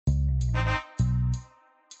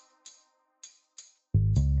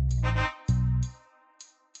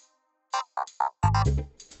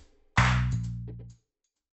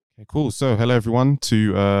Cool. So, hello everyone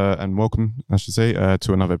and welcome, I should say,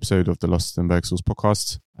 to another episode of the Lost in Bergsals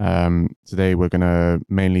podcast. Today we're going to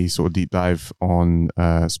mainly sort of deep dive on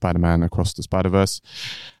Spider-Man Across the Spider-Verse.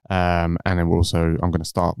 And then I'm going to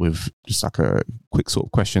start with just like a quick sort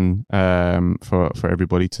of question for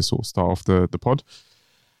everybody to sort of start off the pod.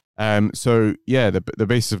 The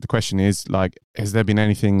basis of the question is, like, has there been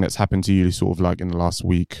anything that's happened to you sort of like in the last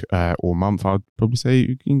week or month? I'd probably say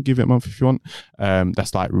you can give it a month if you want.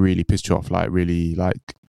 That's like really pissed you off, like really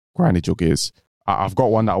like grinded your gears. I've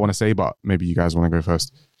got one that I want to say, but maybe you guys want to go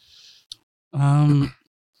first. I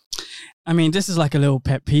mean, this is like a little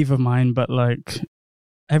pet peeve of mine, but like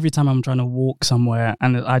every time I'm trying to walk somewhere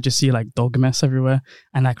and I just see like dog mess everywhere,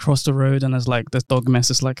 and I cross the road and there's like this dog mess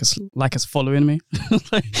is like it's following me.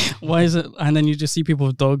 Like, why is it? And then you just see people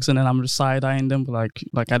with dogs, and then I'm just side eyeing them, like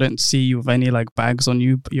I don't see you with any like bags on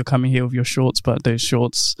you. But you're coming here with your shorts, but those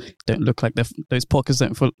shorts don't look like those pockets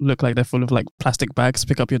don't look like they're full of like plastic bags to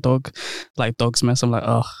pick up your dog, like dog's mess. I'm like,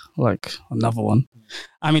 oh, like another one.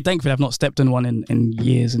 I mean, thankfully I've not stepped in one in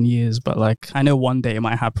years and years, but like I know one day it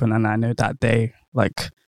might happen, and I know that day like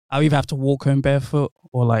I'll either have to walk home barefoot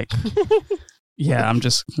or like, yeah,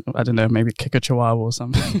 I don't know, maybe kick a chihuahua or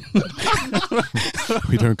something.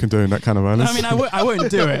 We don't condone that kind of violence. I mean, I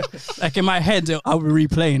won't do it. Like in my head, I'll be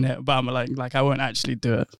replaying it, but I'm like I won't actually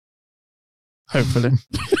do it. Hopefully.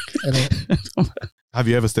 Have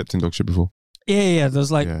you ever stepped in dog shit before? Yeah.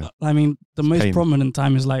 There's like, yeah. I mean, the most prominent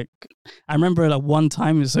time is like, I remember like one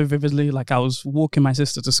time so vividly, like I was walking my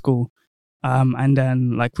sister to school. And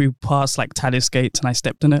then like we passed like Tallis Gates and I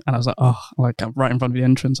stepped in it and I was like, oh, like I'm right in front of the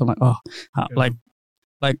entrance. I'm like, oh,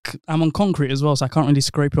 like I'm on concrete as well, so I can't really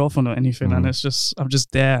scrape it off or anything. And it's just, I'm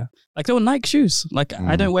just there. Like they were Nike shoes. Like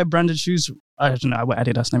I don't wear branded shoes. I don't know, I wear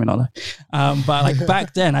Adidas, let me not lie. But like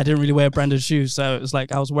back then I didn't really wear branded shoes. So it was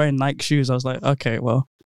like, I was wearing Nike shoes. I was like, okay, well,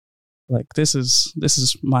 like this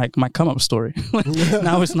is my come up story. Like,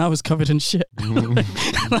 now it's covered in shit.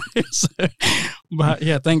 But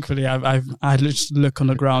yeah, thankfully I just look on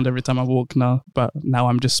the ground every time I walk now. But now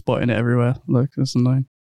I'm just spotting it everywhere. Look, it's annoying.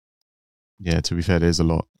 Yeah, to be fair, there's a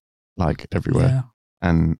lot like everywhere,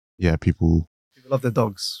 and people love their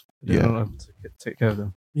dogs. They don't know to take care of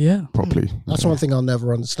them. Yeah, properly. That's one thing I'll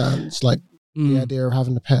never understand. It's like the idea of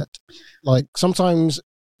having a pet. Like sometimes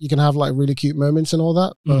you can have like really cute moments and all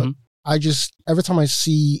that, but I just, every time I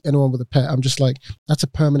see anyone with a pet, I'm just like, that's a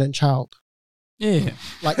permanent child. Yeah.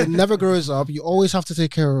 Like it never grows up. You always have to take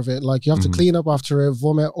care of it. Like you have to clean up after it,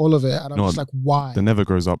 vomit, all of it. And I'm just like, why? The never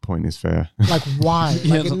grows up point is fair. Like why?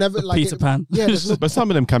 Like it never, like Peter Pan. Yeah. But some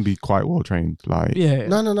of them can be quite well trained. Like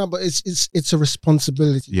No. But it's a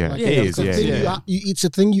responsibility. Yeah, like, it is. Yeah. It's a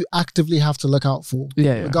thing you actively have to look out for.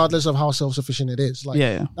 Yeah. Regardless of how self-sufficient it is. Like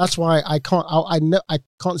that's why I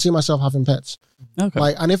can't see myself having pets. Okay.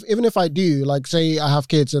 Like, and even if I do, like, say I have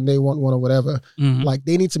kids and they want one or whatever, like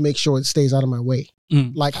they need to make sure it stays out of my way.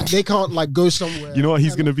 Like they can't like go somewhere. You know what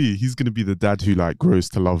he's gonna be? He's gonna be the dad who like grows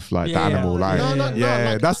to love like the animal.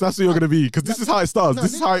 Like that's what you're gonna be, because this is how it starts.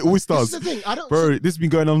 This is how it always starts. This is the thing. Bro, this has been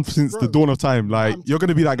going on since the dawn of time. Like you're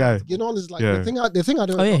gonna be that guy. You know, it's like the thing I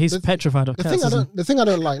don't. Oh yeah, he's petrified of cats. The thing I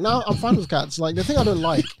don't like. Now I'm fine with cats. Like the thing I don't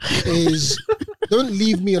like is don't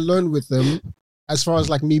leave me alone with them. As far as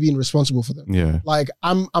like me being responsible for them. Yeah. Like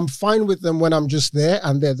I'm fine with them when I'm just there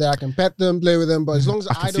and they're there. I can pet them, play with them, but as long as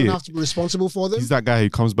I don't have to be responsible for them. He's that guy who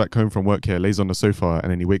comes back home from work here, lays on the sofa,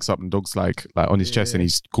 and then he wakes up and dog's like on his chest and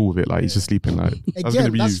he's cool with it. Like he's just sleeping. Like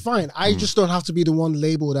that's fine. I just don't have to be the one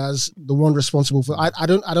labeled as the one responsible for I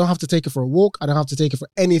don't have to take it for a walk. I don't have to take it for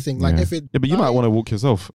anything. Like if it but you might want to walk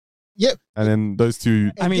yourself. Yeah. And then those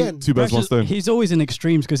two, two birds, one stone. He's always in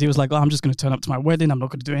extremes because he was like, oh, I'm just going to turn up to my wedding. I'm not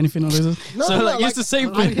going to do anything on this. It's the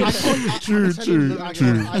same thing. True.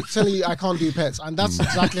 I'm telling you, I can't do pets. And that's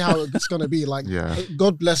exactly how it's going to be. Like,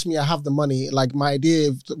 God bless me, I have the money. Like, my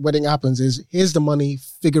idea if the wedding happens is, here's the money,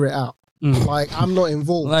 figure it out. Like, I'm not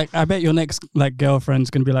involved. Like, I bet your next like girlfriend's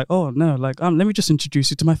going to be like, oh, no, like, let me just introduce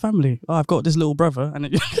you to my family. Oh, I've got this little brother. And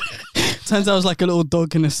it turns out it was like a little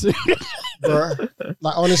dog in a suit. Bro,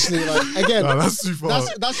 like honestly, like again, that's too far.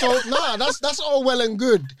 That's all. Nah, that's all well and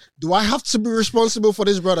good. Do I have to be responsible for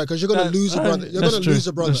this brother? Because you're gonna lose a brother. You're gonna lose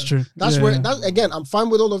a brother. That's true. That's where. That again, I'm fine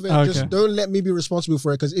with all of it. Okay. Just don't let me be responsible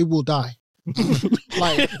for it because it will die.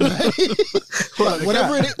 Like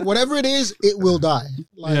whatever it is, it will die.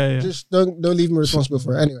 Like just don't leave me responsible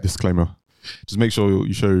for it. Anyway. Disclaimer. Just make sure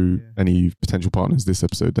you show any potential partners this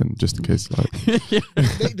episode, then, just in case. Like,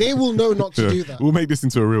 they will know not to do that. We'll make this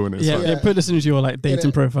into a real one. Put this into your like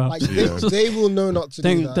dating profile. Like, they will know not to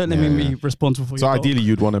do that. Don't let me be responsible for. So ideally,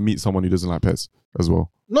 you'd want to meet someone who doesn't like pets as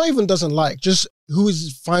well. Not even doesn't like. Just who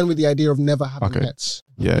is fine with the idea of never having pets.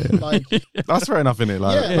 Yeah. Like, that's fair enough, innit?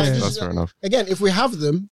 Like, that's fair enough. Again, if we have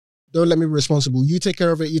them, don't let me be responsible. You take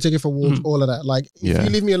care of it. You take it for walks, all of that. Like, if you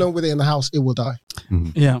leave me alone with it in the house, it will die.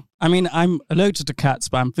 Yeah. I mean, I'm allergic to cats,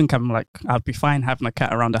 but I'd be fine having a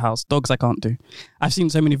cat around the house. Dogs, I can't do. I've seen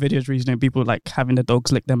so many videos recently of people like having the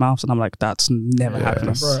dogs lick their mouths, and I'm like, that's never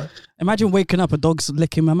happening. Bro. Imagine waking up, a dog's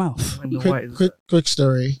licking my mouth. Quick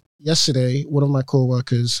story. Yesterday, one of my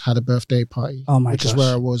co-workers had a birthday party, which is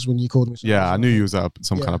where I was when you called me. Yeah, I knew you was at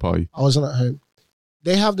some kind of party. I wasn't at home.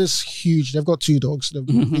 They have this huge, they've got 2 dogs. They're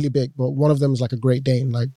really big, but one of them is like a Great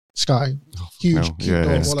Dane, like Sky. Huge, cute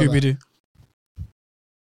dog. Scooby-Doo.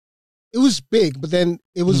 It was big, but then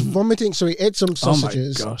it was vomiting. So he ate some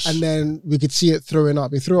sausages, and then we could see it throwing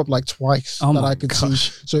up. He threw up like twice that I could see.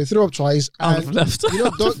 So he threw up twice, and left.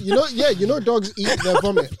 you know, dogs eat their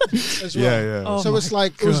vomit as well. Yeah. So it's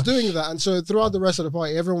like it was doing that, and so throughout the rest of the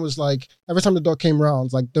party, everyone was like, every time the dog came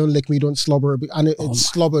around, like, don't lick me, don't slobber, and it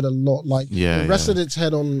slobbered a lot. Like, it rested its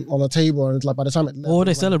head on a table, and it's like by the time it left, what were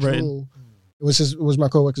they celebrating? It was my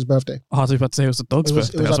co-worker's birthday. I was about to say it was the dog's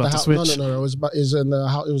birthday. It was at the house. No. It was in the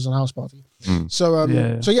house. It was a house party.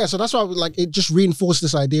 So so that's why like it just reinforced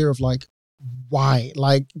this idea of like why,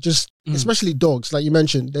 like just especially dogs, like you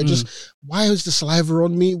mentioned, they're just why is the saliva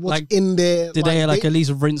on me? What's like, in there? Did they at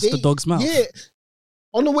least rinse the dog's mouth? Yeah.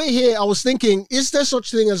 On the way here, I was thinking, is there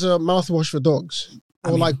such thing as a mouthwash for dogs?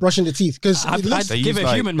 Or like brushing the teeth, because I'd give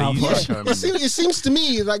a human mouthwash. It seems to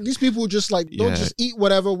me like these people just like don't just eat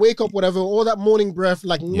whatever, wake up whatever, all that morning breath,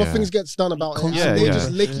 like nothing gets done about it. Yeah, they just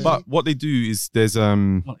lick you. But what they do is there's you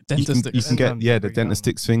can get the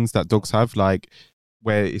Dentastix things that dogs have, like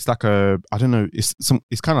where it's like I don't know, it's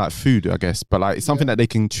kind of like food, I guess, but like it's something that they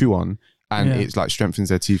can chew on. And it's like strengthens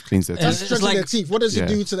their teeth, cleans their teeth. That's strengthening their teeth. What does it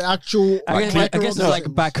do to the actual? I guess it's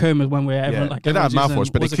like back home when we're everyone like they don't have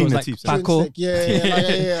mouthwash, but they clean their teeth.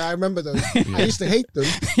 Yeah, I remember those. I used to hate them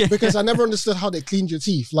because I never understood how they cleaned your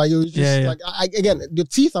teeth. Like it was just like again, your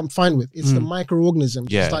teeth I'm fine with. It's the microorganisms.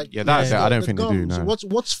 That's I don't think they do. No.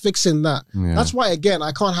 What's fixing that? That's why again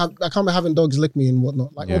I can't be having dogs lick me and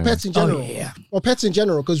whatnot. Like or pets in general. Or pets in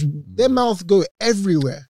general, because their mouth go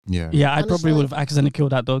everywhere. Yeah, I probably would have accidentally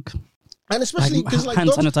killed that dog. And especially because like hand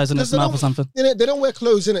sanitizer in its mouth or something. They don't wear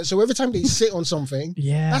clothes in it, so every time they sit on something,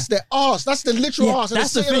 that's their arse. That's the literal arse.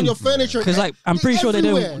 That's the thing on your furniture. Because like I'm pretty sure they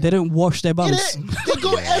don't wash their bums. They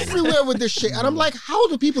go everywhere with this shit, and I'm like, how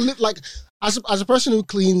do people live? Like as a person who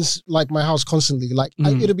cleans like my house constantly, like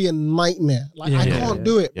it'll be a nightmare. Like I can't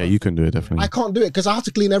do it. Yeah, you can do it definitely. I can't do it because I have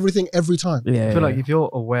to clean everything every time. I feel like if you're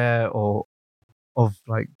aware of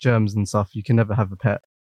like germs and stuff, you can never have a pet.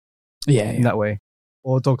 In that way,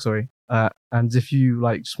 or a dog. Sorry. And if you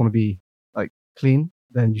like just want to be like clean,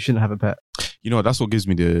 then you shouldn't have a pet. You know, that's what gives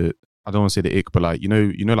me I don't want to say the ick, but like, you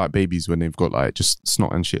know, like babies when they've got like just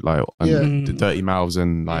snot and shit, like and the dirty mouths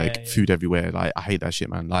and like food everywhere. Like I hate that shit,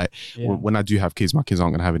 man. Like when I do have kids, my kids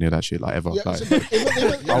aren't gonna have any of that shit, like ever. Like,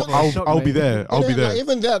 I'll be there. I'll be there. Like,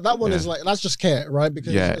 even that one is like that's just care, right?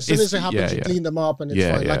 Because as soon as it happens, you clean them up and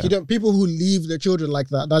it's fine. Like you don't people who leave their children like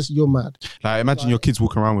that. You're mad. Like imagine your kids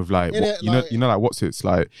walking around with like you know like what's it's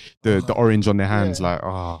like the orange on their hands, like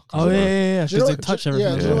because they touch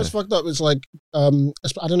everything. Do you know what's fucked up? It's like I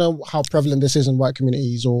don't know how prevalent this is in white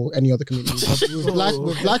communities or any other communities.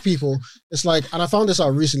 with black people, it's like, and I found this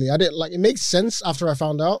out recently. I didn't like it makes sense after I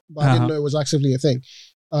found out, but I didn't know it was actively a thing.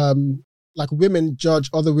 Like women judge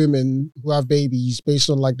other women who have babies based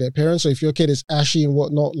on like their appearance. So if your kid is ashy and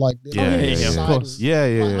whatnot, like of course,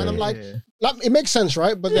 and I'm like it makes sense,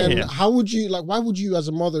 right? But then how would you like? Why would you, as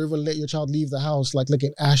a mother, even let your child leave the house like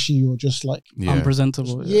looking ashy or just like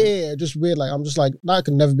unpresentable? Just weird. Like I'm just like that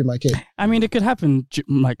could never be my kid. I mean, it could happen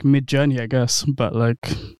like mid journey, I guess, but like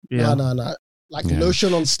no. Like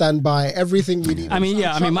lotion on standby, everything we need. I mean,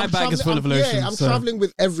 my bag is full of lotion. Yeah, I'm traveling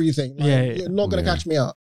with everything. Like, you're not gonna catch me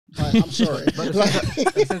out. Like, I'm sorry, but like,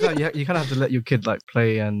 at the same time, you kind of have to let your kid like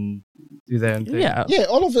play and do their own thing. Yeah.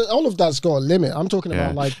 All of that's got a limit. I'm talking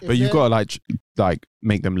about like, but you've got to like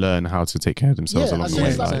make them learn how to take care of themselves along the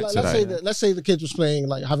way. Let's say the kid was playing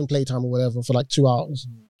like having playtime or whatever for like 2 hours.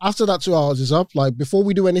 After that 2 hours is up, like before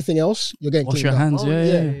we do anything else, you're getting wash cleaned your hands. up.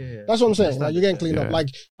 Yeah. That's what I'm saying. Like you're getting cleaned up. Like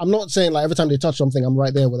I'm not saying like every time they touch something, I'm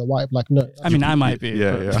right there with a wipe. Like no. I mean, I might be.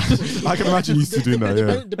 Yeah. I can imagine you used to doing that.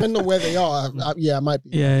 Yeah. Depending on where they are, I might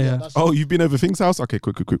be. Yeah. Oh, you've been over Thing's house? Okay,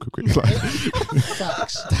 quick. Like,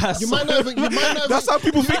 facts. You might not even. That's how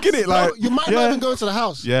people thinking it. Like you might not even go to the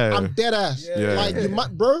house. Yeah. I'm dead ass. Yeah. Like you might,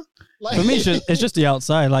 bro. Like, for me, it's just the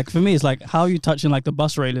outside. Like for me, it's like how are you touching like the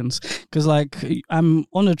bus railings? Because like I'm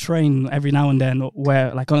on a train every now and then,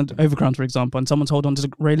 where like on an overground, for example, and someone's holding onto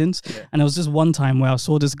the railings. Yeah. And it was just one time where I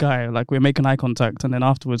saw this guy, like we're making eye contact, and then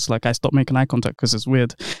afterwards, like I stopped making eye contact because it's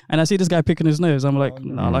weird. And I see this guy picking his nose. I'm like,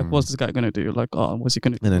 like what's this guy gonna do? Like, oh, what's he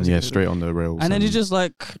gonna do? And then straight on the rails. And then he just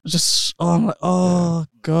I'm like, oh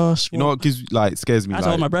gosh. You know what scares me? I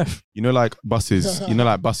hold my breath. You know, like buses. You know,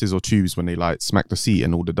 like buses or tubes when they like smack the seat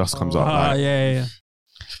and all the dust comes out. Like,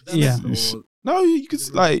 yeah. No, you could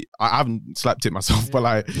like I haven't slapped it myself, but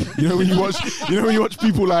like you know when you watch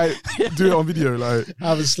people like do it on video, like I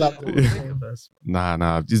haven't slapped it.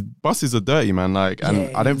 Nah. These buses are dirty, man. Like,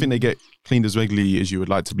 and I don't think they get cleaned as regularly as you would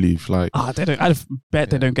like to believe. Like, they don't. I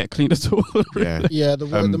bet they don't get cleaned at all. Really. Yeah.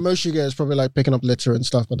 The most you get is probably like picking up litter and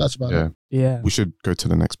stuff, but that's about it. Yeah. We should go to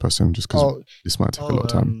the next person just because this might take a lot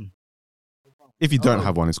of time. If you don't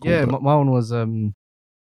have one, it's cool. Yeah, my one was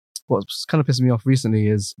what's kind of pissing me off recently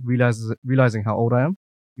is realizing how old I am,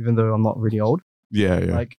 even though I'm not really old. Yeah.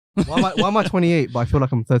 Like, why am I 28, but I feel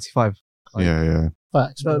like I'm 35? Like, yeah.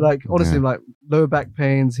 Facts. So, like, honestly, like lower back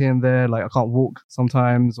pains here and there. Like, I can't walk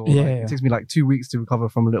sometimes, or it takes me like 2 weeks to recover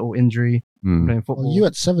from a little injury playing football. Well, you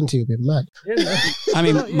at 70 would be mad. I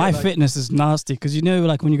mean, my fitness is nasty because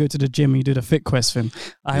like when you go to the gym, you do the Fit Quest thing.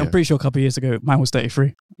 I'm pretty sure a couple of years ago, mine was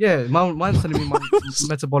 33. Yeah, mine's telling me my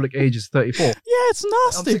metabolic age is 34. Yeah, it's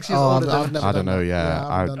nasty. I'm 6 years older. I don't know. Yeah,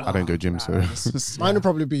 I don't go gym, so mine would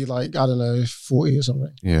probably be like, I don't know, 40 or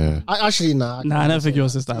something. Yeah. I don't think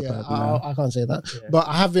yours is that bad. I can't say that. Yeah. But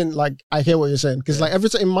I haven't, like, I hear what you're saying because like every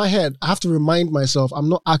time in my head, I have to remind myself I'm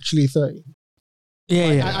not actually 30.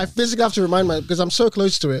 I physically have to remind myself because I'm so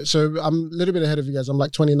close to it. So I'm a little bit ahead of you guys. I'm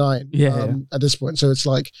like 29 at this point. So it's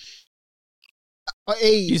like,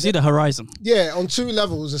 you see the horizon. Yeah, on two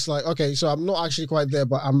levels, it's like, okay, so I'm not actually quite there,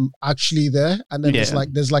 but I'm actually there. And then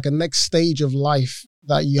there's like a next stage of life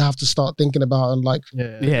that you have to start thinking about, and like,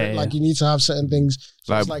 you need to have certain things.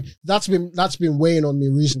 So it's like that's been weighing on me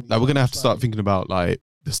recently. Like we're gonna have to start thinking about like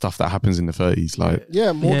the stuff that happens in the 30s, like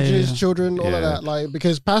mortgages, children, all of that. Like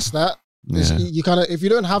because past that, you kind of, if you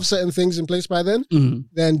don't have certain things in place by then,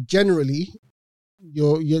 then generally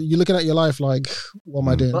you're looking at your life like, what am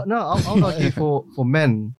I doing? But no, I'll argue for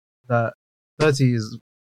men that 30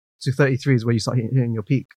 to 33 is where you start hitting your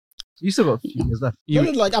peak. You still got a few years left.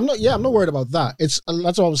 I'm not worried about that. That's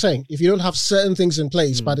what I'm saying. If you don't have certain things in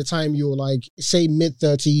place by the time you're like, say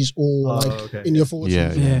mid-30s or in your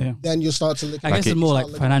 40s, then you'll start to look. I guess it's more like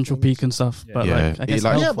financial peak and stuff. But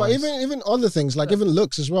but even other things, like even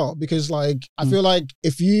looks as well. Because like, I feel like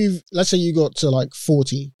if let's say you got to like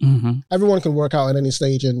 40, everyone can work out at any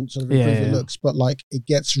stage and sort of improve your looks, but like it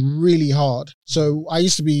gets really hard. So I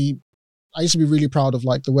used to be really proud of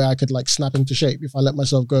like the way I could like snap into shape if I let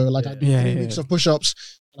myself go. Like I did 3 weeks of push-ups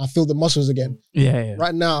and I feel the muscles again.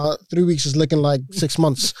 Right now, 3 weeks is looking like 6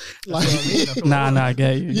 months. Like, I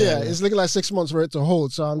get you. It's looking like 6 months for it to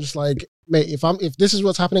hold. So I'm just like, mate, if this is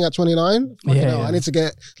what's happening at 29, I need to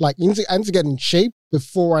get I need to get in shape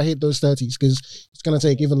before I hit those 30s because it's gonna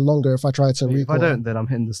take even longer if I try to. If I don't, then I'm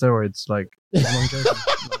hitting the steroids. Like,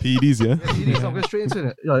 PEDs, PEDs, I'm going straight into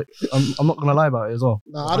it. Like, I'm not gonna lie about it as well.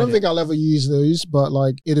 No, I don't think I'll ever use those, but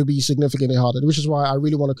like it'll be significantly harder, which is why I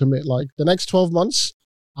really want to commit. Like the next 12 months,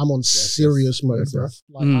 I'm on serious mode, bro.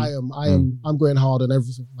 Like I'm going hard on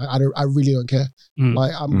everything. Like I really don't care.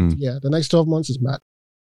 Like the next 12 months is mad.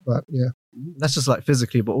 But that's just like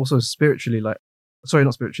physically, but also spiritually. Like, sorry,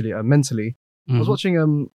 not spiritually, mentally. I was watching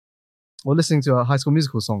or listening to a High School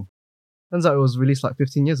Musical song. Turns out it was released like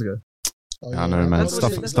 15 years ago. I know, man.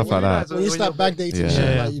 Stuff like that. When you start backdating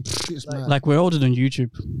shit, like we're older than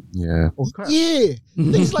YouTube. Yeah.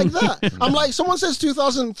 Things like that. I'm like, someone says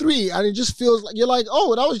 2003, and it just feels like you're like,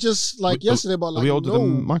 oh, that was just like yesterday. But like, are we older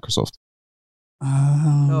than Microsoft?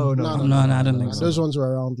 No, I don't think so. Those ones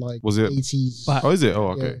were around like was it 80s. But, is it? Oh,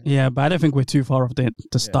 okay. Yeah, but I don't think we're too far off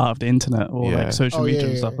the start of the internet or like social media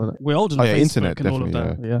and stuff like that. We're older than Facebook internet, and all of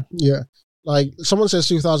that. Yeah. Like someone says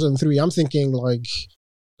 2003, I'm thinking like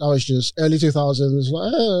that was just early 2000s,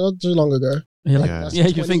 like, not too long ago. Yeah,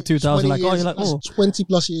 you think 2000, like, you're like, 20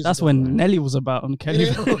 plus years. That's ago, when Nelly was about on Kelly.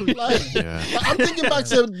 Like, I'm thinking back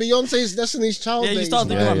to Beyonce's Destiny's Child days. You start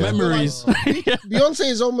thinking about memories. Like,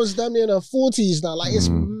 Beyonce is almost damn near in her 40s now. Like, it's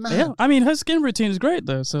mad. Yeah, I mean, her skin routine is great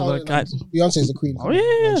though. So Beyonce's the queen.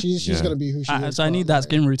 Yeah. She's gonna be who she is. So I need that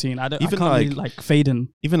skin routine. I can't really like fade in.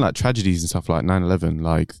 Even like tragedies and stuff like 9/11,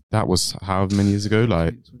 like that was however many years ago.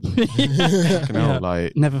 Like,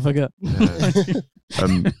 like never forget.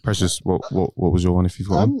 Precious, what was your one if you've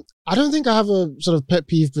got one? I don't think I have a sort of pet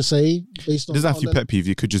peeve per se based on. It doesn't have to be pet peeve.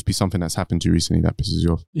 It could just be something that's happened to you recently that pisses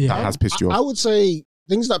you off. That has pissed you off. I would say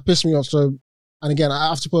things that piss me off. So, and again, I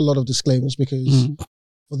have to put a lot of disclaimers because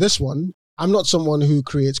for this one, I'm not someone who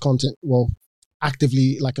creates content,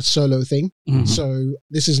 actively like a solo thing. So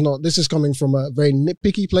this is coming from a very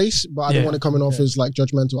nitpicky place, but I don't want it coming off as like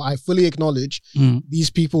judgmental. I fully acknowledge these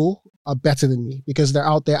people are better than me because they're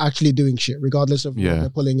out there actually doing shit, regardless of what they're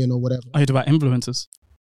pulling in or whatever. Are you talking about influencers?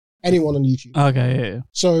 Anyone on YouTube. Okay, yeah.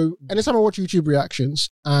 So anytime I watch YouTube reactions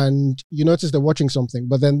and you notice they're watching something,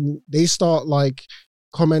 but then they start like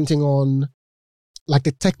commenting on like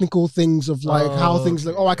the technical things of like how things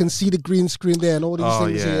look. Oh, I can see the green screen there and all these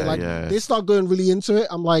things here. Like they start going really into it.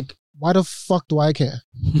 I'm like, why the fuck do I care?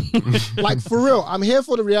 Like for real, I'm here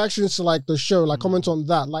for the reactions to like the show, like comment on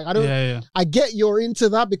that. Like I don't, I get you're into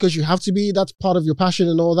that because you have to be, that's part of your passion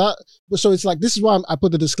and all that. But so it's like, this is why I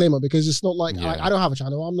put the disclaimer because it's not like, I don't have a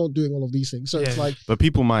channel. I'm not doing all of these things. So it's like. But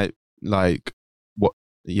people might like,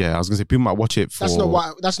 I was gonna say people might watch it for. That's not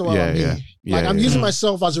what I mean. Like I'm using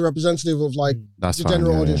myself as a representative of like the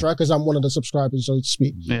general audience, right? Because I'm one of the subscribers, so to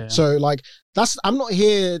speak. So like I'm not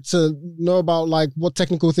here to know about like what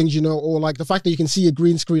technical things you know or like the fact that you can see a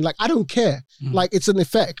green screen. Like I don't care. Like it's an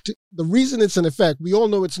effect. The reason it's an effect, we all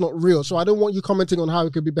know it's not real. So I don't want you commenting on how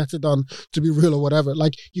it could be better done to be real or whatever.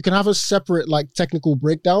 Like you can have a separate like technical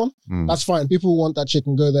breakdown. That's fine. People who want that shit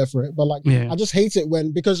can go there for it. But like I just hate it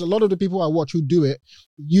because a lot of the people I watch who do it,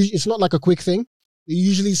 it's not like a quick thing. They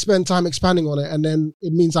usually spend time expanding on it and then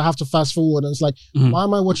it means I have to fast forward and it's like, why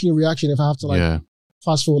am I watching a reaction if I have to like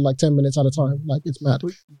fast forward like 10 minutes at a time? Like it's mad.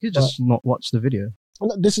 You could just not watch the video.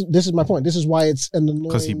 This is my point. This is why it's an annoying.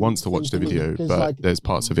 Because he wants to watch the video, but like, there's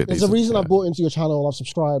parts of it. There's a reason I bought into your channel. I've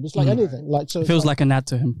subscribed. It's like anything. Like so, it feels like an ad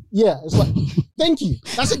to him. Yeah, it's like thank you.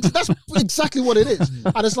 That's exactly what it is.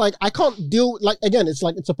 And it's like I can't deal. Like again, it's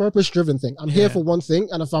like it's a purpose-driven thing. I'm here for one thing,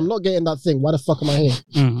 and if I'm not getting that thing, why the fuck am I here?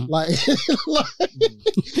 Like,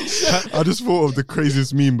 I just thought of the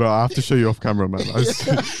craziest meme, but I have to show you off camera, man.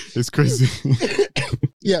 It's crazy.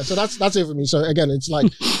 Yeah, so that's it for me. So again, it's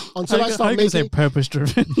like until I start making say purpose-driven.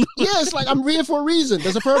 Yeah, it's like I'm here for a reason.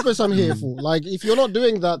 There's a purpose I'm here for. Like if you're not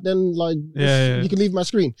doing that, then like you can leave my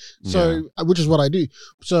screen. So which is what I do.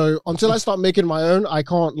 So until I start making my own, I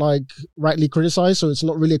can't like rightly criticize. So it's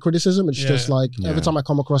not really a criticism. It's just like every time I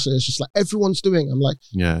come across it, it's just like everyone's doing. I'm like,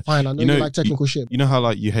 fine. I know you like technical shit. You know how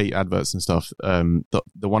like you hate adverts and stuff. The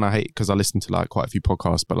one I hate because I listen to like quite a few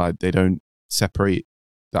podcasts, but like they don't separate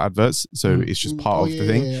the adverts, so it's just part of the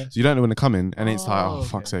thing. So you don't know when to come in, and it's like, oh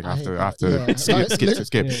fuck's sake, I have to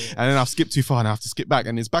skip, and then I've skipped too far, and I have to skip back,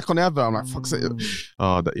 and it's back on the advert. I'm like, fuck's sake.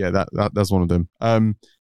 Oh, that's one of them. So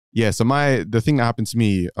the thing that happened to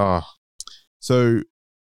me, so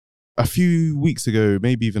a few weeks ago,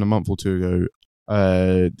 maybe even a month or two ago,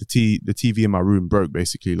 the TV in my room broke.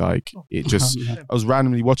 Basically, like it just, I was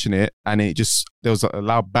randomly watching it, and it just there was a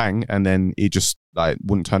loud bang, and then it just like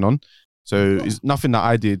wouldn't turn on. So it's nothing that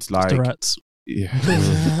I did. Like the rats. Yeah,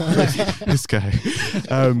 this guy.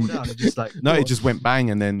 It just went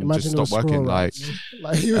bang and then just stopped working. Like,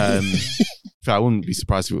 I wouldn't be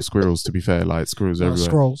surprised if it was squirrels. To be fair, like squirrels everywhere.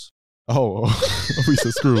 Squirrels. Oh, we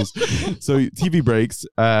said squirrels. So TV breaks,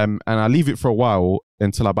 and I leave it for a while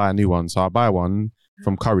until I buy a new one. So I buy one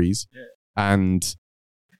from Curry's, and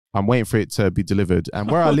I'm waiting for it to be delivered.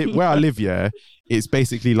 And where I live, it's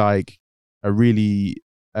basically like a really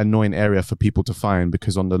annoying area for people to find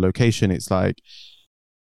because on the location it's like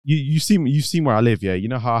you've seen where I live, you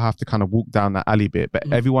know how I have to kind of walk down that alley bit, but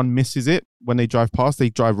everyone misses it when they drive past. They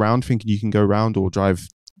drive round thinking you can go round or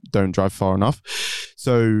don't drive far enough.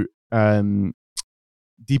 So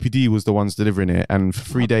DPD was the ones delivering it, and for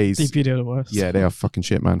 3 days DPD are the worst. Yeah, they are fucking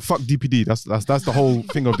shit, man. Fuck DPD. That's the whole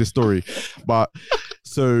thing of this story. But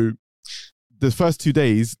so the first 2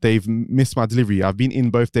 days, they've missed my delivery. I've been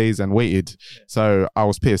in both days and waited. So I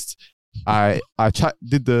was pissed. I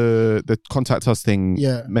did the contact us thing,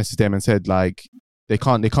 messaged them and said like, they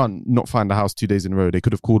can't not find the house 2 days in a row. They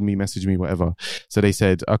could have called me, messaged me, whatever. So they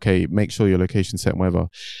said, okay, make sure your location's set and whatever.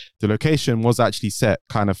 The location was actually set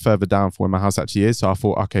kind of further down for where my house actually is. So I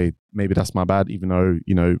thought, okay, maybe that's my bad, even though,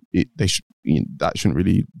 that shouldn't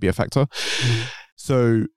really be a factor.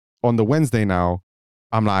 So on the Wednesday now,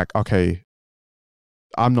 I'm like, okay,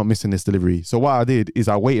 I'm not missing this delivery. So what I did is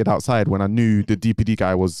I waited outside when I knew the DPD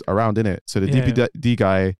guy was around, innit? So the DPD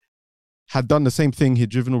guy had done the same thing. He'd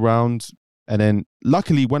driven around, and then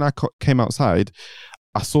luckily when I came outside,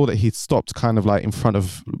 I saw that he'd stopped kind of like in front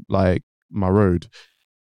of like my road,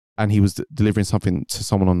 and he was delivering something to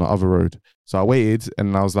someone on the other road. So I waited,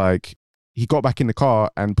 and I was like, he got back in the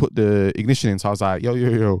car and put the ignition in. So I was like, yo,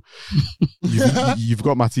 you've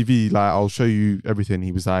got my TV. Like, I'll show you everything.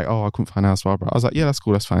 He was like, oh, I couldn't find out. I was like, yeah, that's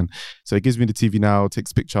cool. That's fine. So he gives me the TV now,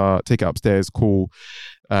 takes a picture, take it upstairs, cool,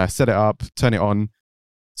 set it up, turn it on.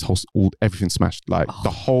 Everything smashed. Like the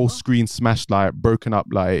whole screen smashed, like broken up,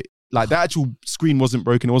 like the actual screen wasn't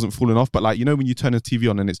broken, it wasn't falling off, but like, you know when you turn the TV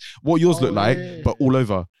on and it's what yours looked like, but all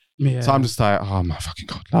over. Yeah. So I'm just like, oh my fucking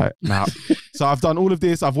God. Like now. So I've done all of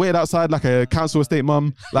this. I've waited outside like a council estate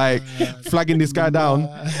mum, like flagging this guy down,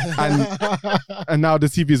 and now the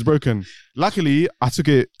TV is broken. Luckily, I took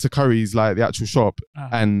it to Curry's, like the actual shop,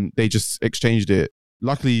 and they just exchanged it.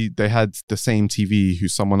 Luckily, they had the same TV who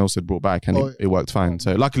someone else had brought back, and it worked fine.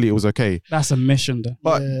 So luckily, it was okay. That's a mission, though.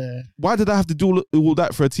 But why did I have to do all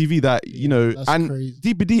that for a TV that, you know, and crazy.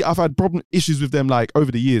 DPD, I've had issues with them like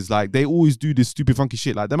over the years. Like they always do this stupid funky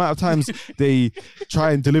shit. Like the amount of times they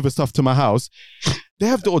try and deliver stuff to my house, they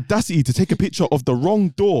have the audacity to take a picture of the wrong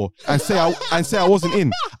door and say I wasn't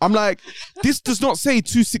in. I'm like, this does not say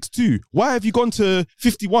 262. Why have you gone to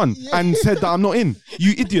 51 and said that I'm not in?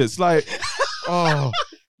 You idiots. Like, oh,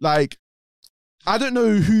 like, I don't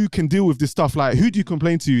know who can deal with this stuff. Like, who do you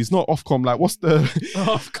complain to? It's not Ofcom. Like, what's the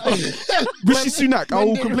Ofcom? Rishi Sunak, I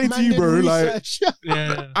will complain to you, bro. Like,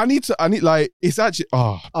 I need like, it's actually,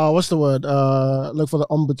 what's the word? Look for the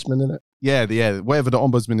ombudsman, innit? Yeah, whatever the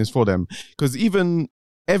ombudsman is for them. Because even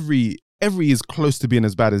every is close to being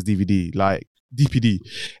as bad as DVD. Like, DPD.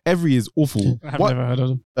 Every is awful. I've never heard of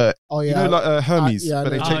them. You know, like Hermes, but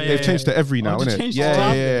they've changed to Every now, innit?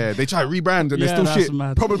 Yeah. They try to rebrand and they're still shit.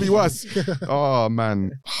 Mad. Probably worse. Oh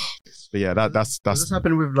man. But yeah, that's. Does this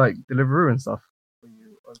happen with like Deliveroo and stuff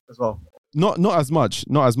as well? Not as much.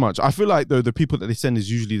 I feel like though the people that they send is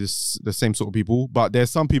usually the same sort of people, but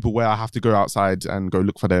there's some people where I have to go outside and go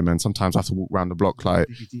look for them, and sometimes I have to walk around the block like.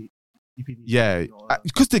 Yeah,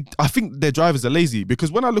 because I think their drivers are lazy,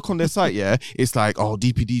 because when I look on their site, it's like, oh,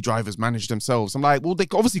 DPD drivers manage themselves. I'm like, well, they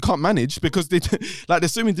obviously can't manage because they like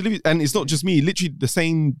there's so many deliveries, and it's not just me. Literally the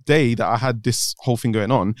same day that I had this whole thing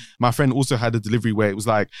going on, my friend also had a delivery where it was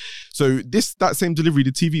like, so that same delivery,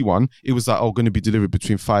 the TV one, it was like, oh, going to be delivered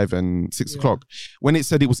between 5 and 6 o'clock. When it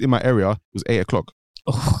said it was in my area, it was 8 o'clock.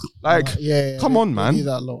 Like, come on, man. Do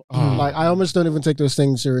that lot. Like, I almost don't even take those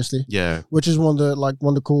things seriously. Yeah, which is one of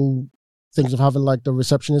the cool things of having like the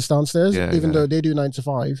receptionist downstairs, even though they do 9 to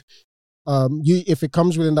 5. If it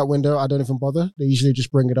comes within that window, I don't even bother. They usually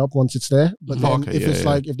just bring it up once it's there. But then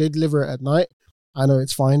if they deliver it at night, I know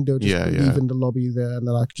it's fine. They'll just leave in the lobby there, and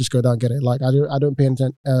then I can just go down and get it. Like I don't pay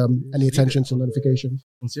any attention to notifications.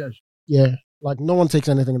 Concierge. Yeah, like no one takes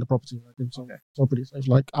anything in the property. Like, it's all pretty safe.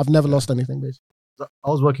 Like I've never lost anything basically. So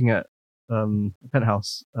I was working at a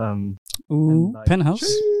penthouse. Penthouse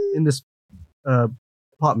in this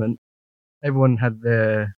apartment. Everyone had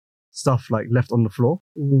their stuff like left on the floor.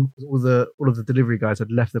 All of the delivery guys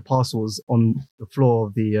had left their parcels on the floor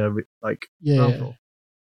of the ground floor.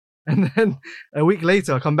 And then a week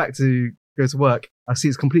later, I come back to go to work. I see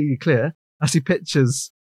it's completely clear. I see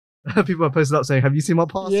pictures. People are posted up saying, "Have you seen my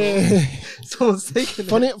parcel?" Yeah, someone's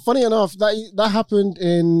taken it. Funny enough, that happened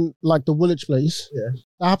in like the Woolwich place. Yeah,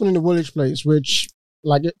 that happened in the Woolwich place, which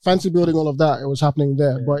like fancy building, all of that. It was happening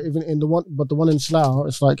there, but even in the one in Slough,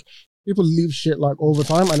 it's like. People leave shit like all the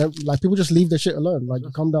time, and like people just leave their shit alone. Like you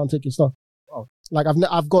come down, take your stuff. Wow. Like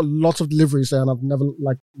I've got lots of deliveries there, and I've never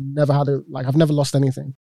had I've never lost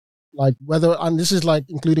anything. Like and this is like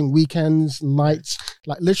including weekends, nights,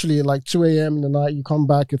 like literally like 2 a.m. in the night. You come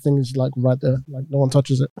back, your thing is like right there, like no one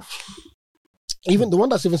touches it. Even the one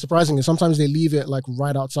that's even surprising is sometimes they leave it like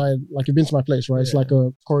right outside. Like you've been to my place, right? It's like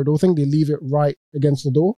a corridor thing. They leave it right against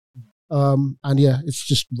the door. And it's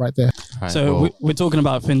just right there. Right, so we're talking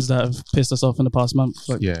about things that have pissed us off in the past month.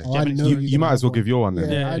 Like, you might as well give your one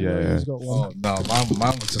then. Yeah. Oh, no,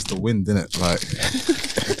 mine was just the wind, didn't it? Like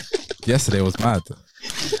yesterday was mad.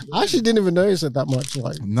 I actually didn't even notice it that much.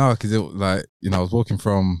 Like no, because it like I was walking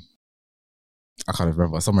from I can't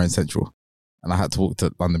remember somewhere in Central, and I had to walk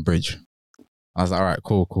to London Bridge. I was like, all right,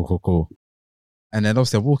 cool. And then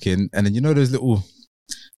obviously I'm walking, and then those little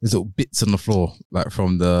bits on the floor, like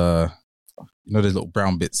from the. Those little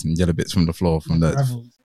brown bits and yellow bits from the floor from the gravel.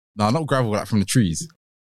 No, not gravel, like from the trees.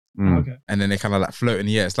 Okay. And then they kind of like float in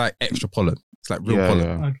the air. It's like extra pollen. It's like real pollen.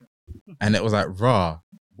 Yeah. Okay. And it was like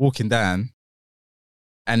walking down,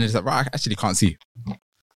 and it's like I actually can't see.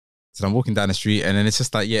 So I'm walking down the street, and then it's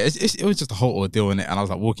just like it was just a whole ordeal in it. And I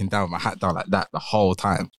was like walking down with my hat down like that the whole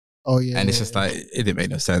time. Oh yeah. And it's just like it didn't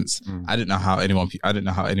make no sense. I didn't know how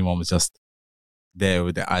anyone was just there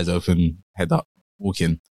with their eyes open, head up,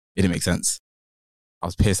 walking. It didn't make sense. I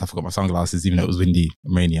was pissed. I forgot my sunglasses, even though it was windy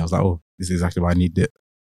and rainy. I was like, oh, this is exactly why I need it.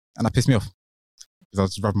 and that pissed me off because I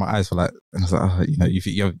was just rubbing my eyes for like, and I was like, oh, you know, you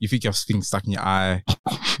think you have things stuck in your eye,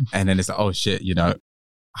 and then it's like, oh shit, you know,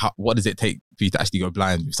 what does it take for you to actually go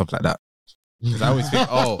blind with stuff like that? Because I always think,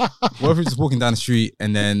 oh, what if you're just walking down the street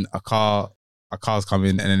and then a car's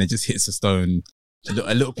coming and then it just hits a stone,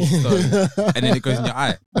 a little piece of stone, and then it goes in your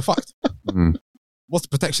eye. You're fucked. What's the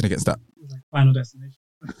protection against that? Final Destination.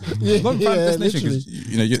 Not Final Destination because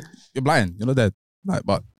you know you're blind, you're not dead. Like,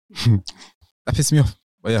 but that pissed me off.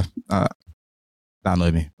 But yeah, that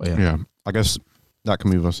annoyed me. But yeah, I guess that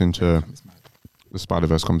can move us into the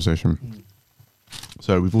Spider-Verse conversation.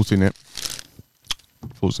 So we've all seen it.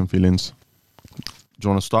 Thoughts and feelings. Do you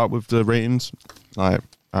want to start with the ratings, like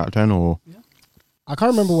out of 10 or? Yeah. I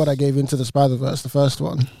can't remember what I gave Into the Spider-Verse, the first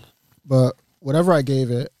one, but whatever I gave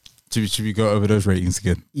it. Should we go over those ratings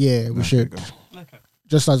again? Yeah, we should. Okay.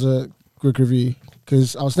 Just as a quick review,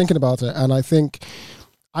 because I was thinking about it, and I think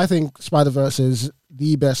Spider-Verse is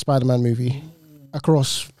the best Spider-Man movie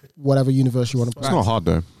across whatever universe you want to put. It's not hard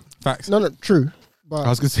though. Facts. No, true. But I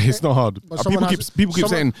was gonna say it's not hard. People keep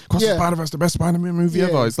saying Cross the Spider-Verse the best Spider-Man movie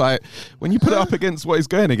ever. It's like when you put it up against what it's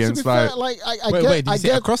going against, like wait, did you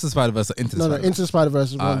say Across the Spider-Verse or Into the Spider-Verse? Into the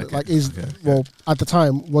Spider-Verse is one okay. like is well at the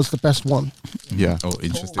time was the best one. Yeah. Oh,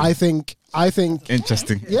 interesting. I think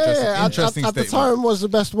interesting. Yeah, interesting at the time was the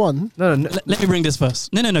best one. No. Let me bring this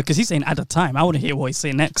first. No, because he's saying at the time. I want to hear what he's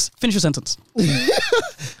saying next. Finish your sentence.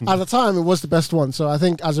 At the time, it was the best one. So I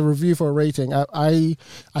think as a review for a rating, I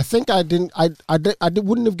think I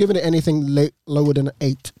wouldn't have given it anything lower than an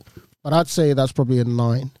 8, but I'd say that's probably a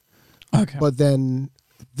 9. Okay. But then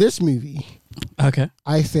this movie, okay,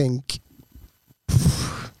 I think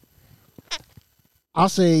I'll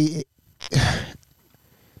say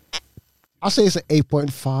it's an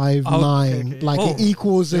 8.5, 9. Okay. Like it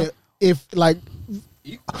equals it if like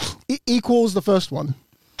it equals the first one.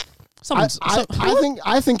 I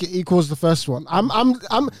think it equals the first one. I'm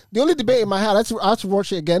the only debate in my head. I have to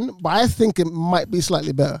watch it again, but I think it might be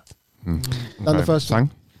slightly better than the first one.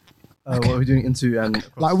 What are we doing into and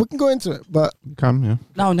like we can go into it, but yeah.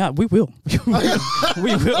 No, we will. we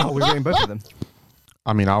will. Oh, we're getting both of them.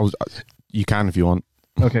 I mean, you can if you want.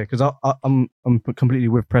 Okay, because I'm completely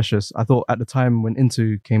with Precious. I thought at the time when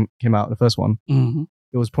Into came out, the first one,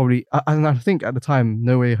 it was probably, and I think at the time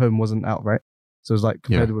No Way Home wasn't out, right? So it was like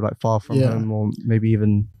compared with like Far From Home or maybe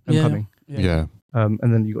even Homecoming. Yeah. And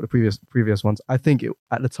then you got the previous ones. I think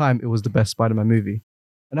at the time it was the best Spider-Man movie,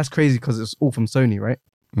 and that's crazy because it's all from Sony, right?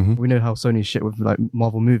 Mm-hmm. We know how Sony's shit with like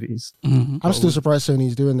Marvel movies. Mm-hmm. I'm still surprised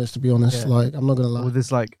Sony's doing this, to be honest. Yeah. Like I'm not gonna lie. With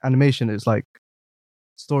this like animation, it's like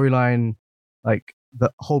storyline, like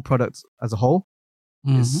the whole product as a whole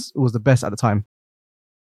was the best at the time.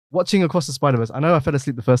 Watching Across the Spider-Verse, I know I fell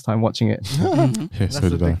asleep the first time watching it. Yeah, so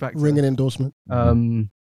did I. Ring an endorsement. But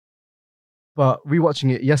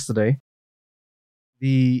rewatching it yesterday,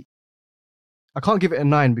 I can't give it a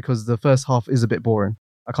 9 because the first half is a bit boring.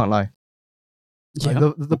 I can't lie. Yeah.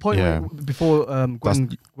 Like the point before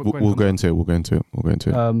Gwen we'll go into it.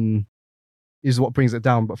 Is what brings it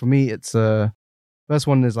down. But for me, it's first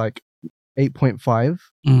one is like 8.5,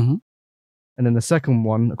 and then the second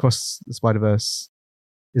one, Across the Spider-Verse,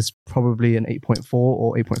 is probably an 8.4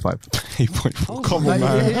 or 8.5. 8.4. Come on,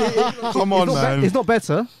 man. Come on, man. It's not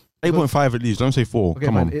better. 8.5 at least. Don't say 4. Okay,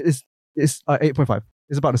 come on. It's 8.5.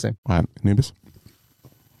 It's about the same. All right, Nubis.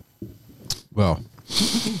 Well,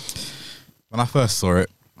 when I first saw it,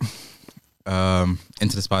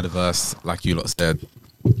 Into the Spider-Verse, like you lot said,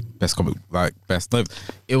 best comic, like best. No,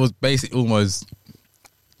 it was basically almost.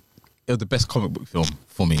 It was the best comic book film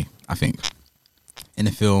for me, I think. In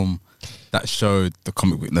a film that showed the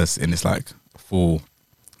comic bookness in its like full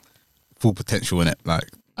potential in it. Like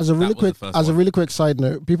as a really quick side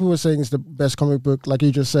note, people were saying it's the best comic book, like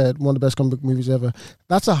you just said, one of the best comic book movies ever.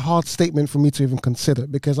 That's a hard statement for me to even consider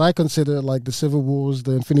because I consider like the Civil Wars,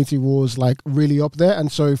 the Infinity Wars, like really up there.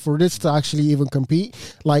 And so for this to actually even compete,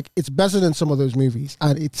 like it's better than some of those movies.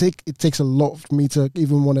 And it takes a lot for me to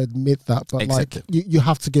even want to admit that. But like you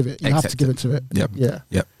have to give it. You have to give it to it. Yep. Yeah.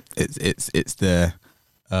 Yep. It's there.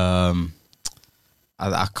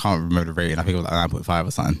 I can't remember the rating. I think it was like 9.5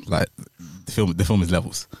 or something. Like the film is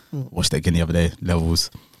levels. Watched it again the other day. Levels.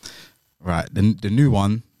 Right. The new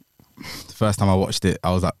one. The first time I watched it, I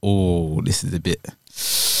was like, oh, this is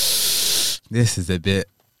a bit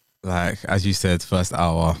like, as you said, first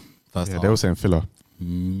hour. They were saying filler.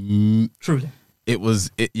 Truly.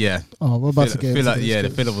 Yeah. Oh, we're about to get filler. Yeah, the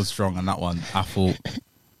filler was strong on that one. I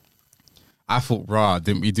thought, rah,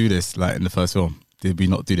 didn't we do this like in the first film? Did we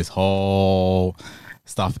not do this whole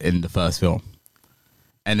stuff in the first film?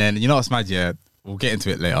 And then, you know what's mad? Yeah, we'll get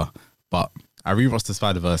into it later. But I rewatched the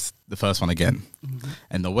Spider-Verse, the first one again,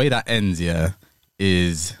 and the way that ends,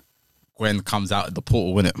 is Gwen comes out of the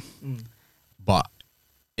portal, innit? But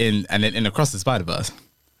in Across the Spider-Verse,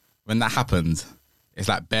 when that happens, it's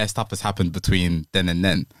like bare stuff has happened between then and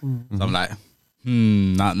then. So I'm like,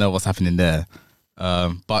 not know what's happening there.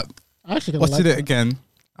 But watching it again,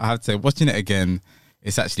 I have to say, watching it again,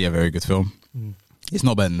 it's actually a very good film. It's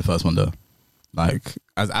not better than the first one though. Like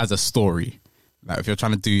as a story, like if you're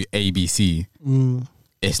trying to do ABC,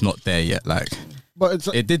 it's not there yet. Like, but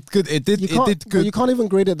it did good. It did good. But you can't even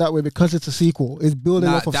grade it that way because it's a sequel. It's building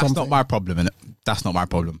off of something. That's not my problem, innit? That's not my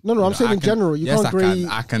problem. No, I'm saying in general. You can't grade.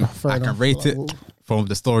 I can rate it from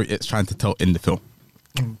the story it's trying to tell in the film.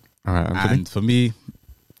 All right, and for me,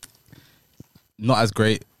 not as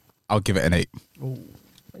great. I'll give it an 8.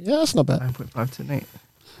 Yeah, that's not bad. 9.5 to an 8.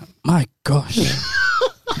 My gosh.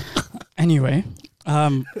 Anyway,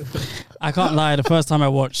 I can't lie. The first time I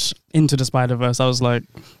watched Into the Spider-Verse, I was like,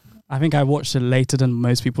 I think I watched it later than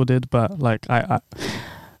most people did, but like I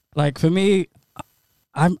like for me,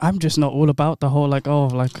 I'm just not all about the whole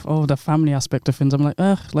the family aspect of things. I'm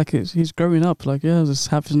like he's growing up, just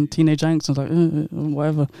having teenage angst and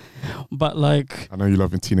whatever. But like, I know you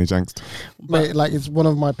love teenage angst. But like, it's one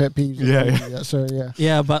of my pet peeves. Yeah. So yeah.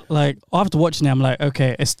 Yeah, but like after watching it, I'm like,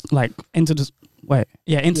 okay, it's like Into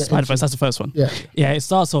Spider-Verse. That's the first one. Yeah. It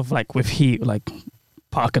starts off like with heat, like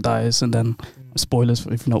Parker dies, and then spoilers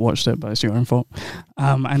if you've not watched it, but it's your own fault.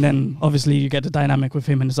 And then obviously you get the dynamic with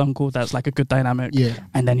him and his uncle. That's like a good dynamic. Yeah.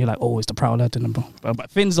 And then you're like, oh, it's the Prowler. But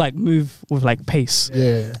things like move with like pace.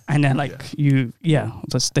 Yeah. And then like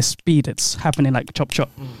the speed. It's happening like chop chop.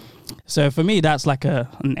 So for me, that's like an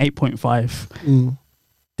 8.5.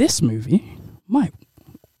 This movie,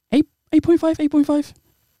 8.5.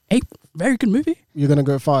 8, very good movie. You're gonna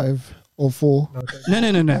go 5 or 4?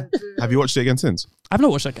 No. Have you watched it again since? I've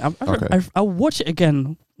not watched it. I'll watch it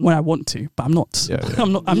again when I want to, but I'm not. Yeah.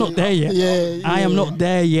 I'm not there yet. Yeah. I am not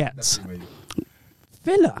there yet.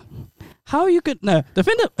 Villa, how are you good? No, the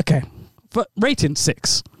Villa. Okay, but rating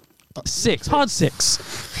 6, hard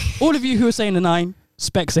 6. All of you who are saying a 9,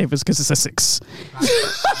 Specsavers because it's a 6.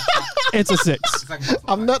 It's a 6.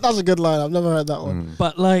 That's a good line. I've never heard that one.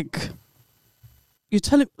 But like, you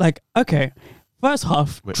tell him like, okay, first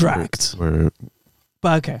half dragged. Wait.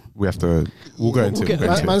 But okay, we'll go into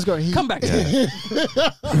it. Man's got heat. Come back to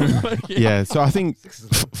it. Yeah, so I think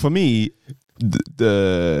for me,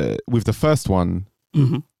 with the first one,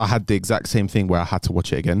 I had the exact same thing where I had to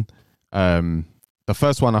watch it again. The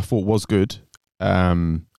first one I thought was good,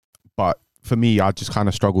 but for me, I just kind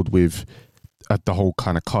of struggled with the whole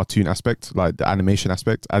kind of cartoon aspect, like the animation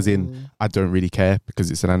aspect, as in I don't really care because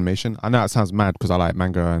it's an animation. I know it sounds mad because I like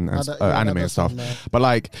manga and anime and stuff, but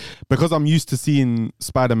like because I'm used to seeing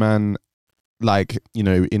Spider-Man like, you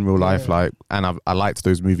know, in real life, like, and I liked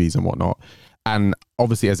those movies and whatnot. And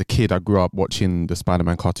obviously as a kid, I grew up watching the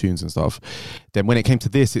Spider-Man cartoons and stuff. Then when it came to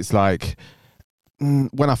this, it's like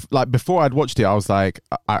before I'd watched it, I was like,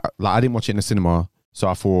 I didn't watch it in the cinema, so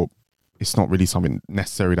I thought it's not really something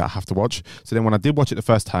necessary that I have to watch. So then when I did watch it the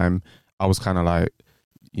first time, I was kind of like,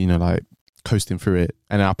 you know, like coasting through it.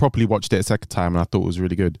 And I properly watched it a second time and I thought it was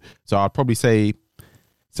really good. So I'd probably say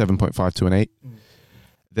 7.5 to an 8.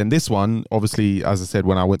 Then this one, obviously, as I said,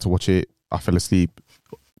 when I went to watch it, I fell asleep.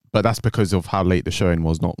 But that's because of how late the showing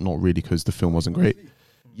was, not really because the film wasn't great.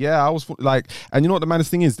 Yeah, I was like, and you know what the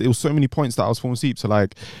maddest thing is? There was so many points that I was falling asleep. So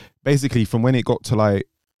like, basically from when it got to like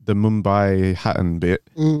the Mumbai Hatton bit,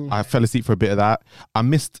 I fell asleep for a bit of that. I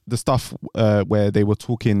missed the stuff where they were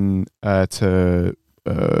talking to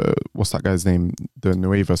what's that guy's name? The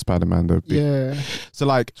Nueva Spider-Man. So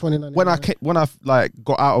like when I like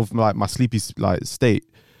got out of like my sleepy like state,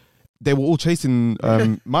 they were all chasing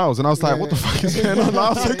Miles, and I was like, "What the fuck is going on?" I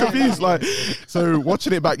was so confused. Like, so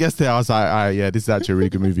watching it back yesterday, I was like, "Yeah, this is actually a really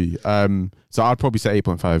good movie." So I'd probably say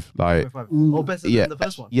 8.5. Like, or better than the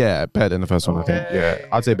first one. Yeah, better than the first one. I think. Yeah,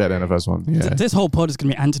 I'd say better than the first one. Yeah. This whole pod is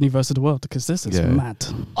gonna be Anthony versus the world because this is mad.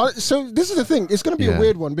 So this is the thing. It's gonna be a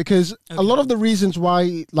weird one because a lot of the reasons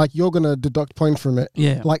why, like, you're gonna deduct points from it.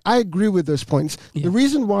 Yeah. Like, I agree with those points. Yeah. The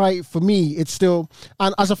reason why, for me, it's still,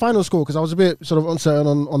 and as a final score, because I was a bit sort of uncertain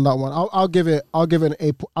on that one. I'll give it an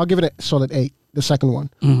 8. I'll give it a solid 8. The second one,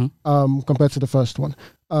 compared to the first one,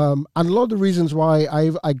 and a lot of the reasons why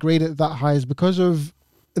I grade it that high is because of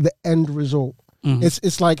the end result.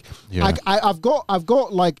 It's like I've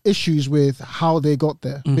got like issues with how they got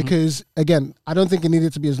there because again, I don't think it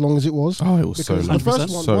needed to be as long as it was. Oh, it was so long. The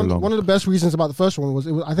first one, one of the best reasons about the first one was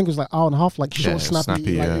I think it was like hour and a half, like short,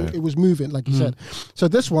 snappy, like it was moving, like you said. So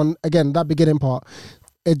this one, again, that beginning part,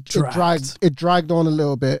 it dragged on a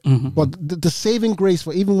little bit. Mm-hmm. But the saving grace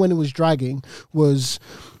for even when it was dragging was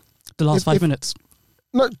the last 5 minutes.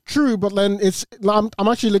 Not true, but then I'm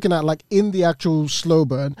actually looking at like in the actual slow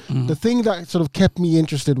burn. The thing that sort of kept me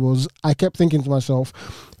interested was I kept thinking to myself,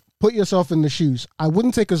 put yourself in the shoes. I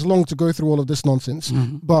wouldn't take as long to go through all of this nonsense,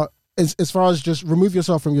 but as far as just remove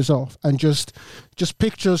yourself from yourself and just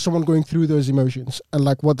picture someone going through those emotions and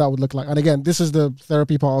like what that would look like. And again, this is the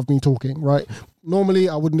therapy part of me talking, right? Normally,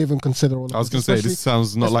 I wouldn't even consider all of this. I was going to say, this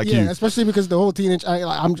sounds not like you. Especially because the whole teenage,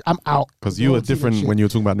 I'm out. Because you were different when you were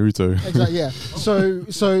talking about Naruto. Exactly, yeah.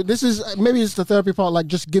 So this is, maybe it's the therapy part, like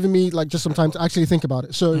just giving me like just some time to actually think about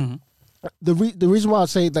it. So the reason why I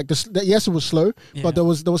say like yes, it was slow, but there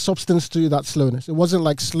was substance to that slowness. It wasn't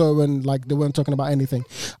like slow and like they weren't talking about anything.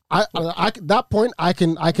 I that point I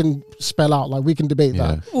can spell out, like we can debate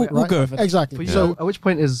that. We'll go over it. Exactly. So at which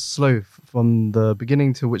point is slow from the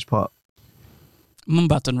beginning to which part?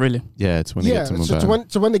 Mbappe, really? Yeah, it's when they get to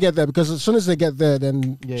Mbappe. So when they get there, because as soon as they get there,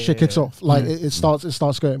 then shit kicks off. Like it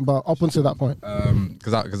starts going. But up until that point,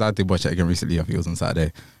 because I did watch it again recently. I think it was on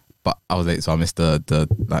Saturday, but I was late, so I missed the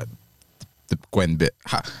Gwen bit.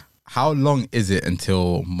 How long is it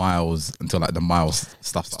until like the Miles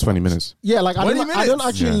stuff? 20 minutes. Yeah, like I didn't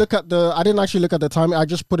actually look at the time. I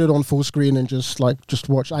just put it on full screen and just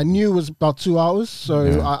watch. I knew it was about 2 hours,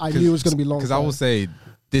 so I knew it was going to be long. Because I will say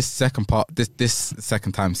this second part, this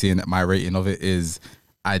second time seeing it, my rating of it is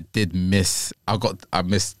I missed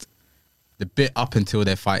the bit up until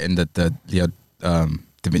they're fighting the Da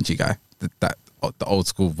Vinci guy, the old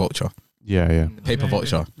school vulture. Yeah. The paper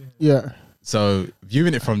vulture. Yeah. So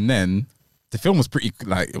viewing it from then, the film was pretty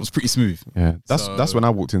smooth. Yeah, that's when I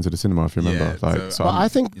walked into the cinema, if you remember. Yeah, but I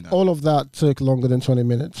think all of that took longer than 20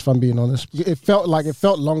 minutes, if I'm being honest. It felt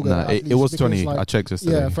longer. Nah, it was 20. I checked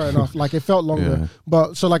yesterday. Yeah, fair enough. Like it felt longer. Yeah.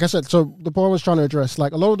 But so like I said, so the point I was trying to address,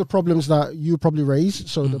 like a lot of the problems that you probably raised,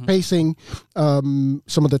 so the pacing, some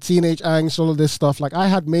of the teenage angst, all of this stuff, like I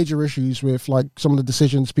had major issues with like some of the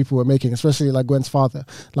decisions people were making, especially like Gwen's father,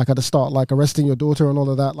 like at the start, like arresting your daughter and all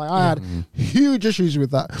of that. Like I had huge issues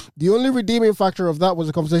with that. The only redeeming factor of that was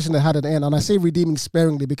the conversation they had at the end, and I say redeeming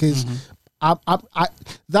sparingly because I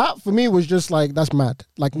that for me was just like, that's mad.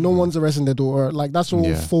 Like no one's arresting their daughter. Like that's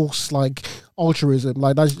all false, like altruism.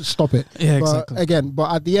 Like that's, stop it. Yeah, but exactly.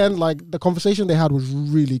 But at the end, like the conversation they had was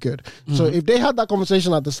really good. So if they had that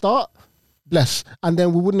conversation at the start, bless, and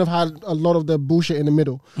then we wouldn't have had a lot of the bullshit in the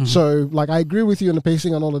middle. So like I agree with you on the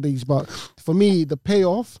pacing and all of these, but for me the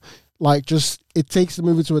payoff, like just it takes the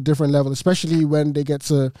movie to a different level, especially when they get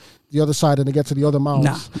to the other side and they get to the other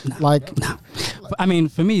Miles. I mean,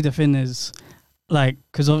 for me, the thing is, like,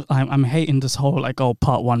 because I'm hating this whole like,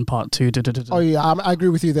 part 1, part 2. Oh yeah, I agree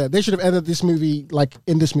with you there. They should have ended this movie like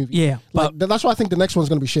in this movie. Yeah, but that's why I think the next one's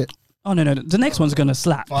gonna be shit. Oh no! The next one's gonna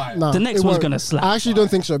slap. No, the next one's gonna slap. I actually don't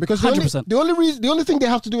think so, because the only thing they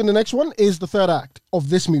have to do in the next one is the third act of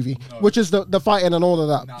this movie, which is the fighting and all of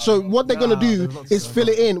that. So what they're gonna do is fill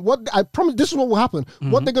it in. What I promise, this is what will happen.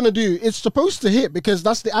 What they're gonna do, it's supposed to hit because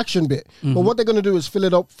that's the action bit. But what they're gonna do is fill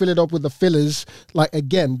it up with the fillers, like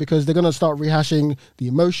again, because they're gonna start rehashing the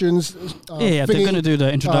emotions. They're gonna do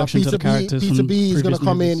the introduction to the characters. Peter B is gonna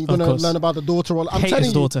come in. You're gonna learn about the daughter. Hate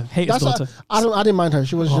his daughter. I didn't mind her.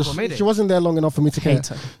 She was she wasn't there long enough for me to care.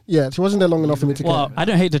 Yeah, she wasn't there long enough for me to care. Well, I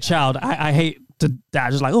don't hate the child. I hate the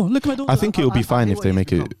dad. Just like, oh, look at my daughter. I think it'll be fine if they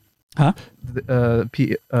make it. Huh?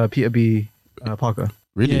 Peter B. Parker.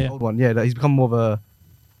 Really? The old one. Yeah, he's become more of a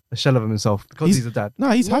shell of himself because he's a dad. No,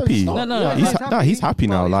 he's happy. He's happy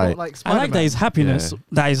now. Like I like that he's happiness.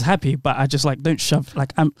 That he's happy, but I just like don't shove.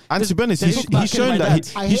 Like I'm. And to be honest, he's shown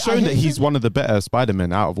that he's one of the better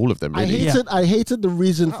Spider-Men out of all of them. Really. I hated the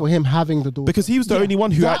reason for him having the daughter because he was the only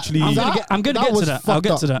one who actually. I'm gonna get to that. I'll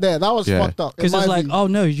get to that. Yeah, that was fucked up. Because it's like, oh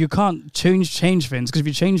no, you can't change things. Because if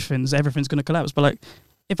you change things, everything's gonna collapse. But like,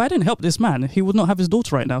 if I didn't help this man, he would not have his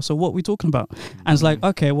daughter right now. So what are we talking about? And it's like,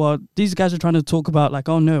 okay, well, these guys are trying to talk about like,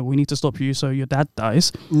 oh no, we need to stop you so your dad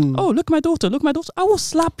dies. Oh, look at my daughter. I will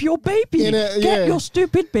slap your baby. Get your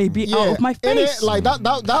stupid baby out of my face. Like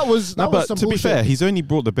that was but some to bullshit. be fair, he's only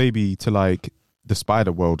brought the baby to like the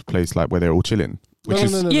Spider World place, like where they're all chilling.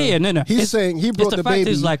 No. He's saying he brought the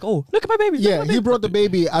baby. Is like, oh, look at my baby. Yeah, he brought the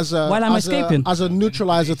baby as a while I'm escaping as a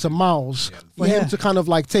neutralizer to Miles for him to kind of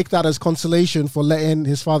like take that as consolation for letting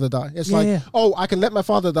his father die. It's oh, I can let my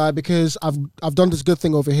father die because I've done this good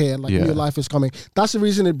thing over here. Like new life is coming. That's the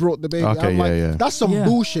reason it brought the baby. Okay, I'm like, that's some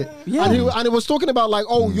bullshit. Yeah. And it was talking about like,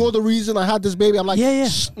 oh, you're the reason I had this baby. I'm like,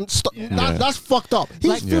 that's fucked up.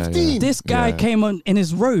 He's 15. This guy came on in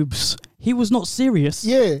his robes. he was not serious.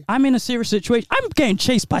 Yeah. I'm in a serious situation. I'm getting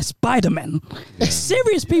chased by Spider-Man.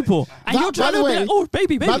 Serious people. And you're trying to be like, oh,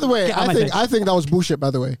 baby. By the way, I think that was bullshit,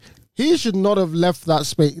 by the way. He should not have left that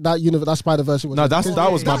space, that universe, that Spider-Verse. No,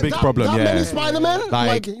 that was my big problem. That yeah, many Spider-Man,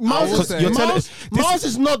 like Miles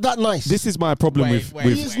is not that nice. This is my problem with.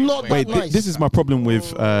 He's not that nice. This is my problem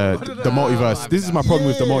with the multiverse. This is my problem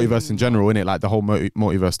with the multiverse in general, innit? Like the whole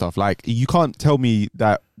multiverse stuff. Like you can't tell me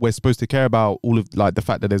that we're supposed to care about all of like the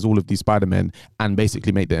fact that there's all of these Spider-Men and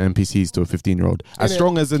basically make the NPCs to a 15-year-old. As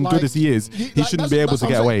strong as and good as he is, he shouldn't be able to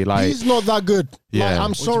get away. Like he's not that good. Yeah, like,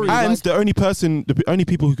 I'm sorry. And the only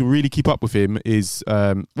people who can really keep up with him is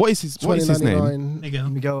what is his name?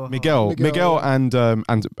 Miguel and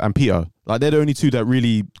Peter. Like they're the only two that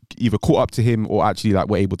really either caught up to him or actually like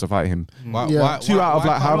were able to fight him. Two out of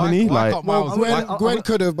like how many? Like Gwen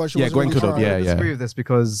could have, but she wasn't. Gwen could have. Yeah, I disagree with this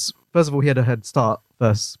because first of all, he had a head start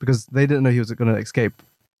first because they didn't know he was going to escape.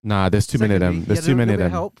 Nah, there's too many of them. There's too many of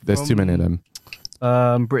them. There's too many of them.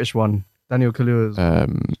 British one, Daniel Kaluuya's.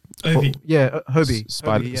 Hobie.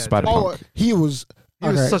 Spider-Punk. He was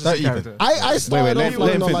such a character. I started off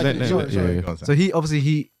like not like sorry. So he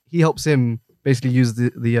obviously he helps him basically use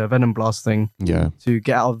the Venom Blast thing to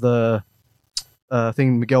get out of the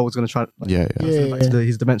thing Miguel was going to try to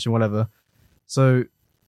his dimension, whatever. So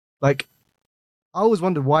like I always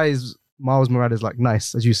wondered why is Miles Morales like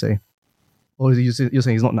nice, as you say, or you're saying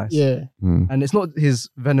he's not nice. And it's not his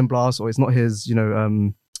Venom Blast or it's not his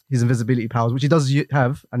his invisibility powers, which he does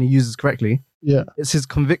have and he uses correctly. It's his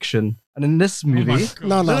conviction. And in this movie,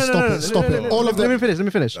 no, stop it. All of them. Let me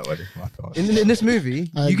finish. In this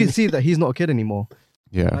movie, you can see that he's not a kid anymore.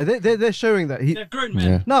 Yeah, like they're showing that they're grown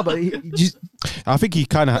men. No, but I think he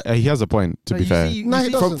kind of he has a point. To be fair,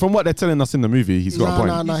 from what they're telling us in the movie, he's got a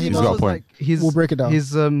point. He's got a point. We'll break it down.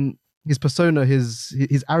 His persona,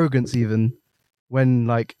 his arrogance, even when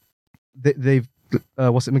like they've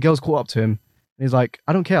Miguel's caught up to him. He's like,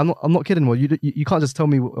 I don't care. I'm not kidding anymore. You can't just tell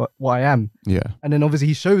me what I am. Yeah. And then obviously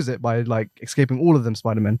he shows it by like escaping all of them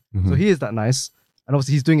Spider-Men. So he is that nice, and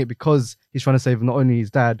obviously he's doing it because he's trying to save not only his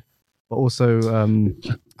dad but also.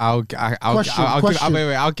 I'll add to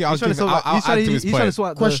his point.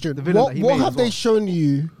 Question: What have they shown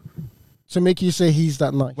you to make you say he's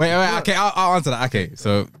that nice? Wait. Okay, I'll answer that. Okay,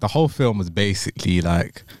 so the whole film was basically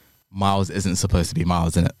like Miles isn't supposed to be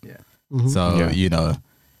Miles, isn't it? Yeah. So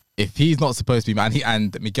if he's not supposed to be,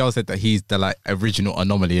 and Miguel said that he's the like original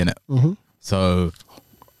anomaly in it. So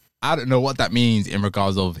I don't know what that means in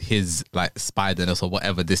regards of his like Spider-ness or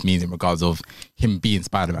whatever this means in regards of him being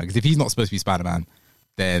Spider-Man. Because if he's not supposed to be Spider-Man,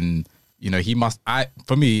 then he must. I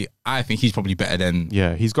think he's probably better than.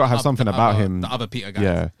 Yeah, he's got to have something about him. The other Peter guys.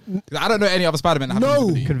 Yeah, I don't know any other Spider-Man that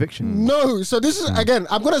have conviction. No, so this is again.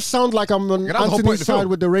 I'm gonna sound like I'm on Anthony's side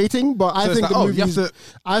with the rating, but I think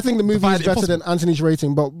the movie is better than Anthony's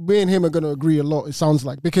rating. But me and him are gonna agree a lot. It sounds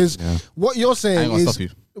like because what you're saying is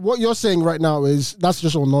what you're saying right now is that's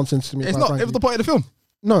just all nonsense to me. It's not. It was the point of the film.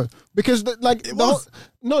 No, because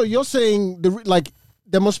you're saying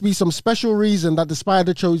there must be some special reason that the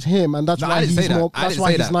spider chose him, and that's why he's more. That's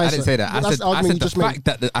why he's nicer. I didn't say that.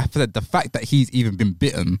 I said the fact that he's even been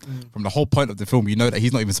bitten from the whole point of the film. You know that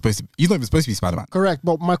he's not even supposed to be Spider-Man. Correct,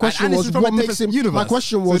 but my question was what makes him. My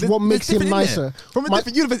question was what makes him nicer from a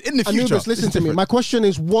different universe in the future. Anubis, listen to me. My question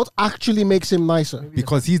is what actually makes him nicer?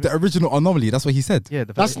 Because he's the original anomaly. That's what he said. Yeah,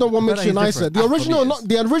 that's not what makes you nicer. The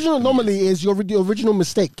original anomaly is the original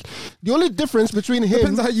mistake. The only difference between him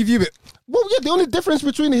depends on how you view it. Well, yeah, the only difference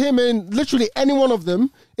between him and literally any one of them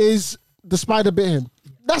is the spider bit him.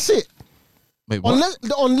 That's it. Wait, what?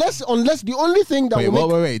 Unless the only thing that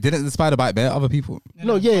wait. Didn't the spider bite other people?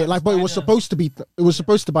 No, but it was supposed to be. It was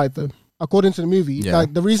supposed to bite them, according to the movie. Yeah.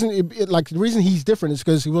 Like the reason he's different is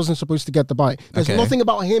because he wasn't supposed to get the bite. There's nothing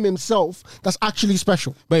about him himself that's actually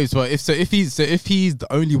special. Wait, so if he's the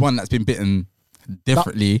only one that's been bitten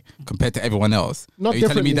differently compared to everyone else. Not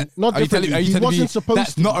differently. He wasn't supposed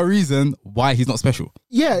that's not a reason why he's not special.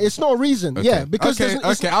 Yeah, it's not a reason. Okay. Yeah, because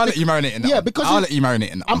I'll let you marinate in that. Yeah, because I'll let you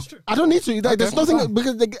marinate in that. I don't need to. There's nothing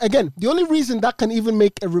because again, the only reason that can even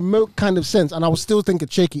make a remote kind of sense, and I will still think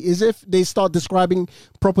it's shaky, is if they start describing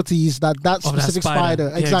properties that specific spider.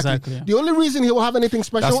 Yeah, exactly. The only reason he will have anything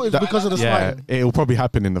special is because of the spider. It will probably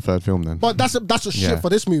happen in the third film then. But that's a shit for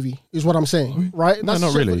this movie, is what I'm saying, right? No,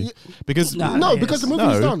 not really. Because because the movie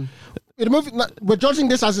is done. The movie, we're judging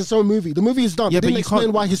this as its own movie. The movie is done. Yeah, it didn't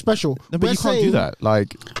explain why he's special. No, but you can't do that.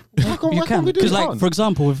 Like, you can because, like, for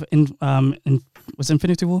example, was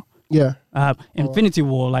Infinity War? Yeah, Infinity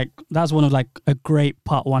War, like that's one of like a great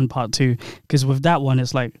part 1, part 2. Because with that one,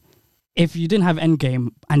 it's like if you didn't have Endgame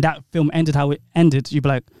and that film ended how it ended, you'd be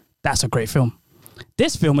like, that's a great film.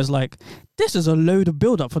 This film is like, this is a load of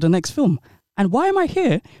build up for the next film. And why am I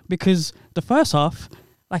here? Because the first half,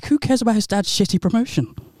 like, who cares about his dad's shitty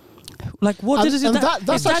promotion? Like, what did his dad?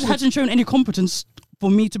 His dad hasn't shown any competence for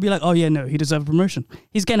me to be like, oh yeah, no, he deserves a promotion.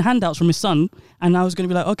 He's getting handouts from his son, and I was going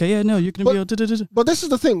to be like, okay, yeah, no, you're going to be a... But this is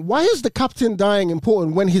the thing. Why is the captain dying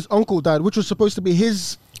important when his uncle died, which was supposed to be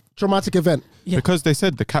his traumatic event? Yeah. Because they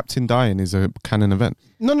said the captain dying is a canon event.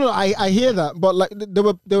 No, I hear that, but like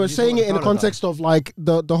they were saying it in the context of like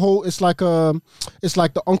the whole it's like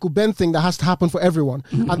the Uncle Ben thing that has to happen for everyone,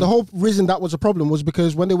 and the whole reason that was a problem was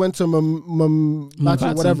because when they went to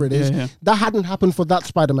Mbappe, whatever it is, that hadn't happened for that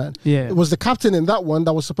Spider-Man. Yeah, it was the captain in that one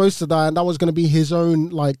that was supposed to die, and that was going to be his own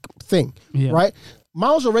like thing, right?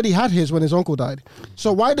 Miles already had his when his uncle died.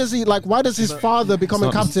 So why does his father become a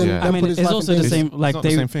captain? Yeah. I mean, it's also the same. Like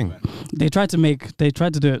the same thing. They tried to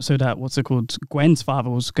do it so that Gwen's father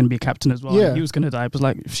was going to be a captain as well. Yeah. And he was going to die. It was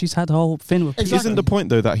like she's had the whole thing with. Exactly. Isn't the point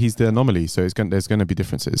though that he's the anomaly? So there's going to be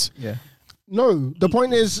differences. Yeah. No, the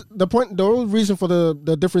point is the whole reason for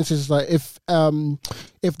the difference is like if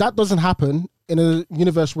that doesn't happen in a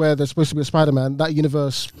universe where there's supposed to be a Spider-Man, that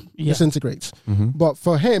universe disintegrates. Mm-hmm. But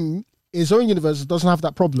for him, his own universe doesn't have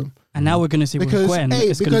that problem. And now we're going to see with Gwen.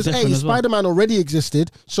 Because Spider-Man already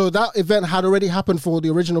existed, so that event had already happened for the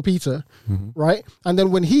original Peter, right? And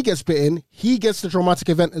then when he gets bitten, he gets the traumatic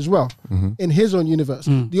event as well in his own universe.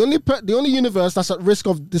 The only universe that's at risk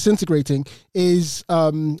of disintegrating is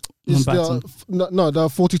the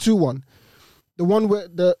 42 one, the one where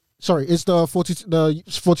it's the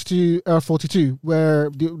 42 where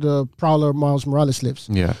the Prowler Miles Morales lives.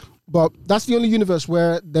 Yeah. But that's the only universe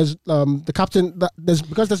where there's the captain.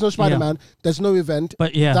 Because there's no Spider-Man, there's no event.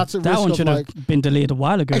 But yeah, that's that one should have been deleted a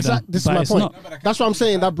while ago. Exactly. This is my point. That's what I'm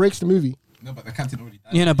saying. That breaks the movie. No, but the captain already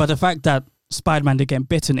died. But the fact that Spider-Man did get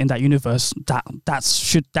bitten in that universe, that's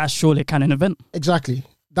surely a canon event. Exactly.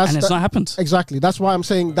 And it's not happened. Exactly. That's why I'm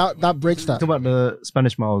saying that breaks that. Talk about the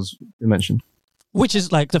Spanish Miles you mentioned. Which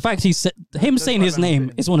is like the fact him saying his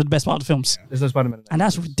name is one of the best part of the films. There's no Spider-Man. And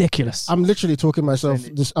that's ridiculous. I'm literally talking myself.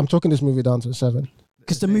 I'm talking this movie down to a 7.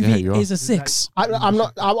 Because the movie is a 6. I'm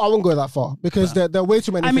not. I won't go that far because there are way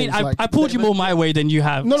too many. I mean, things, I pulled you more my way than you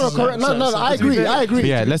have. No, correct. No. I agree.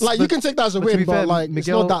 Yeah, you can take that as a win, but like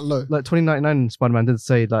Miguel, it's not that low. Like 2099, Spider-Man did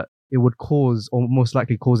say that it would cause, or most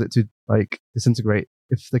likely cause it to like disintegrate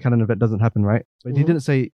if the canon event doesn't happen, right? But he didn't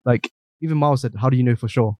say like. Even Miles said, "How do you know for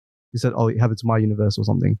sure?" He said, "Oh, it happened to my universe or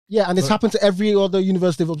something." Yeah, and it's happened to every other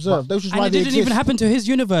universe they've observed. Which is why it didn't even happen to his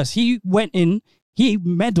universe. He went in, he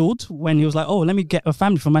meddled when he was like, "Oh, let me get a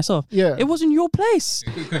family for myself." Yeah, it wasn't your place.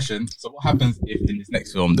 Good question. So, what happens if in this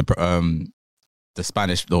next film, the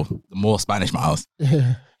more Spanish Miles,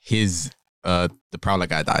 the Prowler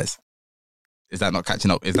guy dies? Is that not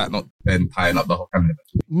catching up? Is that not then tying up the whole family?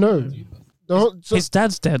 No. His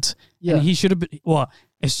dad's dead. Yeah, and he should have been what?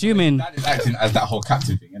 Assuming that is acting as that whole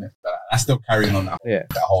captain thing, innit? That's still carrying on that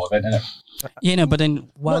whole event, innit? But then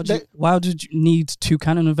why did you need 2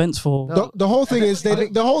 canon events for? The whole thing is they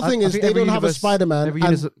don't have a Spider-Man.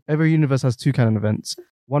 Every universe has 2 canon events.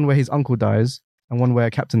 One where his uncle dies and one where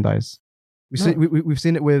Captain dies. We've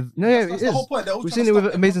seen it with it is. The whole point. We've seen it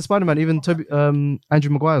with Amazing Spider-Man. Even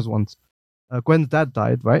Andrew Maguire's ones. Gwen's dad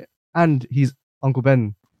died, right? And his Uncle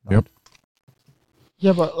Ben died. Yep.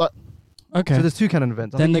 Yeah, but like. Okay. So there's 2 canon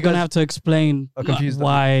events. Then they're going to have to explain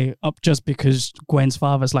why, just because Gwen's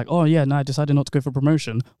father's like, oh yeah, no, I decided not to go for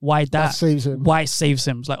promotion. Why that saves him. Why it saves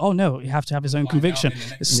him. It's like, oh no, you have to have his own conviction.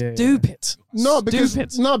 It's stupid. No, because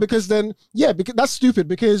that's stupid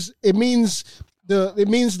because it means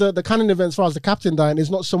the canon event as far as the captain dying is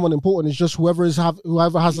not someone important. It's just whoever has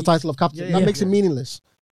the title of captain. That makes it meaningless.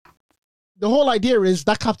 The whole idea is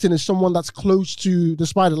that captain is someone that's close to the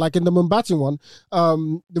Spider. Like in the Mbappe one,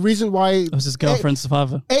 the reason why... It was his girlfriend's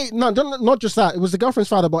father. No, not just that. It was the girlfriend's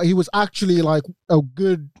father, but he was actually like a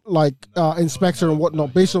good inspector and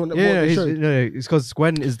whatnot based on what they showed. It's because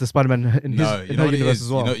Gwen is the Spider-Man in her universe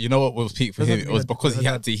as well. You know what was peak for him? It was because he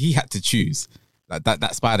had to choose. Like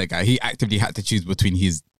that Spider guy, he actively had to choose between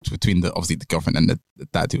the obviously the girlfriend and the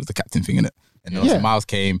dad who was the captain thing in it. And then Miles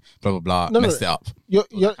came, blah blah blah, messed it up.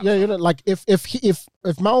 Like if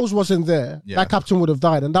Miles wasn't there, that captain would have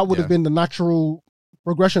died, and that would have been the natural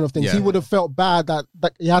progression of things. He would have felt bad that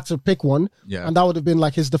he had to pick one, and that would have been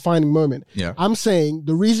like his defining moment. I'm saying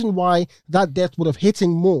the reason why that death would have hit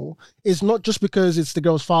him more is not just because it's the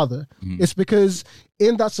girl's father. It's because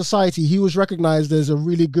in that society, he was recognized as a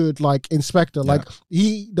really good like inspector. Like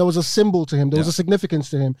there was a symbol to him. There was a significance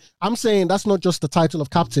to him. I'm saying that's not just the title of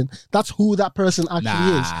captain. That's who that person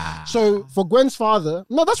actually is. So for Gwen's father,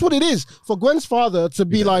 no, that's what it is. For Gwen's father to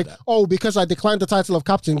be like, oh, because I declined the title of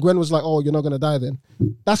captain, Gwen was like, oh, you're not gonna die then.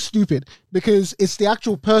 That's stupid because it's the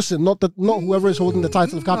actual person, not whoever is holding the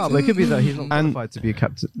title of captain. No, but it could be that he's not qualified to be a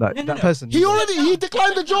captain. Like that person. He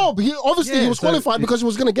declined the job. He was qualified because he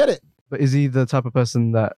was gonna get it. But is he the type of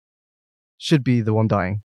person that should be the one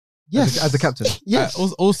dying? Yes, as a captain. Yes.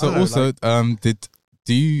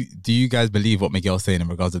 Do you guys believe what Miguel's saying in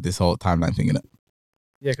regards to this whole timeline thing, innit?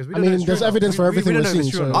 Yeah, because there's evidence for everything we've seen.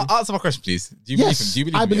 So. Answer my question, please. Do you believe him? Do you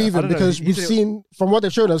believe I believe him because we've seen from what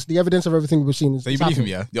they've showed us the evidence of everything we've seen. So you believe him,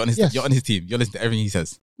 yeah? You're on his team. You're listening to everything he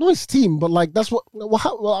says. No, his team, but like that's what.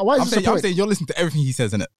 Why is this a point? I'm saying you're listening to everything he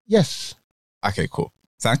says, innit? Yes. Okay, cool.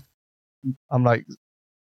 Sang? I'm like,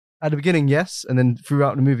 at the beginning, yes, and then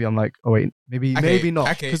throughout the movie, I'm like, oh wait, maybe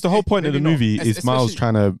not. Because the whole point of the movie is Miles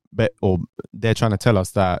trying to bet, or they're trying to tell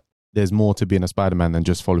us that there's more to being a Spider-Man than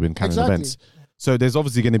just following canon events. So there's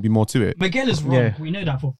obviously going to be more to it. Miguel is wrong. Yeah. We know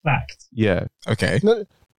that for a fact. Yeah. Okay. No,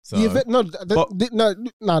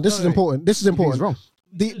 this is important. This is important. He's wrong.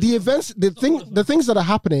 The events, the things that are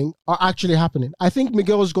happening are actually happening. I think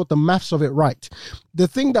Miguel's got the maths of it right. The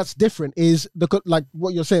thing that's different is like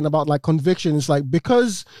what you're saying about like conviction is like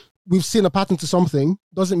because we've seen a pattern to something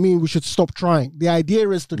doesn't mean we should stop trying. The idea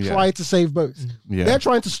is to try to save both. Yeah. They're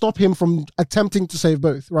trying to stop him from attempting to save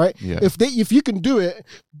both, right? Yeah. If you can do it,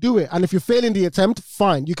 do it. And if you're failing the attempt,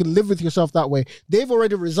 fine. You can live with yourself that way. They've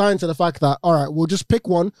already resigned to the fact that, all right, we'll just pick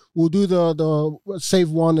one. We'll do the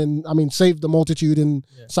save one save the multitude and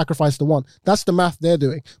sacrifice the one. That's the math they're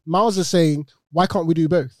doing. Miles is saying, why can't we do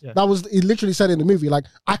both? Yeah. He literally said in the movie, like,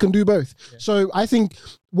 I can do both. Yeah. So I think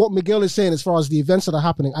what Miguel is saying as far as the events that are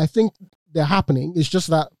happening, I think they're happening. It's just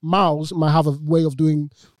that Miles might have a way of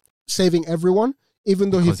saving everyone,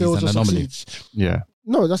 even though he fails or succeeds. Yeah.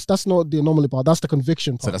 No, that's not the anomaly part. That's the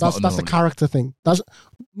conviction part. So that's the character thing.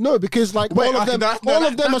 Because like all of them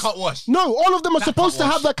are supposed to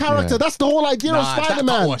have that character. Yeah. That's the whole idea of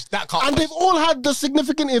Spider-Man. And they've all had the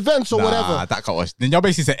significant events or whatever. That can't wash. Then you're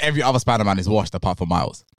basically saying every other Spider-Man is washed apart from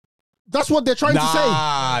Miles. That's what they're trying to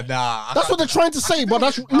say. That's what they're trying to say. But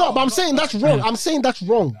I'm saying that's wrong. I'm saying that's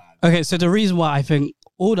wrong. Okay, so the reason why I think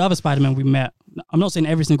all the other Spider-Man we met, I'm not saying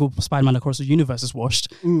every single Spider-Man across the universe is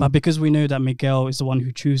washed, but because we know that Miguel is the one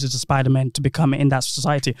who chooses the Spider-Man to become in that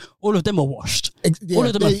society, all of them are washed. All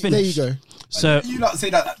of them are finished. There you go. So you not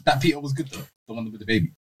say that Peter was good though, the one with the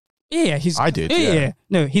baby. Yeah, I did. Yeah.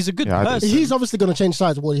 No, he's a good person. He's obviously going to change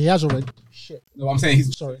sides. Well, he has already. Shit. No, I'm saying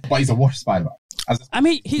he's a washed Spider-Man.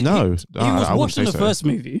 He was washed in the first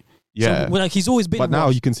movie. Yeah, so, he's always been. But now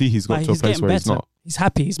you can see he's got to a place where he's not. He's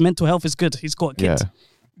happy. His mental health is good. He's got kids. Yeah.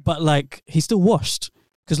 But like he's still washed.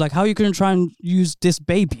 Because like how are you going to try and use this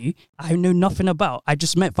baby I know nothing about, I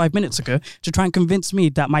just met 5 minutes ago, to try and convince me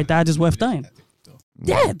that my dad is worth dying?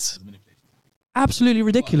 Dead. Absolutely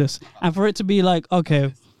ridiculous. And for it to be like,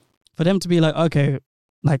 okay, for them to be like, okay,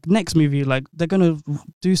 like next movie, like they're going to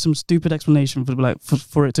do some stupid explanation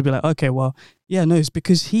for it to be like, okay, well, yeah, no, it's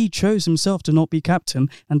because he chose himself to not be captain.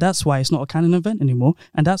 And that's why it's not a canon event anymore.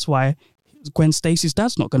 And that's why Gwen Stacy's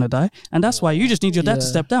dad's not going to die, and that's why you just need your dad to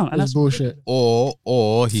step down. And that's bullshit.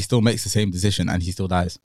 Or he still makes the same decision and he still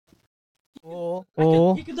dies. Or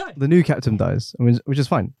the new captain dies, which is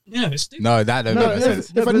fine. Yeah, it's stupid. No, that don't make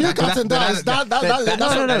sense. If a new captain dies, that's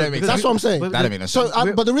what I'm saying. That don't make sense. So,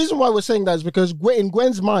 but the reason why we're saying that is because in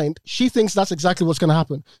Gwen's mind, she thinks that's exactly what's going to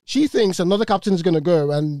happen. She thinks another captain is going to go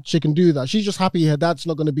and she can do that. She's just happy her dad's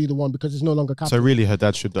not going to be the one because he's no longer captain. So really, her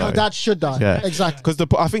dad should die. Her dad should die. Yeah, exactly. Because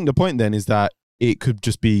I think the point then is that it could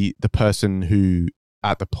just be the person who,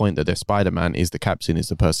 at the point that they're Spider-Man, is the captain, is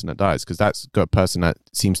the person that dies, because that's got a person that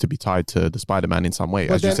seems to be tied to the Spider-Man in some way,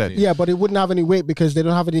 but as you said. Yeah, but it wouldn't have any weight because they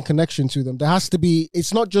don't have any connection to them. There has to be,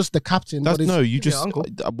 it's not just the captain.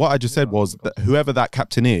 What I just said was that whoever that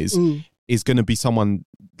captain is going to be someone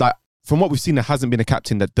that, from what we've seen, there hasn't been a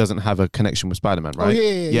captain that doesn't have a connection with Spider-Man, right? Oh,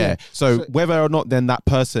 yeah. So whether or not then that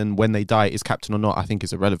person, when they die, is captain or not, I think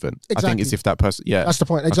is irrelevant. Exactly. I think it's if that person, that's the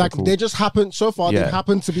point. Exactly. Cool. They just happen, so far, they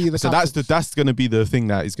happen to be the captains. So that's going to be the thing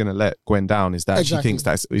that is going to let Gwen down, is that she thinks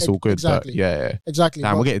that it's all good. Exactly. But Exactly.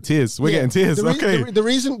 We're getting tears. We're getting tears.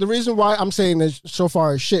 The reason why I'm saying this so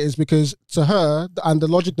far is shit is because to her, and the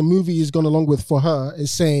logic the movie is gone along with for her,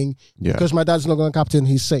 is saying, because my dad's not going to captain,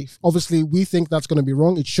 he's safe. Obviously, we think that's going to be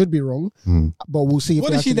wrong. It should be wrong. But we'll see.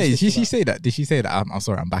 What did she say? Did she say that? Did she say that? I'm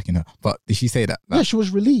sorry, I'm backing her. But did she say that? Yeah, she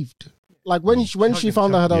was relieved. Like when she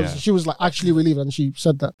found out she was like actually relieved, and she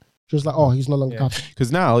said that She was like, oh, he's no longer captain.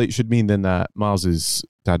 Because now it should mean then that Miles's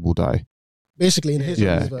dad will die. Basically, in his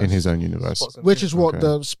universe. In his own universe. Which is what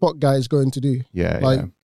the Spot guy is going to do. Yeah,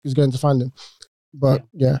 he's going to find him. But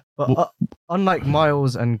But unlike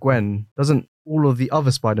Miles and Gwen, doesn't all of the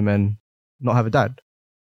other Spider-Men not have a dad?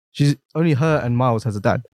 She's only her and Miles has a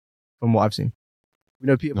dad, from what I've seen. We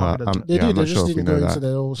know Peter Parker doesn't. They do. They just didn't go into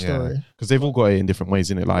their whole story. Because they've all got it in different ways,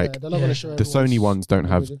 isn't it? Like they're not going to show the Sony ones don't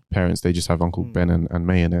have parents; they just have Uncle Ben and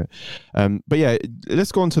May in it. But yeah,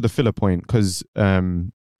 let's go on to the filler point because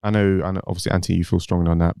I know obviously Anthony, you feel strongly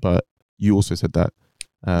on that, but you also said that.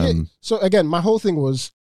 So again, my whole thing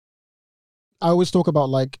was, I always talk about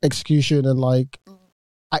like execution and like.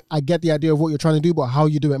 I get the idea of what you're trying to do, but how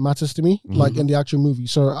you do it matters to me, like in the actual movie.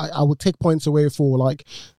 So I would take points away for like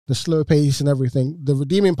the slow pace and everything. The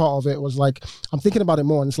redeeming part of it was like, I'm thinking about it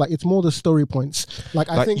more and it's like, it's more the story points. Like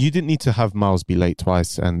I think you didn't need to have Miles be late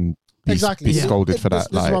twice and be scolded for that.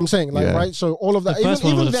 This is what I'm saying. Like, right? So all of that,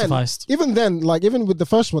 even then, like even with the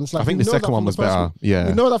first ones, like I think the second one was better. Yeah.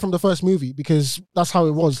 We know that from the first movie because that's how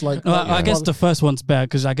it was. Like, I guess the first one's better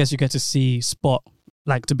because I guess you get to see Spot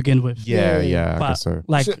like to begin with. Yeah, but, I guess so.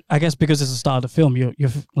 Like, I guess because it's the start of the film, you're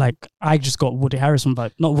like, I just got Woody Allen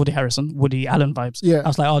vibes. Yeah. I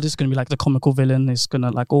was like, oh, this is going to be like the comical villain. It's going to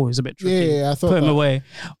like, oh, he's a bit tricky. Yeah, I thought put him away.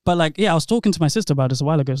 But like, I was talking to my sister about this a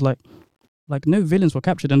while ago. It's like no villains were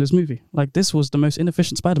captured in this movie. Like, this was the most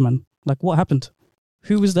inefficient Spider-Man. Like, what happened?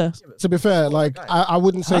 Who was there? To be fair, like, I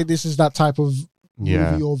wouldn't say this is that type of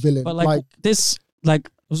movie or villain. But like this, like,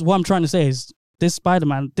 what I'm trying to say is, this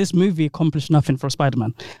Spider-Man, this movie accomplished nothing for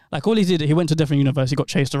Spider-Man. Like, all he did, he went to a different universe, he got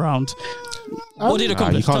chased around. What did it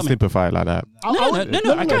accomplish? You can't simplify it like that. No,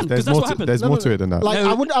 I can't, because that's what happened. There's more to it than that. Like,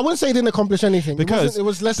 I wouldn't say it didn't accomplish anything. Because it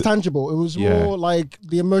was less tangible. It was more like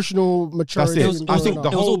the emotional maturity. That's it. I think it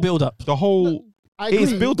was all build up. The whole... I agree, it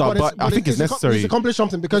is build up, but I think it's necessary. He's accomplished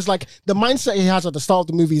something because like the mindset he has at the start of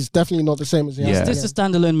the movie is definitely not the same as he has. Is this a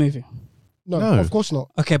standalone movie? No, of course not.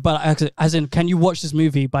 Okay, but as in, can you watch this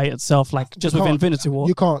movie by itself, like just with Infinity War?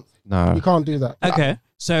 You can't. No. You can't do that. Okay,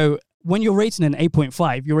 so when you're rating an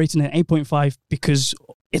 8.5, you're rating an 8.5 because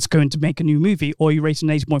it's going to make a new movie, or you're rating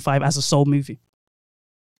an 8.5 as a sole movie?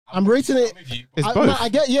 I'm rating it. It's both. No, I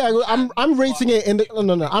get. Yeah, I'm rating it in the.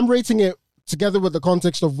 No. I'm rating it together with the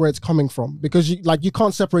context of where it's coming from, because you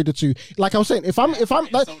can't separate the two. Like I was saying, if I'm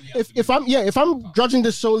judging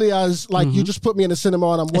this solely as like you just put me in a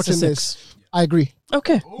cinema and I'm watching this, I agree.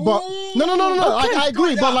 Okay, but no. Okay. I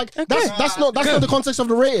agree, but like that's not the context of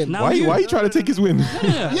the rating. Why are you trying to take his win?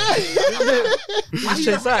 Yeah.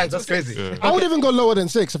 That's crazy. I would even go lower than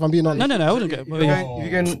 6 if I'm being honest. No, I wouldn't go.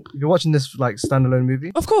 If you're watching this like standalone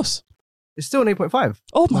movie, of course. It's still an 8.5.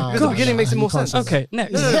 Oh my god! Because the beginning makes it more sense. Okay,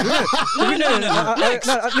 next. No.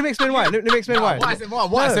 Let me explain why. Let me explain why. What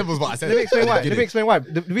I said was what I said. Let me explain why.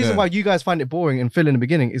 The reason why you guys find it boring and fill in the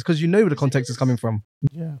beginning is because you know where the context is coming from.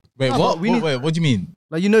 Yeah. Wait, what? Wait, what do you mean?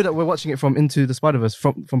 Like, you know that we're watching it from Into the Spider-Verse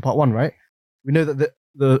from part 1, right? We know that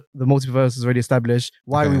the multiverse is already established.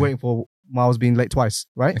 Why are we waiting for Miles being late twice,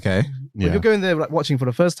 right? Okay. Yeah. If you're going there like watching for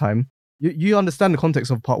the first time, you understand the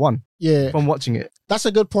context of part 1. Yeah. From watching it. That's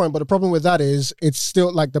a good point, but the problem with that is it's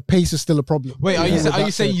still like the pace is still a problem. Wait, are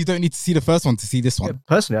you saying you don't need to see the first one to see this one? Yeah,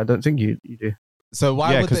 personally, I don't think you do. So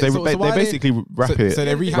why? Yeah, because they basically wrap it. So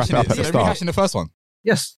they're rehashing up at the start. Rehashing the first one.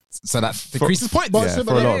 Yes. So that decreases points. For a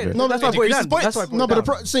lot of it. No, that's why I put it down. That's why I put it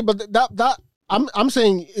down. But that I'm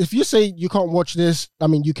saying if you say you can't watch this, I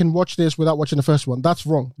mean you can watch this without watching the first one. That's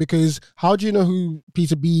wrong, because how do you know who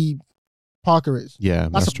Peter B. Parker is? Yeah,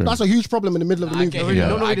 that's true. That's a huge problem in the middle of the movie.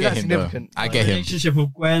 I get him. I get him. Relationship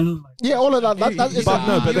with Gwen. Yeah, all of that.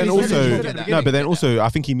 But then also, I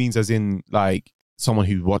think he means as in like someone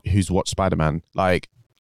who's watched Spider-Man. Like,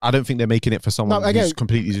 I don't think they're making it for someone who's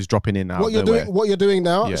completely just dropping in out. What you're doing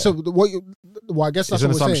now. Yeah. So I guess that's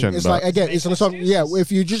what we're saying. It's like, again, it's an assumption. Yeah,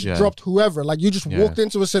 if you just dropped whoever, like you just walked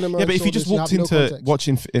into a cinema. Yeah, but if you just walked into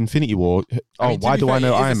watching Infinity War, why do I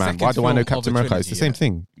know Iron Man? Why do I know Captain America? It's the same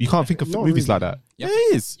thing. You can't think of movies like that. Yeah,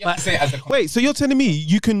 it is. Wait, so you're telling me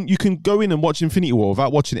you can go in and watch Infinity War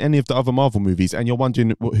without watching any of the other Marvel movies, and you're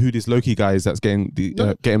wondering who this Loki guy is that's getting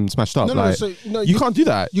getting smashed up? You can't do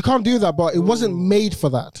that. You can't do that, but it wasn't made for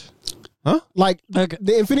that. Huh? Like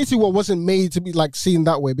the Infinity War wasn't made to be like seen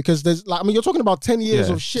that way, because there's like, I mean, you're talking about 10 years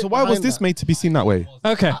of shit. So why was this made to be seen that way?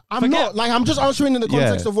 Okay, I'm just answering in the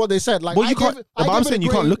context of what they said. Like, well, you can't. But I'm saying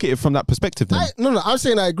you can't look at it from that perspective. Then. I'm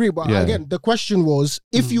saying I agree, but again, the question was,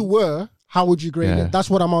 if you were, how would you grade it? That's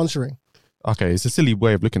what I'm answering. Okay, it's a silly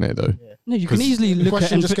way of looking at it, though. No, you can easily look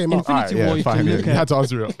at Infinity War. You had to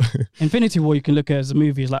answer it. Infinity War, you can look at as a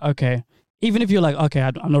movie. It's like, okay, even if you're like, okay,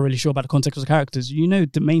 I'm not really sure about the context of the characters, you know,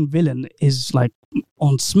 the main villain is like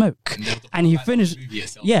on smoke, and he finished.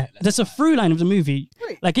 Yeah, there's a through line of the movie.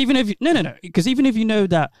 Like even if because even if you know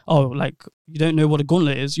that, like you don't know what a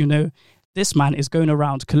gauntlet is, you know this man is going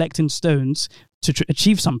around collecting stones to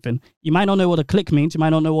achieve something. You might not know what a click means, you might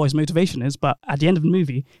not know what his motivation is, but at the end of the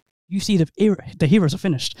movie, you see the heroes are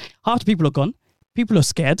finished. Half the people are gone. People are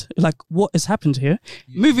scared. Like, what has happened here?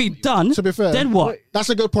 Movie done. To be fair, then what? That's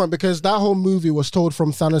a good point because that whole movie was told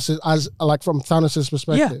from Thanos' from Thanos'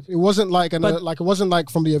 perspective. It wasn't like it wasn't like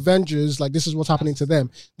from the Avengers. Like this is what's happening to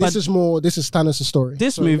them. This is Thanos' story.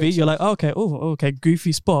 This movie, you're like, okay,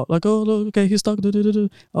 goofy spot. Like, okay, he's stuck.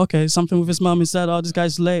 Okay, something with his mum instead. This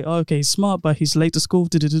guy's late. Okay, he's smart, but he's late to school.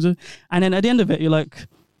 And then at the end of it, you're like,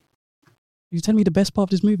 you tell me the best part of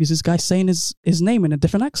this movie is this guy saying his name in a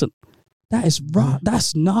different accent. That is right.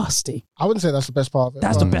 That's nasty. I wouldn't say that's the best part of it.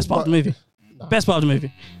 That's the best part of the movie. Nah. Best part of the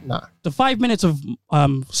movie. Nah. The 5 minutes of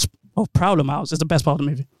Prowler Mouse is the best part of the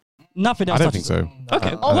movie. Nothing else. I don't think so.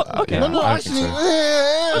 Okay. Okay. No, actually.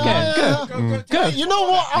 Okay. Good. You know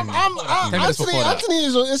what? Anthony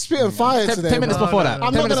is spitting fire today. 10 minutes before that.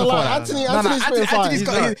 I'm not gonna lie. Anthony's spitting fire.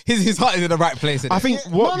 His heart is in the right place. I think.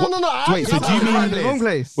 No. Wait. So do you mean wrong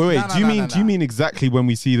place? Wait. Do you mean exactly when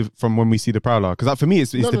we see the Prowler? Because for me,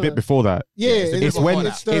 it's the bit before that. Yeah. It's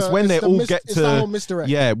when they all get to. The whole misdirect.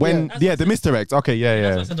 Yeah. The misdirect. Okay. Yeah.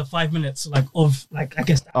 That's why I said the 5 minutes I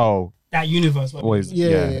guess. That universe.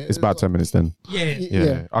 It's about 10 minutes then.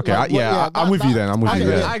 Yeah. Okay. I'm with you then.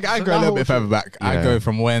 I go a little bit further back. I go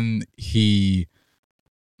from when he.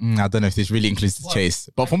 I don't know if this really includes the chase,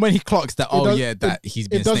 but from when he clocks that, that he's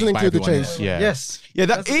been. It doesn't include the chase. Yeah. Yes. Yeah,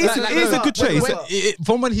 that is a good chase.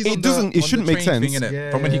 From when he's it shouldn't make sense.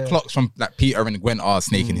 From when he clocks from like Peter and Gwen are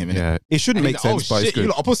snaking him. Yeah, it shouldn't make sense, but it's good. You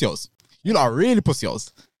lot are pussios. You lot are really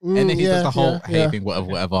pussios. And then he does the whole thing,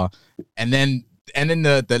 whatever. And then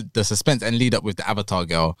the suspense and lead up with the Avatar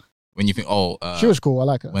girl. When you think, she was cool. I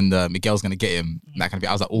like her. When Miguel's gonna get him, that kind of thing.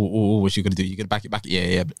 I was like, what's she gonna do? You gonna back it?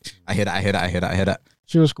 Yeah. I hear that.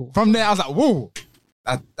 She was cool. From there, I was like, whoa,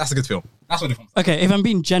 that's a good film. That's what the film. Okay, if I'm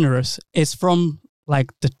being generous, it's from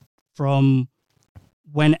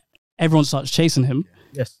when everyone starts chasing him.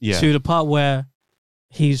 Yes. Yeah. To the part where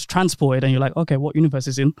he's transported, and you're like, okay, what universe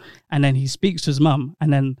is in? And then he speaks to his mum,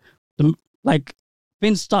 and then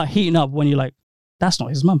things start heating up when you're like, that's not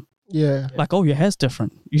his mum. Yeah. Like, your hair's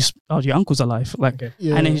different. Your uncle's alive. Like, and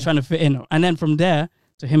then he's trying to fit in. And then from there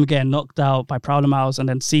to him getting knocked out by Prowler Mouse and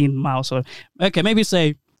then seeing Mouse. So, okay, maybe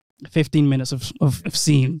say 15 minutes of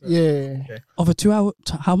scene. Yeah. Okay. Of a 2 hour.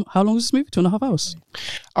 How long is this movie? 2.5 hours.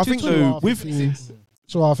 I think so. With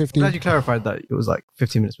 2 hours 15. I'm glad you clarified that it was like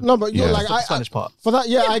 15 minutes. No, but like the Spanish part. For that,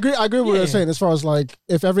 I agree. I agree with what you're saying. As far as like,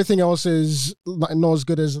 if everything else is not as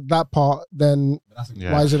good as that part, then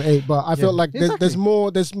why is it 8? But I feel like there's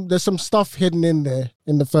more. There's some stuff hidden in there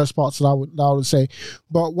in the first parts that I would say.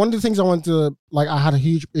 But one of the things I wanted to I had a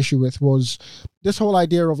huge issue with was this whole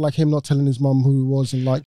idea of like him not telling his mum who he was and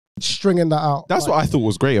like stringing that out. That's what I thought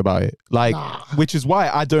was great about it. Like, which is why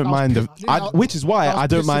I don't mind the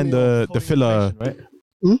filler. Right?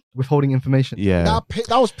 Withholding information. Yeah, that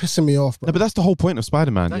was pissing me off, bro. No, but that's the whole point of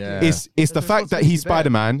Spider-Man. Yeah. It's the fact that he's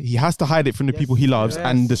Spider-Man. He has to hide it from the people he loves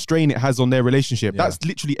and the strain it has on their relationship. Yeah. That's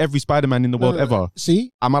literally every Spider-Man in the world ever.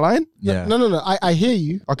 See? Am I lying? Yeah. No. I hear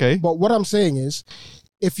you. Okay. But what I'm saying is,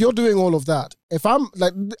 if you're doing all of that, if I'm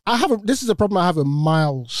like, this is a problem I have with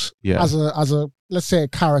Miles as a let's say a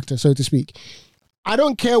character, so to speak. I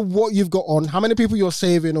don't care what you've got on, how many people you're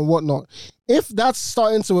saving and whatnot. If that's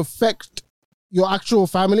starting to affect your actual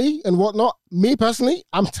family and whatnot, me personally,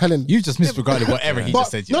 I'm telling you. You just misregarded whatever he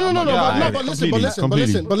just said. No, but listen.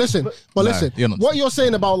 What you're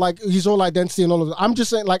saying about like his whole identity and all of that, I'm just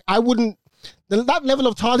saying like I wouldn't, that level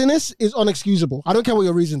of tardiness is unexcusable. I don't care what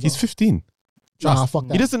your reasons are. He's 15. Nah, fuck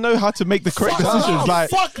that. He doesn't know how to make the correct decisions.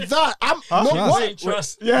 Fuck that.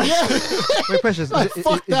 Trust. Yeah. Wait, Precious.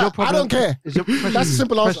 Fuck that. I don't care. That's a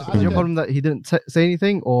simple answer. Is your problem that he didn't say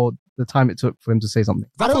anything or the time it took for him to say something?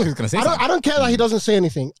 I thought he was going to say something. I don't care that he doesn't say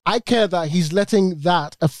anything. I care that he's letting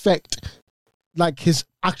that affect like his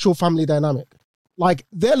actual family dynamic. Like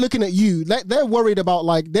they're looking at you, like they're worried about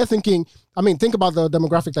like they're thinking. I mean, think about the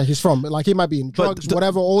demographic that he's from. Like he might be in drugs,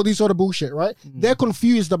 whatever, all these sort of bullshit, right? They're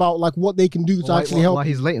confused about like what they can do to actually help. Why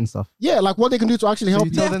he's late and stuff. Yeah, like what they can do to actually help.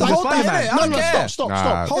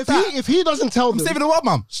 Stop. If he doesn't tell them, I'm saving the world,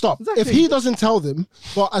 mum. Stop. Exactly. If he doesn't tell them,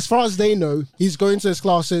 but as far as they know, he's going to his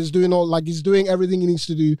classes, doing everything he needs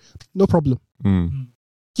to do. No problem.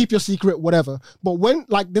 keep your secret, whatever. But when,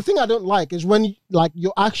 like, the thing I don't like is when, like,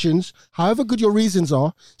 your actions, however good your reasons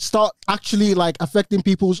are, start actually, like, affecting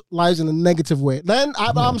people's lives in a negative way. Then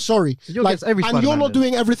I'm sorry. You're like, and you're not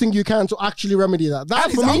doing everything you can to actually remedy that. That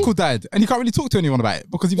and his uncle died, and he can't really talk to anyone about it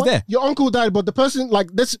because he was there. Your uncle died, but the person, like,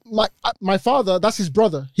 this, my father, that's his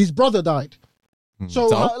brother. His brother died. So,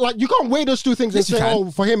 like, you can't weigh those two things and say,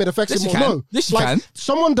 oh, for him, it affects him more. No. Yes, you can.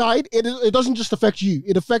 Someone died, it doesn't just affect you.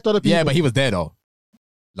 It affects other people. Yeah, but he was there, though.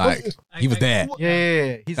 Like, he was there.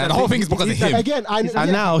 Yeah. The whole thing is because of him. Again, and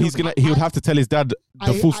now he would have to tell his dad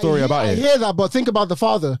the full story about it. I hear that, but think about the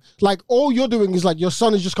father. Like, all you're doing is, like, your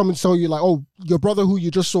son is just coming to tell you, like, oh, your brother who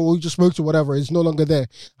you just saw, who you just spoke to, whatever, is no longer there.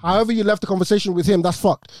 However you left the conversation with him, that's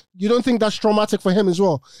fucked. You don't think that's traumatic for him as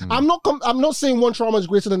well? I'm not saying one trauma is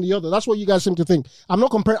greater than the other. That's what you guys seem to think. I'm not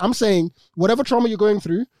comparing. I'm saying whatever trauma you're going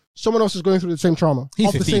through, someone else is going through the same trauma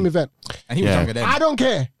of the same event. And he was younger then. I don't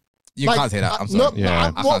care. You can't say that. I'm sorry.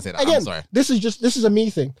 I can't say that. Again, I'm sorry. This is a me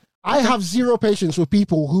thing. I have zero patience with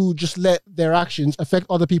people who just let their actions affect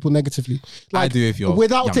other people negatively. Like, I do if you're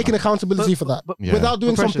without younger. taking accountability for that, without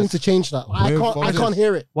doing something to change that. I can't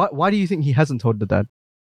hear it. Why do you think he hasn't told the dad?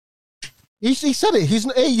 He said it.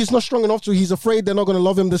 He's not strong enough to. He's afraid they're not going to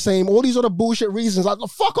love him the same. All these other bullshit reasons. Like,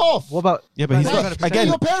 fuck off. What about? Yeah, but he's like, again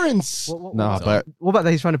your parents. What about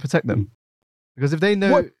that he's trying to protect them? Because if they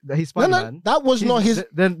know that he's Spider-Man, no, that was not his.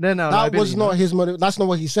 Then that was not his motive. That's not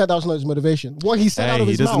what he said. That was not his motivation. What he said out of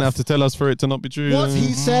his mouth. He doesn't have to tell us for it to not be true. What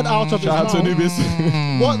he said out of his mouth. Shout out to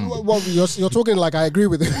Anubis. What you're talking like I agree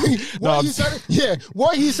with him.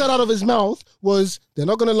 What he said out of his mouth was they're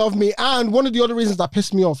not gonna love me. And one of the other reasons that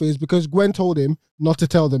pissed me off is because Gwen told him not to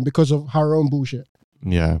tell them because of her own bullshit.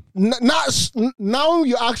 Yeah. Now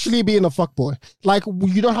you're actually being a fuckboy. Like,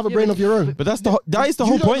 you don't have a brain of your own. But that is the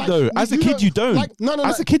whole point, though. As a kid, you don't. Like, no.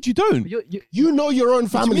 As a kid, you don't. You know your own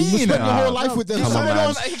family. You spend your whole life with them.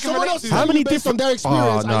 Someone else how many based on their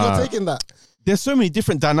experience, and you're taking that. There's so many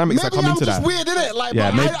different dynamics that come into that. Maybe I'm just weird, innit? Like,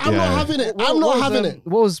 I'm not having it. I'm not having it.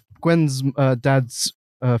 What was Gwen's dad's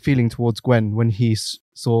feeling towards Gwen when he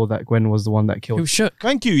saw that Gwen was the one that killed? He was shook.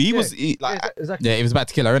 Thank you. He was exactly. Yeah, he was about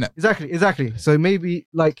to kill her, innit? Exactly. So maybe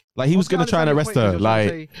like he was gonna try and arrest her.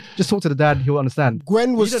 Like, just talk to the dad, he'll understand.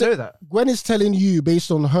 Gwen was. You don't know that. Gwen is telling you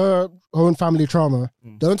based on her own family trauma.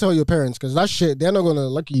 Don't tell your parents because that shit they're not gonna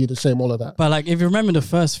look at you the same. All of that. But like, if you remember the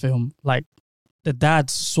first film, like the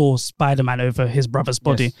dad saw Spider-Man over his brother's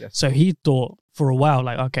body, so he thought for a while,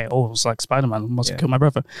 like, okay, it's like Spider-Man must have killed my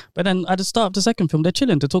brother. But then at the start of the second film, they're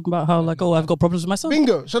chilling. They're talking about how, like, I've got problems with my son.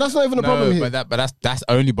 Bingo. So that's not even a problem here. But that's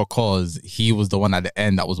only because he was the one at the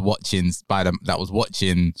end that was watching Spider-Man,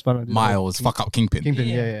 Miles fuck up Kingpin.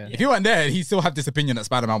 Yeah. If he weren't there, he still had this opinion that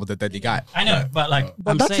Spider-Man was a deadly guy. I know, but like,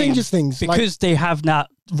 but that changes things because they have that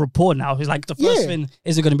rapport now. It's like the first thing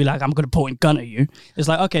isn't going to be like, I'm going to point a gun at you. It's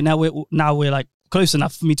like, okay, now we're like close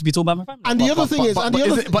enough for me to be talking about my family. And the other thing is,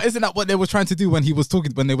 but isn't that what they were trying to do when they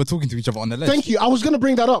were talking to each other on the ledge? Thank you. I was going to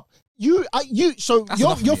bring that up. Your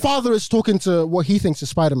father is talking to what he thinks is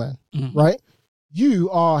Spider-Man, right? You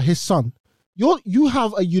are his son. You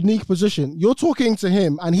have a unique position. You're talking to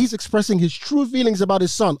him and he's expressing his true feelings about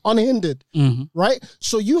his son unhindered, right?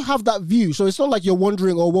 So you have that view. So it's not like you're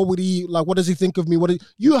wondering, what does he think of me?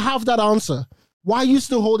 You have that answer. Why are you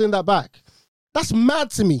still holding that back? That's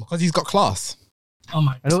mad to me. Because he's got class. Oh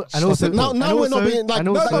my God. And also, now we're not being like,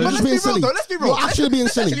 no, let's being silly. Let's be real. You're actually being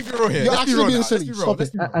silly. You're actually being silly. Stop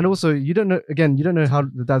it. And also, you don't know how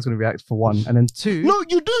the dad's going to react for one, and then two. No,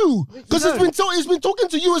 you do, because he's been talking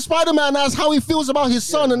to you as Spider-Man as how he feels about his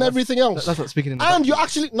son and everything else. That's not speaking in the And you're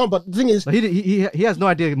actually but the thing is, he has no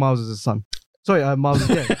idea Miles is his son. Sorry, Miles is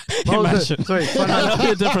dead. Sorry,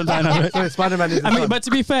 Spider-Man. Different dynamic. Sorry, Spider-Man is. But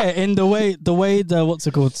to be fair, in the way the what's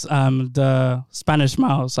it called, the Spanish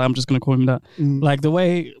Miles, I'm just gonna call him that. Like the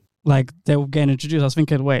way like they were getting introduced, I was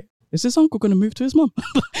thinking, wait, is this uncle going to move to his mum?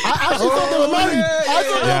 I actually thought they were married.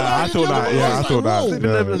 I thought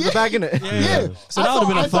that. The bag in it. Yeah. So that would have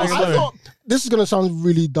been a fun story. This is going to sound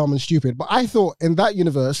really dumb and stupid, but I thought in that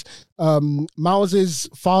universe, Miles's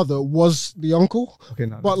father was the uncle. Okay,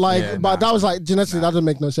 but that was like genetically that doesn't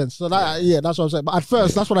make no sense. So that's what I'm saying. But at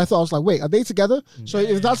first, that's what I thought. I was like, wait, are they together? So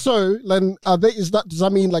if that's so, then does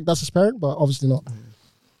that mean like that's his parent? But obviously not.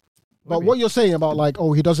 But what you're saying about like,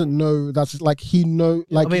 he doesn't know, that's like he know,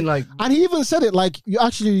 like, and he even said it like, you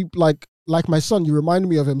actually like my son, you remind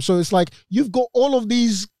me of him. So it's like you've got all of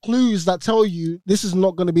these clues that tell you this is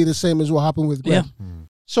not going to be the same as what happened with Gwen. Yeah.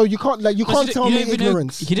 So you can't tell me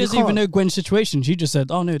ignorance. He doesn't even know Gwen's situation. She just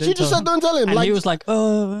said, "Oh no, she just said don't tell him." And he was like,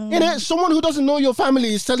 someone who doesn't know your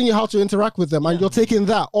family is telling you how to interact with them, and you're taking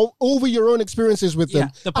that over your own experiences with them.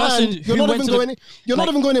 The person and you're not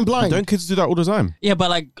even going in blind. Don't kids do that all the time? Yeah, but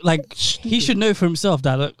like he should know for himself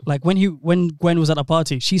that like when Gwen was at a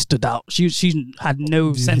party, she stood out. She had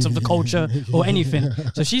no sense of the culture or anything,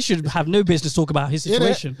 so she should have no business talk about his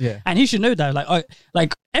situation. And he should know that.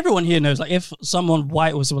 Like everyone here knows. Like if someone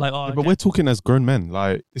white was like, but we're talking as grown men.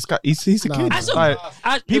 Like this guy, he's a kid.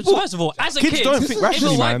 People, first of all, as a kid, don't think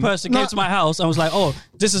rationally, if a white person came to my house and was like, "Oh,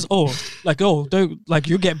 this is don't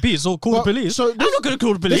you get beat? So call the police." So I'm not gonna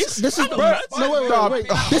call the police. This is wait.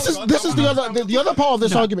 This is the other part of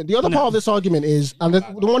this argument. The other part of this argument is, and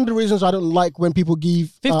one of the reasons I don't like when people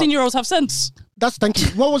give 15-year-olds have sense. Thank you.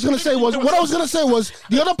 What I was gonna say was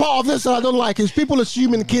the other part of this that I don't like is people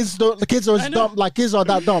assuming kids are as dumb, like kids are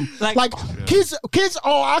that dumb. Like kids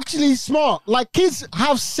are actually smart. Like kids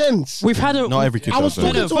have sense. We've had not every kid. I was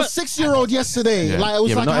talking to a 6-year-old yesterday. Yeah. Like it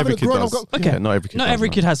was like having a grown up. Okay, not every kid. Not every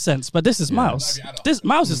kid has sense, but this is Miles. This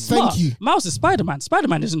Miles is smart. Thank you. Miles is Spider-Man.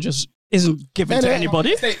 Spider-Man isn't given to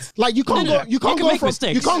anybody. Like you can't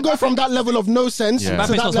go from that level of no sense to that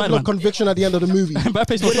level of conviction at the end of the movie.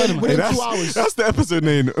 Mbappe's not Spider-Man. Within 2 hours. That's the episode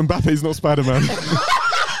name. Mbappe's not Spider-Man.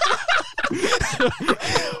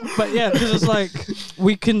 But yeah, because it's like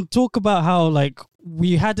we can talk about how like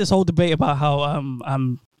we had this whole debate about how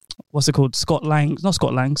what's it called?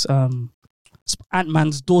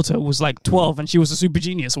 Ant-Man's daughter was like 12 and she was a super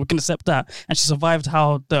genius, so we can accept that, and she survived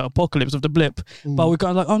the apocalypse of the blip. But we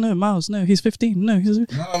got like, oh no, Miles, no, he's 15. No, he's no.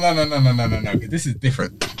 This is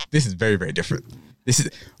different. This is very, very different. This is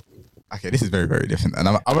very, very different. And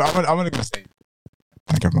I'm gonna say,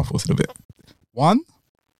 I give my thoughts a little bit. One,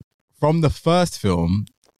 from the first film,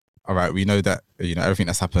 all right, we know that everything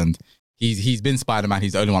that's happened. He's been Spider-Man.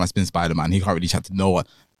 He's the only one that's been Spider-Man. He can't really chat to no one.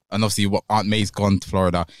 And obviously, Aunt May's gone to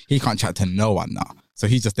Florida. He can't chat to no one now. So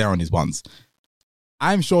he's just there on his ones.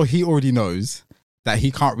 I'm sure he already knows that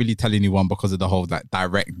he can't really tell anyone because of the whole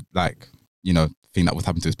direct thing that was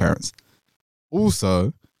happening to his parents.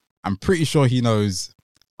 Also, I'm pretty sure he knows,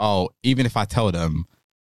 even if I tell them,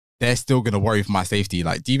 they're still gonna worry for my safety.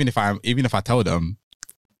 Like even if I tell them,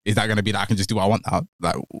 is that gonna be that I can just do what I want now?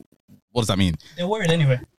 Like what does that mean? They're worried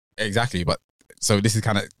anyway. Exactly, but so this is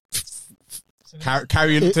kind of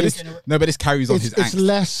carrying. So this carries on his angst. It's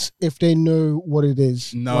less if they know what it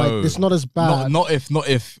is. No, like, it's not as bad. Not if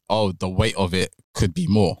the weight of it could be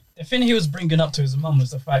more. The thing he was bringing up to his mum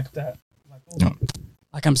was the fact that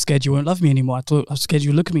like I'm scared you won't love me anymore. I'm scared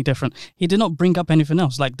you look at me different. He did not bring up anything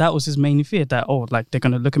else. Like that was his main fear, that they're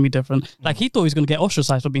gonna look at me different. Like he thought he was gonna get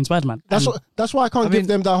ostracized for being Spider-Man. That's why I can't give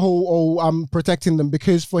them that whole I'm protecting them,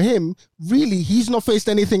 because for him, really, he's not faced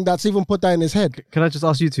anything that's even put that in his head. Can I just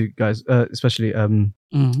ask you two guys, especially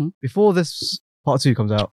before this part 2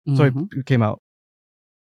 comes out, came out,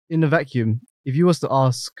 in a vacuum, if you was to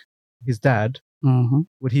ask his dad,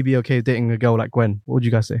 would he be okay dating a girl like Gwen? What would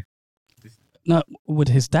you guys say? No, would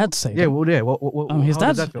his dad say? Yeah, well, yeah. What his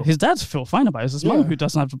dad's feel fine about it. It's his mom who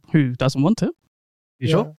doesn't want to. You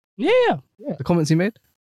sure? Yeah. The comments he made.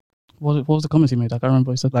 What was the comments he made? I can't remember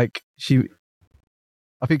what he said. Like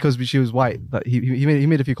I think because she was white, that he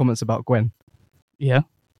made a few comments about Gwen. Yeah.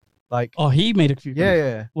 Like he made a few.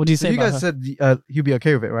 Yeah. What did he say? You guys said he'd be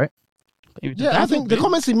okay with it, right? Yeah, I think the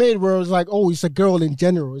comments he made were like, it's a girl in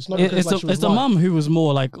general. It's not. It's the mum who was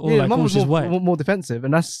more like, mum was more defensive,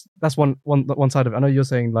 and that's one side of it. I know you're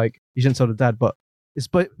saying like you shouldn't tell the dad, but it's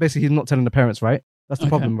basically he's not telling the parents, right? That's the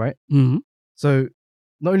problem, right? Mm-hmm. So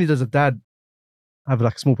not only does the dad have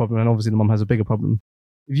like a small problem, and obviously the mum has a bigger problem.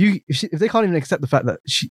 If they can't even accept the fact that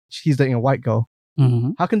she's dating a white girl,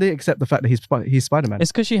 how can they accept the fact that he's Spider-Man?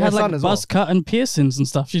 It's because she had like buzz cut and piercings and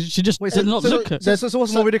stuff. She just did not look at. So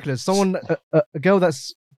what's more ridiculous? Someone, a girl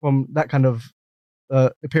that's from that kind of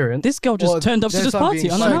appearance. This girl just turned up to this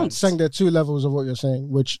party unannounced. Saying there are 2 levels of what you're saying,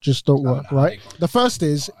 which just don't work, right? The first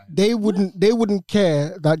is they wouldn't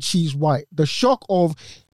care that she's white. The shock of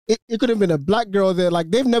it could have been a black girl there.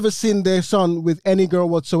 Like they've never seen their son with any girl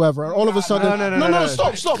whatsoever, and all of a sudden, no,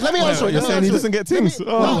 stop. Let me answer it. You're saying he doesn't get things.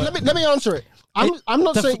 Let me answer it. I'm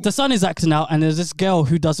not saying the son is acting out, and there's this girl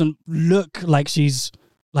who doesn't look like she's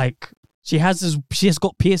like she has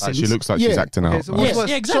got piercings. She looks like she's acting out. So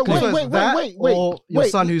exactly. So wait. Your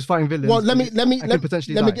son who's fighting villains. Well, let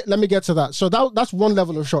me get to that. So that's one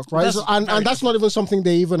level of shock, right? And that's not even something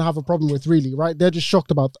they even have a problem with, really, right? They're just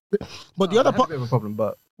shocked about that. But the other part, a bit of a problem,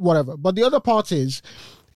 but whatever. But the other part is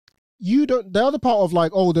the other part of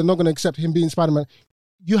like, they're not going to accept him being Spider-Man.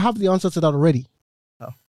 You have the answer to that already.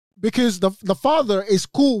 because the father is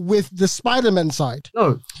cool with the Spider-Man side.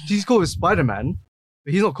 No, he's cool with Spider-Man,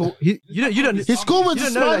 but he's not cool. You don't. He's cool with you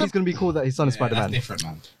the don't know that Spider. he's going to be cool that his son is Spider-Man. That's different,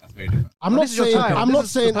 man. That's very different. I'm not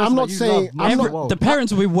saying. The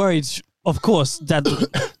parents will be worried, of course, that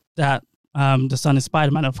the son is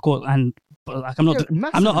Spider-Man, of course, and but like I'm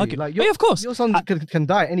not arguing. Like, yeah, of course, your son can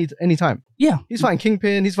die any time. Yeah, he's fighting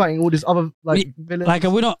Kingpin. He's fighting all these other villains. Like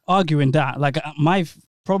we're not arguing that. Like my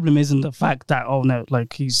problem isn't the fact that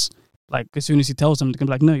like he's like as soon as he tells them, they're gonna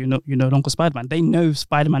be like, no, you're no longer Spider-Man. They know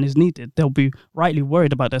Spider-Man is needed. They'll be rightly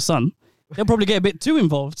worried about their son. They'll probably get a bit too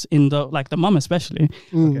involved in the mum especially.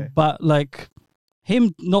 Okay. But like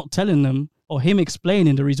him not telling them or him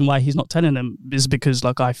explaining the reason why he's not telling them is because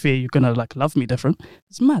like I fear you're gonna like love me different.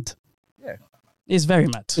 It's mad. Yeah. It's very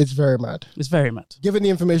mad. It's very mad. It's very mad. Given the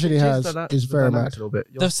information he has, it's very mad.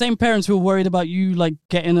 The same parents who were worried about you like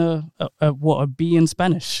getting a B in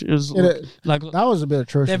Spanish. It was like that was a bit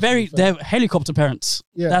atrocious. They're helicopter parents.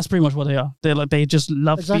 Yeah, that's pretty much what they are. They just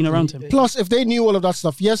love being around him. Plus, if they knew all of that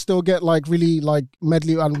stuff, yes, they'll get like really like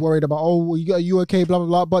medley and worried about are you okay, blah blah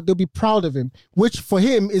blah. But they'll be proud of him, which for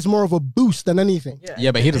him is more of a boost than anything.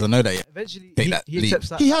 Yeah, but he doesn't know that yet. Eventually, he accepts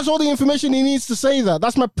that. He has all the information he needs to say that.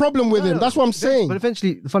 That's my problem with him. That's what I'm saying. But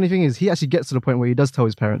eventually, the funny thing is, he actually gets to the point where he does tell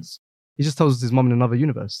his parents. He just tells his mom in another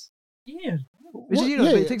universe. Yeah.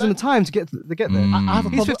 It takes him the time to get there. I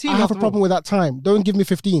have a problem with that time. Don't give me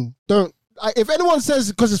 15. Don't. If anyone says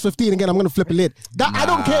because it's 15 again, I'm going to flip a lid. I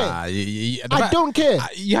don't care. I don't care.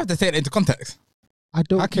 You have to take it into context. I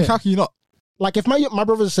don't care. How can you not? Like if my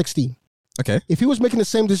brother's 16. Okay. If he was making the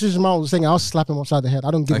same decision I was saying, I'll slap him upside the head.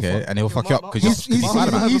 I don't give a fuck. And he'll fuck you up because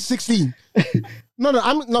he's 16. No,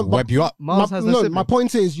 I'm not. Web you up. My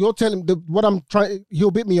point is, you're telling what I'm trying.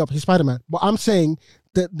 He'll beat me up. He's Spider-Man. But I'm saying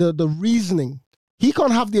that the reasoning. He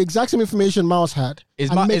can't have the exact same information Miles had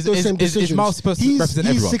and make those same decisions. Is Miles supposed to represent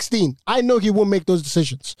everyone? He's 16. I know he won't make those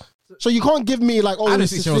decisions. So you can't give me like, I know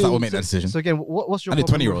 16-year-olds that will make that decision. So again, what's your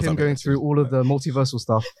problem with him going through all of the multiversal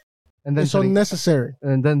stuff? And then it's unnecessary.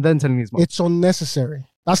 And then telling his mom. It's unnecessary.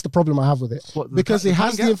 That's the problem I have with it. Because he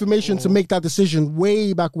has the information to make that decision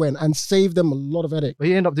way back when and save them a lot of headache. But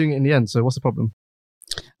he ended up doing it in the end, so what's the problem?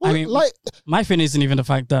 Well, I mean, like, my thing isn't even the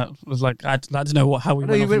fact that it was like I don't know how we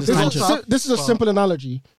went off this. This is a simple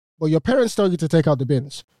analogy. Well, your parents tell you to take out the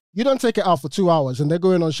bins. You don't take it out for 2 hours, and they're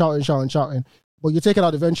going on shouting. But you take it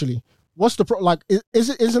out eventually. What's the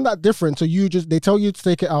isn't that different? So they tell you to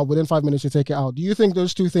take it out within 5 minutes. You take it out. Do you think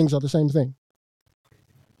those two things are the same thing?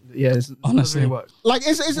 Yeah, honestly, what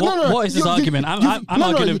is this argument? I'm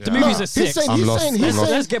arguing the movie's a 6.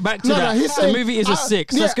 Let's get back to that. The movie is a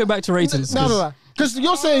 6. Let's go back to ratings. No. Because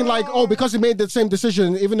you're saying like, because he made the same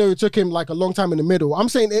decision, even though it took him like a long time in the middle. I'm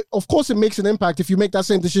saying, of course, it makes an impact if you make that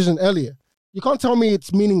same decision earlier. You can't tell me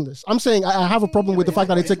it's meaningless. I'm saying I have a problem with the fact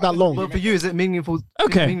that it took that long. But for you, is it meaningful?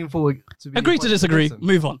 Okay. Meaningful to agree to disagree.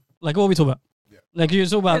 Move on. Like, what are we talking about? Like, you're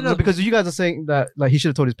talking about... No, because you guys are saying that like he should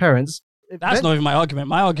have told his parents. That's not even my argument.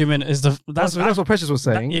 My argument is that's what Precious was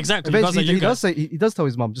saying. Exactly. Eventually, he does tell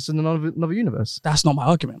his mum, just in another universe. That's not my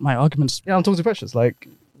argument. My argument's... Yeah, I'm talking to Precious. Like,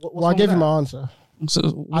 well, I gave you my answer.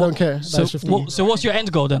 So I don't care. So what's your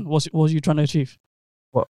end goal then? What are you trying to achieve?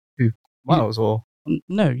 What? Who? Miles or?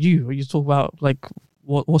 No, you. You talk about like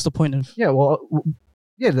what's the point of? Yeah, well,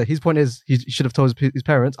 his point is he should have told his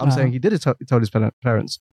parents. I'm saying he did tell his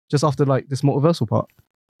parents just after like this multiversal part.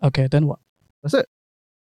 Okay, then what? That's it.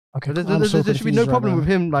 Okay, there should be no problem with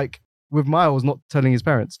him like with Miles not telling his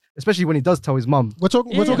parents, especially when he does tell his mum. We're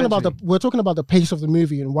talking about the pace of the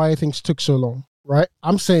movie and why things took so long. Right,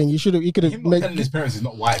 I'm saying he could have made telling his parents is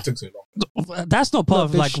not why it took so long. That's not part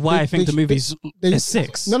of like why I think the movie's is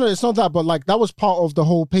 6. No, it's not that. But like that was part of the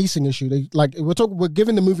whole pacing issue. We're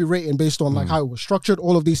giving the movie rating based on like how it was structured,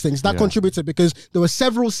 all of these things that contributed because there were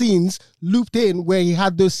several scenes looped in where he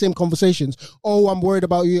had those same conversations. Oh, I'm worried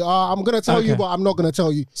about you. I'm gonna tell you, but I'm not gonna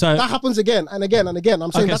tell you. So that happens again and again and again.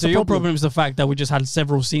 I'm saying that's so the your problem is the fact that we just had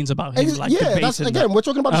several scenes about him. Like that's again. We're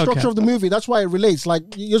talking about the structure of the movie. That's why it relates. Like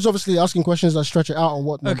you're obviously asking questions that stretch it out and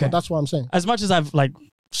whatnot. Okay. But that's what I'm saying. As much as I've like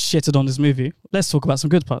shitted on this movie, let's talk about some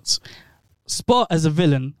good parts. Spot as a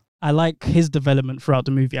villain, I like his development throughout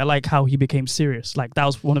the movie. I like how he became serious. Like that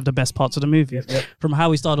was one of the best parts of the movie. Yep. From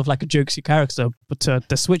how he started off like a jokesy character, but to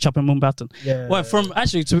the switch up in Mountbatten. Yeah. Well, from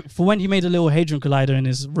actually for when he made a little Hadron Collider in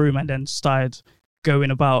his room and then started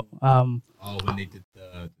going about. When they did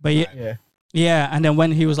the. But yeah. Yeah, and then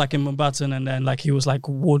when he was like in Mumbattan, and then like he was like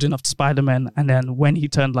warding off Spider-Man, and then when he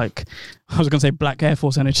turned like, I was gonna say Black Air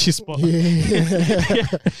Force Energy Spot. Yeah.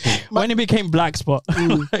 When he became Black Spot,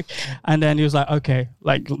 like, and then he was like, okay,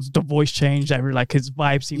 like the voice changed, like his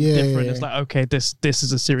vibe seemed different. It's like, okay, this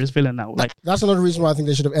is a serious villain now. Like that's another reason why I think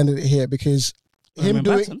they should have ended it here, because him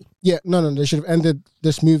doing they should have ended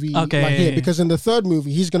this movie here, because in the third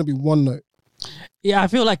movie he's gonna be one note. Yeah, I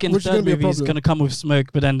feel like in the third movie he's going to come with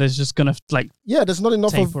smoke, but then there's just going to like there's not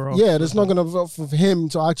enough there's not enough of him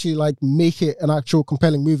to actually like make it an actual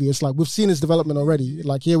compelling movie. It's like we've seen his development already.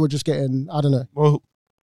 Like here we're just getting, I don't know. Well,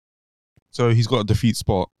 so he's got to defeat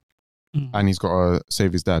Spot, and he's got to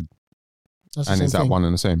save his dad, and is that one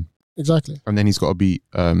and the same? Exactly. And then he's got to beat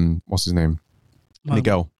what's his name,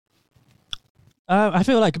 Miguel. I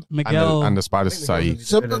feel like Miguel and the Spider Society.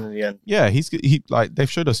 Yeah, he like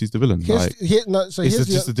they've showed us he's the villain. It's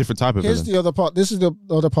just a different type of villain. Here's the other part. This is the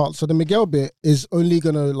other part. So the Miguel bit is only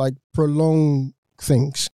gonna like prolong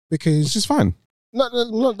things because which is fine.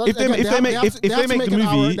 If they make the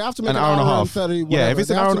movie an hour and a half, if it's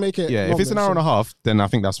an hour, if it's an hour and a half, then I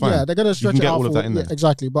think that's fine. Yeah, they're gonna stretch it out all of that in there.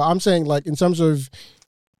 Exactly, but I'm saying like in terms of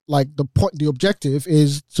like the objective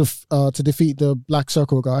is to defeat the Black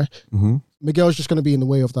Circle guy. Mm-hmm. Miguel's just going to be in the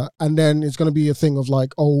way of that. And then it's going to be a thing of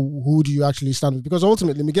like, oh, who do you actually stand with? Because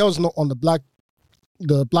ultimately, Miguel's not on the black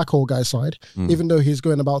hole guy's side, even though he's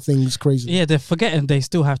going about things crazy. Yeah, they're forgetting they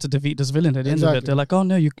still have to defeat this villain at the end of it. They're like, oh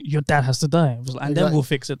no, your dad has to die. And then we'll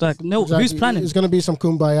fix it. Like, no, who's planning? It's going to be some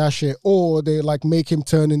kumbaya shit, or they like make him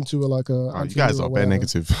turn into like a... Oh, you guys are bare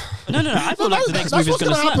negative. No, I feel like the next movie is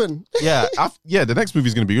going to happen. Yeah, the next movie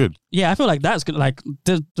is going to be good. Yeah, I feel like that's going to, like,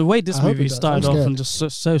 the way this movie started off and just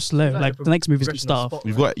so slow, like the next movie's going to start off.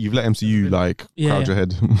 You've let MCU like crowd your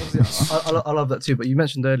head. I love that too, but you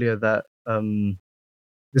mentioned earlier that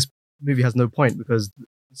this movie has no point because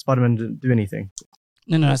Spider-Man didn't do anything.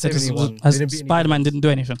 No, I said Spider-Man didn't do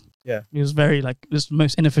anything. Yeah. He was very like this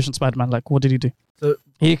most inefficient Spider-Man. Like, what did he do? So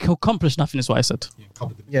he accomplished nothing is what I said.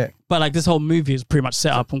 Yeah. But like this whole movie is pretty much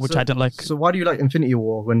set up, which I didn't like. So why do you like Infinity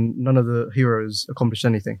War when none of the heroes accomplished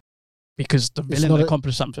anything? Because the villain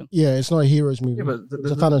accomplished something. Yeah, it's not a hero's movie. Yeah, but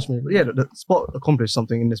it's a Thanos movie. Yeah, the Spot accomplished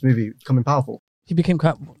something in this movie, becoming powerful. He became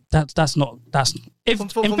if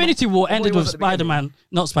Infinity War ended with Spider-Man,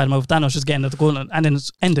 not Spider-Man, with Thanos just getting the gauntlet and then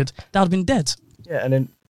it's ended, that would have been dead. Yeah, and then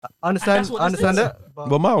I understand that.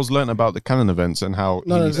 Well, Miles learned about the canon events and how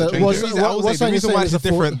the reason why it's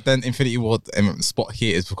different than Infinity War Spot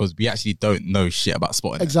here is because we actually don't know shit about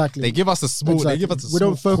Spot. Exactly. They give us a small. They give us a small. We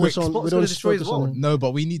don't focus on. We don't focus on. No,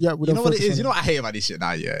 but we need. Yeah, you know what it is. You know what I hate about this shit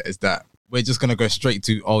now. Yeah, is that we're just gonna go straight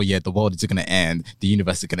to the world is gonna end, the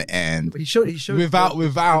universe is gonna end. But he showed without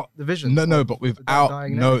the vision. But without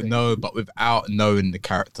knowing the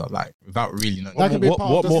character, like without really knowing. That could be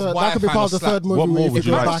part of the third movie. What more would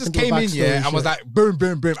you like? Just came in and was like boom,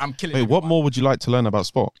 boom, boom. I'm killing. Wait, what more would you like to learn about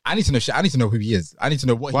Spot? I need to know shit. I need to know who he is. I need to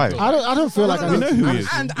know what. Why? He does. I don't feel like I know who he is.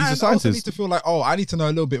 And he's a scientist. I also need to feel like I need to know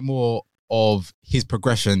a little bit more of his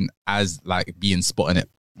progression as like being Spot in it.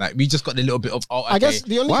 Like we just got a little bit of. I guess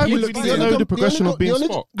the only why would we know the progression of being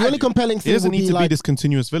Spot? The only compelling thing it doesn't need to be this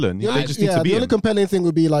continuous villain. They just need to be. The only compelling thing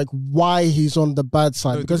would be like why he's on the bad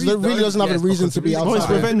side because there really doesn't have a reason to be outside.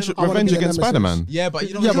 It's revenge against Spider-Man. Yeah, but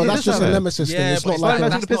you know. Yeah, but that's just a nemesis thing. It's not like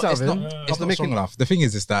it's not strong enough. The thing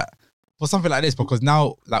is that for something like this, because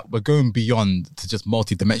now like we're going beyond to just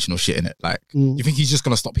multi-dimensional shit in it. Like you think he's just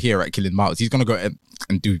gonna stop here at killing Miles? He's gonna go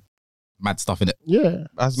and do mad stuff in it. Yeah,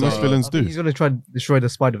 as most villains do. He's gonna try to destroy the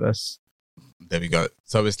Spider-Verse. There we go.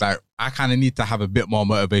 So it's like I kind of need to have a bit more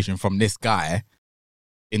motivation from this guy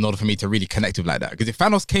in order for me to really connect with like that. Because if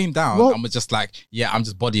Thanos came down and was just like, yeah, I'm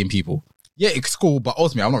just bodying people. Yeah, it's cool, but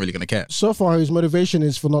ultimately I'm not really gonna care. So far, his motivation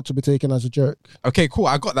is for not to be taken as a joke. Okay, cool.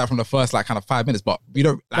 I got that from the first like kind of 5 minutes, but we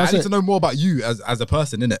don't. I need to know more about you as a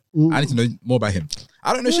person, innit? I need to know more about him.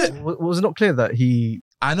 I don't know shit. Was it not clear that he?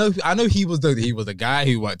 I know he was the guy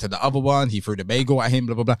who went to the other one. He threw the bagel at him,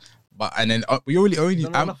 blah blah blah. But and then we only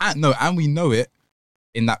and we know it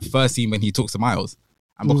in that first scene when he talks to Miles,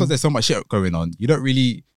 and because there's so much shit going on, you don't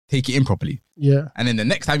really take it in properly. Yeah. And then the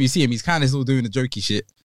next time you see him, he's kind of still doing the jokey shit,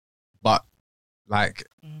 but like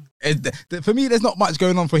for me, there's not much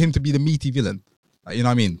going on for him to be the meaty villain. Like, you know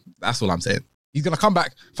what I mean? That's all I'm saying. He's gonna come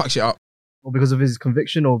back, fuck shit up, or because of his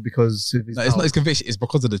conviction, or because of his. No, it's not his conviction. It's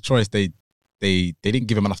because of the choice. They didn't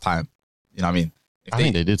give him enough time. You know what I mean? I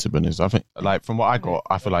think they did, to be honest. I think, like, from what I got,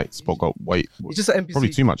 I feel like Spot got it's just an NPC probably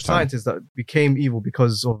too much time. Scientist that became evil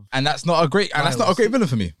because of, and that's not a great villain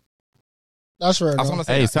for me. That's right.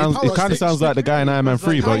 Hey, it kind of sounds like the guy in Iron Man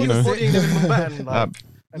 3, but you know,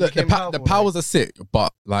 the powers are sick,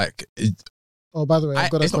 but like Oh, by the way, I've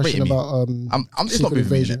got a question about it's not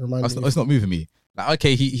moving me. It's not moving me. Like,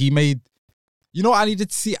 okay, he made. You know what I needed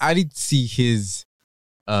to see? I need to see his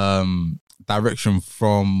direction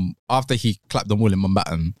from after he clapped them all in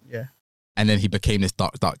Mountbatten. Yeah. And then he became this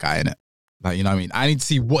dark guy in it. Like, you know what I mean? I need to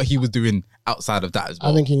see what he was doing outside of that as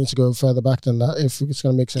well. I think he needs to go further back than that if it's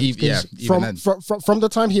going to make sense. From the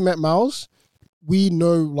time he met Miles, we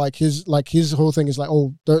know like his whole thing is like,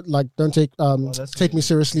 oh, don't take me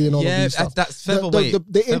seriously and all of these stuff. That's featherweight.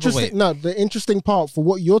 The interesting part for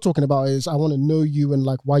what you're talking about is I want to know you and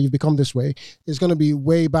like why you've become this way. Is going to be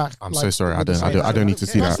way back. I'm so sorry. I don't need to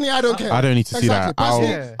see that. Personally, I don't care. I don't need to see that.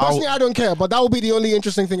 Personally, I don't care. But that will be the only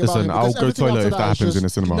interesting thing about him. Listen, I'll go toilet if that happens in the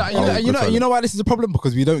cinema. You know why this is a problem?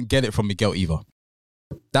 Because we don't get it from Miguel either.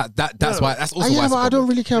 That's why. That's also why. But I don't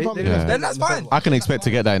really care about. Then that's fine. I can expect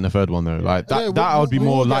to get that in the third one though. Like that I would be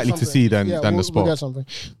more likely to see than the spot. We'll get something.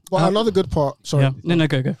 But another good part. Sorry. Yeah. No,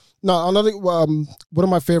 go. No, another one of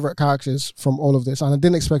my favorite characters from all of this, and I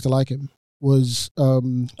didn't expect to like him, was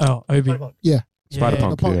Obi. Yeah.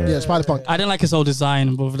 Spider-Punk. Yeah, Spider-Punk. I didn't like his whole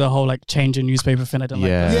design with the whole like change in newspaper thing. I didn't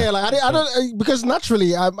like that. Yeah, like I don't because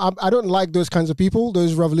naturally I don't like those kinds of people,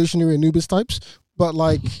 those revolutionary Anubis types. But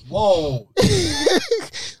like, whoa,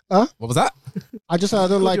 huh? What was that? I just said I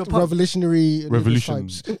don't like revolutionary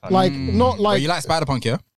types. Like not like you like Spider-Punk,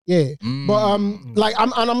 yeah? Yeah, but like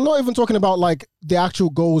I'm not even talking about like the actual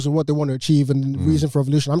goals and what they want to achieve and the reason for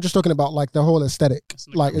revolution. I'm just talking about like the whole aesthetic.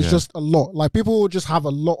 Like it's just a lot. Like people just have a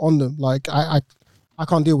lot on them. Like I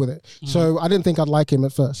can't deal with it. So I didn't think I'd like him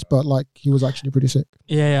at first, but like he was actually pretty sick.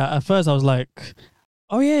 Yeah. At first I was like,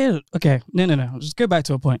 oh yeah. Okay, no. Just go back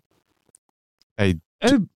to a point. Hey,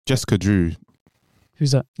 Jessica Drew.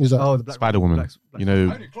 Who's that? Oh, the Spider-Woman. You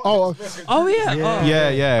know. Oh yeah.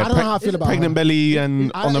 Yeah. I don't know how I feel about pregnant her. belly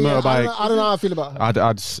and on the motorbike. I don't know how I feel about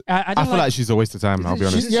her. I feel like she's a waste of time. I'll be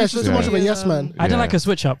honest. She's too much of a yes man. I didn't like her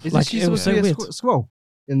switch up. Like it was so weird. Scroll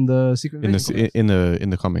in the Secret in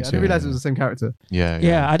the comics. I didn't realize it was the same character.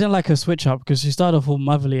 Yeah. I didn't like her switch up because she started off all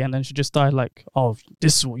motherly and then she just started like, oh,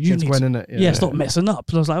 this is what you need. Gwen in it. Stop messing up.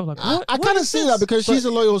 I was like, what? I kind of see that because she's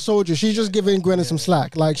a loyal soldier. She's just giving Gwen some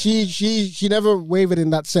slack. Like she never wavered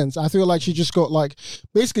in that sense. I feel like she just got like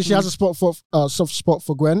basically she has a soft spot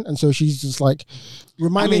for Gwen, and so she's just like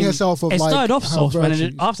reminding herself of. It started off soft,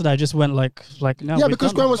 and after that, it just went like no. Yeah,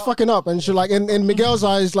 because Gwen was fucking up, and she like in Miguel's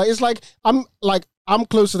eyes, like it's like I'm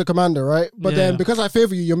close to the commander, right? But then because I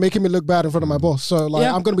favor you, you're making me look bad in front of my boss. So like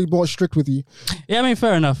I'm gonna be more strict with you. Yeah, I mean,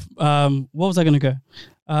 fair enough. What was I gonna go?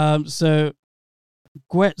 So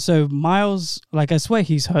Miles, like I swear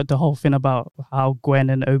he's heard the whole thing about how Gwen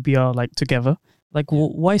and Obi are like together. Like,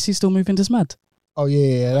 why is he still moving this mad? Oh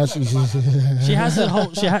yeah, that's. She has that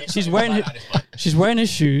whole. She's wearing his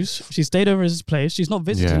shoes. She stayed over his place. She's not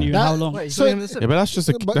visiting you in how long? But that's just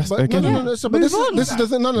again. No. This is the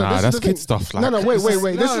thing. No. That's kid stuff. Like, wait.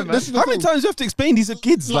 This is how many times do you have to explain these are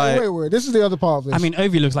kids? Wait. This is the other part of this. I mean,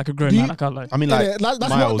 Ovi looks like a grown man. I can't lie. I mean, like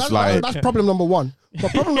Miles, that's problem number one.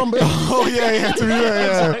 But problem number. Oh yeah. To be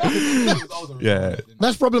fair, yeah.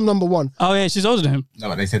 That's problem number one. Oh yeah, she's older than him.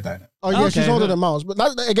 No, they said that. Oh yeah, she's older than Miles. But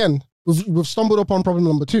that again. We've stumbled upon problem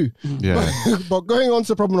number 2. Yeah. But going on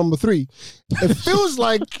to problem number 3, it feels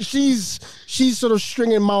like she's sort of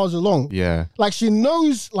stringing Miles along. Yeah. Like she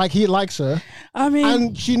knows like he likes her. I mean,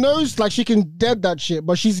 and she knows like she can dead that shit,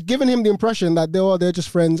 but she's giving him the impression that they're just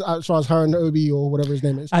friends as far as her and Obi or whatever his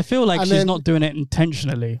name is. I feel like she's not doing it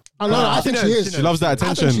intentionally. I think she is. She loves that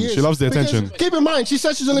attention. She loves the attention. Keep in mind, she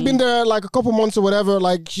said she's only been there like a couple months or whatever.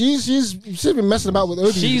 Like she's been messing about with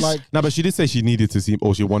Obi. No, but she did say she needed to see,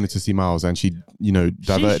 or she wanted to see Miles, and she,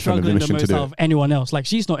 diverted from the mission to do it. Out of anyone else. Like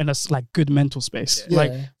she's not in a like good mental space. Yeah.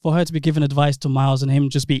 Like for her to be giving advice to Miles and him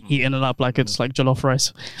just be eating it up like it's like jollof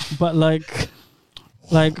rice. But like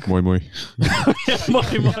moi moi. Moi.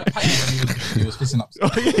 He was pissing up. Oh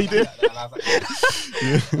yeah, he did.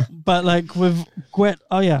 But like with Gwen,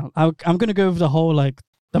 I'm gonna go over the whole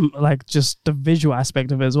just the visual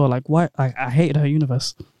aspect of it as well. Like why I hated her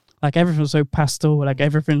universe. Like everything was so pastel. Like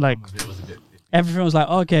everything everything was like,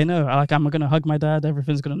 okay, no, like I'm gonna hug my dad.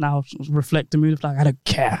 Everything's gonna now reflect the mood. Like I don't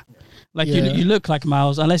care. Like you look like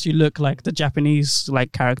Miles, unless you look like the Japanese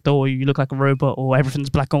like character, or you look like a robot, or everything's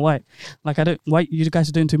black and white. Like I don't. Why you guys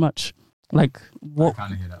are doing too much? Like what? I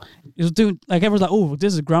kind of hear that. It was doing like everyone's like, oh,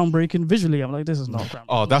 this is groundbreaking visually. I'm like, this is not groundbreaking.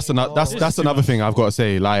 Oh, that's another thing I've got to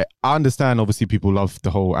say. Like I understand, obviously, people love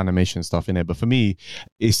the whole animation stuff in it, but for me,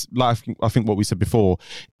 it's like I think what we said before.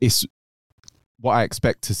 It's what I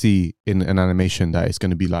expect to see in an animation, that it's going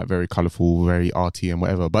to be like very colorful, very arty and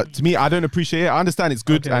whatever. But to me, I don't appreciate it. I understand it's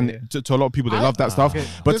good, to a lot of people, they love that stuff. Okay.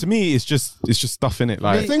 But to me, it's just stuff in it.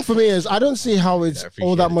 Like, the thing for me is, I don't see how it's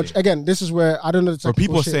all that much. Again, this is where I don't know the technical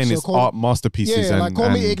people are saying it's art masterpieces. Yeah, like call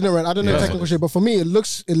me ignorant. I don't know the technical shit, but for me, it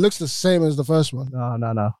looks the same as the first one.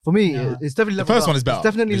 No. For me, it's definitely leveled up. The first one is better. It's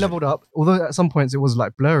definitely leveled up. Although at some points it was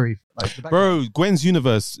like blurry. Like bro, Gwen's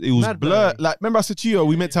universe, it was blurred. Like, remember I said to you,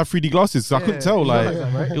 we meant to have 3D glasses, so I couldn't tell. Like,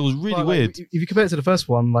 it was really weird. If you compare it to the first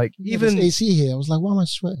one, like even AC here, I was like, why am I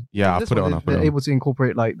sweating? Yeah, I put it on. They're able to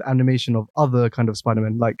incorporate like the animation of other kind of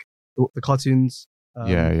Spider-Man, like the cartoons.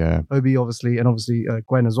 Obi obviously, and obviously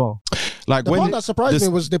Gwen as well. Like the one that surprised me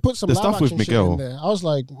was they put some the stuff with Miguel in there. I was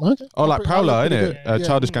like, okay. Oh, like Prowler, innit?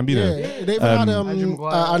 Childish Gambino. Yeah. They even had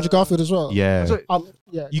Andrew Garfield as well. Yeah.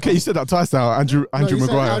 You said that twice now. Andrew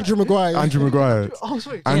Maguire. Andrew Maguire. Oh,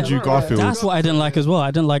 sorry. Andrew Garfield. That's what I didn't like as well.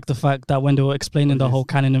 I didn't like the fact that when they were explaining the whole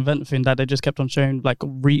canon event thing, that they just kept on showing like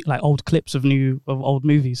old clips of old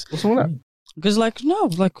movies. What's wrong with that? Because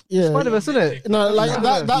Spider-Verse, isn't it? No, like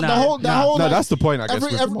the whole. No, that's the point. I guess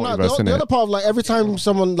the other part of like every time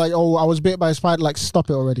someone like, oh, I was bit by a spider, like stop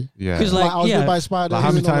it already. Yeah, because I was bit by a spider. Like,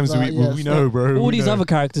 how many times we know, bro? All these other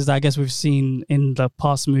characters that I guess we've seen in the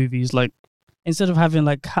past movies, like instead of having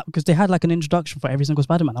like, because they had like an introduction for every single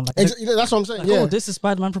Spider-Man. I'm like, that's what I'm saying. Like, oh, this is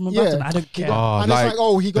Spider-Man from Mbappe. I don't care. And it's like,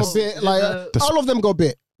 oh, he got bit. Like all of them got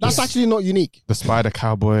bit. That's actually not unique. The Spider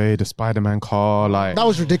Cowboy, the Spider-Man car, like that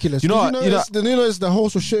was ridiculous. You know the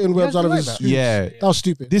horse was shooting webs out of his shoes. Yeah, that was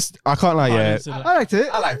stupid. This I can't lie. I liked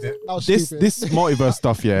it. That was this multiverse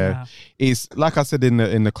stuff. Yeah, is like I said in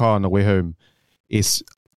the car on the way home. It's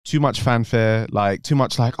too much fanfare. Like too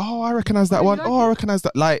much. Like, oh, I recognize that one. I recognize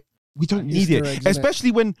that. Like we don't need it, especially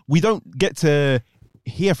when we don't get to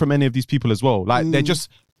hear from any of these people as well. Like they're just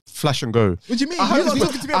flash and go. What do you mean? You're not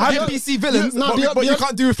talking to me about NPC villains, but you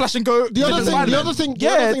can't do flash and go. The other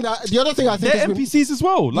thing I think they're NPCs as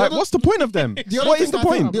well. Like, what's the point of them? What is the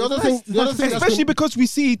point? The other thing, especially because we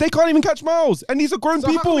see they can't even catch Miles, and these are grown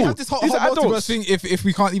people. We have this whole multiverse thing if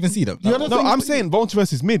we can't even see them. No, I'm saying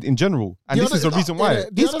multiverse is mid in general, and this is the reason why.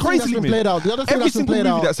 It's crazily mid. Every single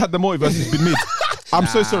movie that's had the multiverse has been mid. I'm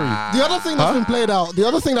so sorry. The other thing that's been played out.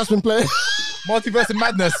 Multiverse of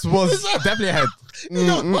Madness was definitely ahead.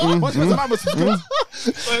 Multiverse of Madness was good.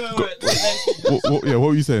 What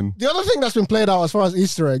were you saying? The other thing that's been played out as far as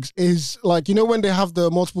Easter eggs is like, you know, when they have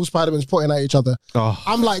the multiple Spider-Mans pointing at each other.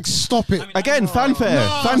 I'm like, stop it. Again, fanfare.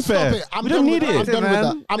 Stop it. We don't need it. I'm done with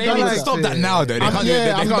that. I'm done with that. Stop that now, though. I'm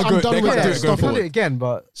done with that. Stop it again,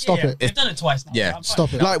 but stop it. They've done it twice now. Yeah,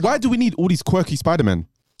 stop it. Like, why do we need all these quirky Spider-Men?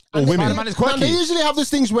 Or women. Spider-Man is quirky. They usually have these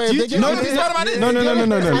things where they get No.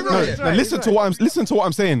 Listen to what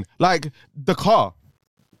I'm saying. Like the car.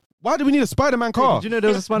 Why do we need a Spider-Man car? Did you know there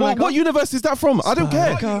was a Spider-Man car? What universe is that from? I don't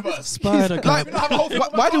care. Spider car.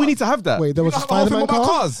 Like, why do we need to have that? Wait, there was a Spider-Man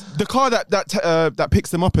car? The car that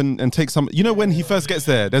picks them up and takes some. You know when he first gets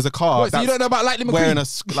there, there's a car. So you don't know about Lightning McQueen? Wearing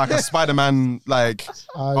a Spider-Man like.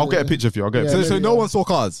 I'll get a picture for you. So no one saw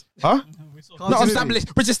cars, huh?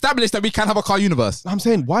 Which established that we can have a car universe. I'm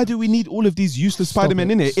saying, why do we need all of these useless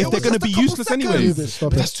Spider-Men in it if they're going to be useless anyway?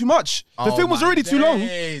 That's too much. The film was already too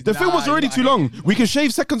long. We can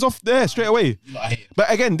shave seconds off there straight away.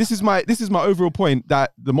 But again, this is my overall point,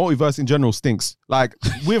 that the multiverse in general stinks. Like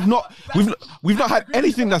we've not had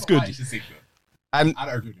anything that's good. And I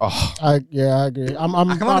don't agree. I agree. I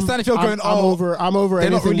can understand if you're going. I'm over. They're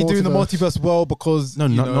not really doing the multiverse well because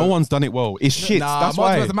no one's done it well. It's shit. That's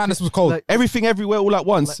why. Multiverse of Madness was cold. Everything, everywhere, all at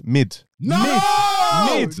once. Mid. No.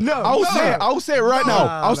 I'll say it right now.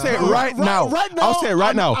 I'll say it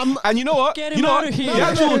right now. And you know what? You know what?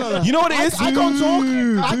 You know what it is? I can't talk.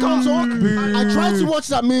 I tried to watch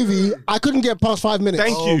that movie. I couldn't get past 5 minutes.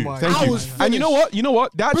 Thank you. And you know what?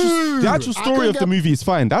 The actual story of the movie is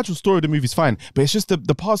fine. But it's just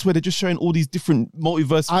the parts where they're just showing all these different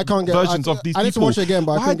multiverse versions of these people. I need to watch it again,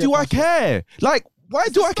 but why do I care? Like, why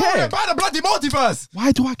do I care? About the bloody multiverse.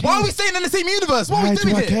 Why do I care? Why are we staying in the same universe? What are we doing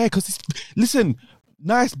here? Why do I care? Because listen,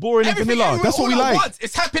 nice, boring, and vanilla. That's what we like. Once.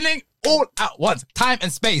 It's happening all at once. Time and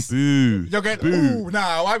space. Boo. You're going, boo.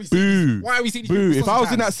 Nah, why are we seeing these Boo. If I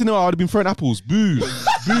was in that cinema, I would have been throwing apples. Boo. Boo.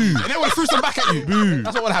 And then we'll throw some back at you. Boo.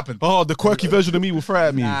 That's what would happen. Oh, the quirky version of me will throw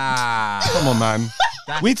at me. Nah. Come on, man.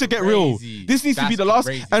 We need to get real. This needs to be the last.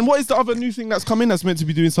 Crazy. And what is the other new thing that's coming that's meant to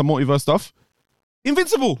be doing some multiverse stuff?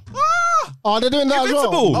 Invincible. Oh, they're doing that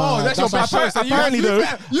Invincible. As well. Oh, that's your bad. Apparently, though,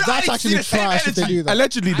 that's actually trash if they do that.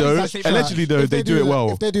 Allegedly, though, they do it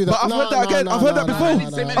well. If they do that, but I've heard that again. I've heard that before.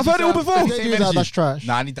 I've heard it all before. If they do that, that's trash.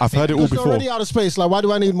 I've heard it all before. They're already out of space. Like, why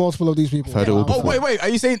do I need multiple of these people? I've heard it all before. Oh, wait. Are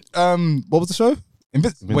you saying, what was the show?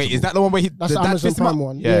 Wait, is that the one where That's the Amazon Prime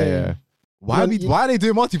one. Yeah. Why are they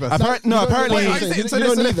doing multiverse? Apparently,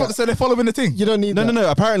 so they're following the thing. You don't need that. No.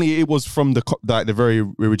 Apparently, it was from the very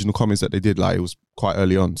original comics that they did. Like, it was quite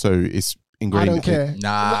early on, so it's ingrained. I don't care.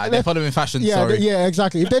 Nah, they're following fashion. Yeah, Sorry. yeah,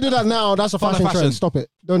 exactly. If they do that now, that's a fashion trend. Stop it.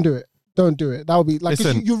 Don't do it. Don't do it. That would be like,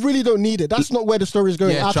 you really don't need it. That's not where the story is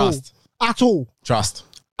going at all. At all. Trust.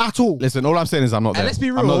 At all. Listen, all I'm saying is I'm not there. And let's be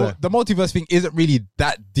real, the multiverse thing isn't really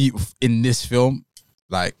that deep in this film.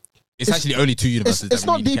 Like, it's actually only two universes. It's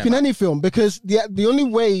not deep in any film because the only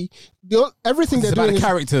way, everything they're doing,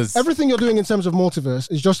 characters. Everything you're doing in terms of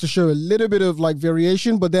multiverse is just to show a little bit of like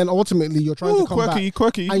variation, but then ultimately you're trying to come back.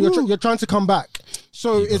 Quirky. And you're trying to come back.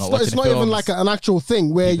 So it's not even like an actual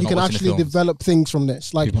thing where you can actually develop things from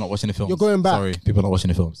this. Like, people not watching the films. You're going back. Sorry, people not watching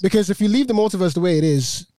the films. Because if you leave the multiverse the way it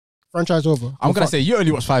is, franchise over. I'm going to say, you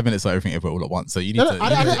only watch 5 minutes of Everything Everywhere All at Once, so you need to...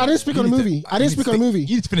 I didn't speak on the movie. I didn't speak on the movie.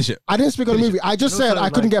 You need to finish it. I didn't speak on the movie. I just said I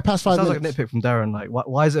couldn't get past 5 minutes. Sounds like a nitpick from Darren. Like,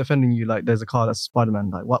 why is it offending you? Like, there's a car that's Spider-Man.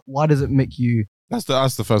 Like, why does it make you... That's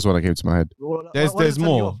the first one that came to my head. There's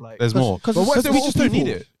more. There's more. But we just don't need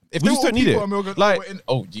it. We just don't need it. Like,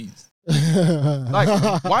 oh, jeez.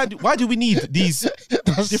 Like, why do we need these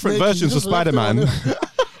different versions of Spider-Man?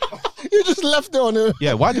 You just left it on it.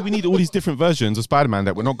 Yeah, why do we need all these different versions of Spider-Man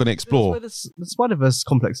that we're not going to explore? The Spider-Verse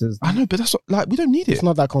complex is. I know, but that's like, we don't need it. It's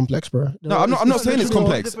not that complex, bro. No, I'm not saying it's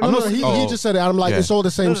complex. He just said it. I'm like, it's all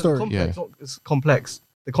the same story. It's complex.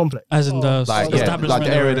 The complex. As in the like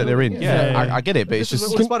the area that they're in. Yeah. I get it, but it's just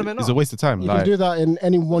it's a waste of time. You can do that in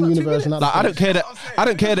any one universe. And like, I don't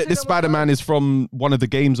care that this Spider-Man is from one of the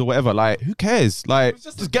games or whatever. Like, who cares? Like,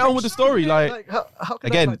 just get on with the story. Like,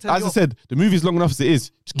 again, as I said, the movie's long enough as it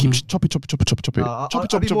is. Just keep chop it.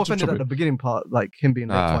 I'd be more offended at the beginning part, like him being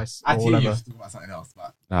there twice or whatever.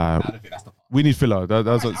 We need filler.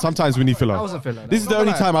 Sometimes we need filler. That wasn't filler. This is the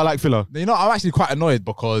only time I like filler. You know, I'm actually quite annoyed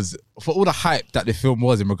because for all the hype that the film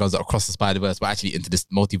was in regards to Across the Spider-Verse, but actually into this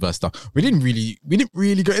multiverse stuff, we didn't really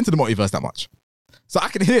go into the multiverse that much. So I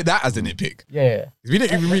can hear that as a nitpick. Yeah. We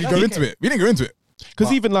didn't even really go into it. We didn't go into it.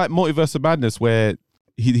 Because even like Multiverse of Madness, where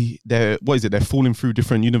they're falling through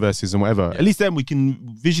different universes and whatever. Yeah. At least then we can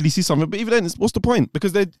visually see something. But even then, what's the point?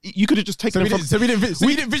 Because you could have just taken. So we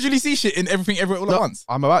didn't visually see shit in Everything Everywhere All at Once.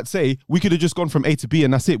 I'm about to say we could have just gone from A to B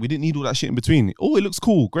and that's it. We didn't need all that shit in between. Oh, it looks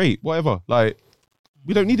cool, great, whatever. Like,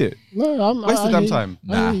 we don't need it. No, waste the damn time.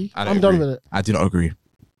 Nah, I'm done with it. I do not agree.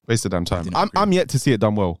 Waste the damn time. I'm yet to see it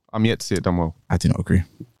done well. I do not agree.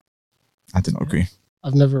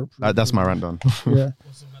 I've never. That's my rant done. Yeah.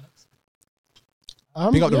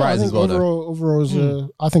 Pick up the writers as well.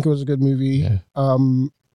 Overall, I think it was a good movie. Yeah.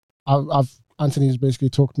 Anthony's basically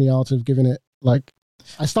talked me out of giving it like.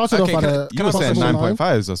 I started off at a. You were saying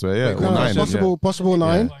 9.5s, I swear. Yeah, no, 9. Possible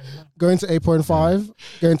 9, going to 8.5,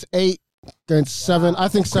 going to 8, going to 7. I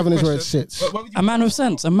think 7 is where it sits. A man with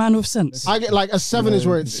sense. I get like a 7 is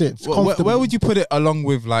where it sits. Where would you put it along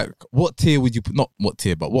with like what tier would you put? Not what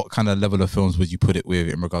tier, but what kind of level of films would you put it with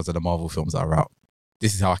in regards to the Marvel films that are out?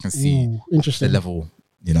 This is how I can see the level,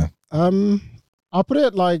 you know. I'll put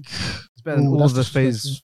it like it's better than all of the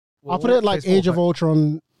phase. I'll put it like Age of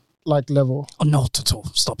Ultron like level. Oh, not at all.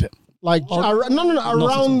 Stop it. Like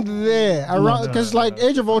around there, because like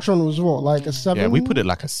Age of Ultron was what, like a 7. Yeah, we put it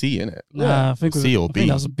like a C in it. Yeah, I think C or B.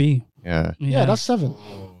 That's a B. Yeah, that's 7.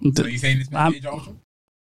 So are you saying this Age of Ultron?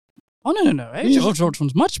 Oh no! Age of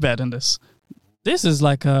Ultron's much better than this. This is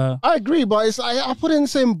like a. I agree, but it's I put it in the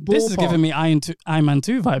same ballpark. This is giving me Iron Man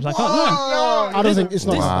 2 vibes. I can't know. I don't think it's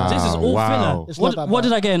not. This is all filler. What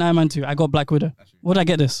did I get in Iron Man 2? I got Black Widow. What did I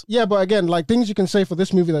get this? Yeah, but again, like things you can say for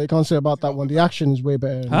this movie that you can't say about that one. The action is way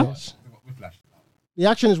better in this. The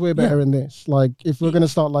action is way better in this. Like if we're gonna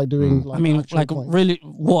start like doing, like, I mean, like really,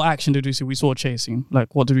 what action did we see? We saw chasing.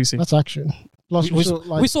 Like what did we see? That's action. Plus, we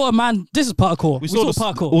saw a man. This is parkour. We saw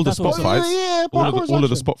parkour. All the spot fights. Yeah, all of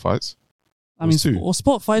the spot fights. I mean,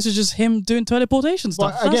 spot fights is just him doing teleportation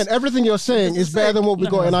stuff. But again, everything you're saying is better than what we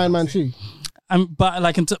got in Iron Man 2. But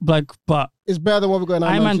it's better than what we got in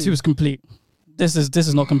Iron Man 2 is complete. This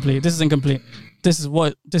is not complete. This is incomplete. This is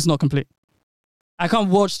not complete. I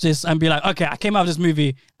can't watch this and be like, okay, I came out of this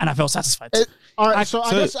movie and I felt satisfied. All right,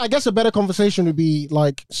 I guess a better conversation would be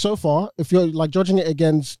like, so far, if you're like judging it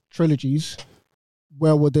against trilogies,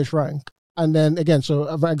 where would this rank? And then again, so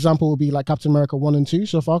an example would be like Captain America 1 and 2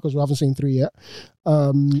 so far, because we haven't seen 3 yet.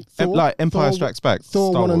 Like Empire Strikes Back.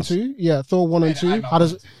 Thor 1 and 2. Yeah, Thor 1 and 2. How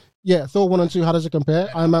does it compare?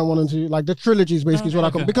 Iron Man 1 and 2. Like the trilogies basically is what I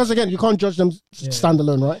call. Because again, you can't judge them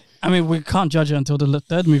standalone, right? I mean, we can't judge it until the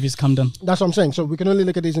third movie's come done. That's what I'm saying. So we can only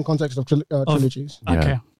look at these in context of trilogies.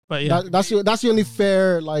 Okay. But yeah, that's the only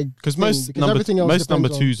fair because most number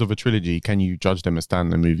twos of a trilogy, can you judge them as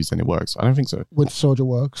standalone movies and it works? I don't think so. Winter Soldier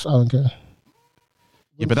works. I don't care.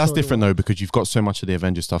 Yeah, but that's different though, because you've got so much of the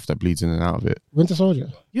Avengers stuff that bleeds in and out of it. Winter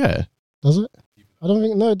Soldier. Yeah. Does it? I don't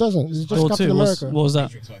think. No, it doesn't. It's just Captain America. What was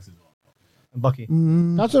that? And Bucky.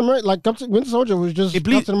 Captain America, Winter Soldier was just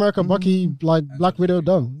Captain America, Bucky, like Black Widow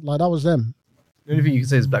done. Like that was them. The only thing you can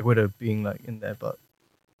say is Black Widow being like in there, but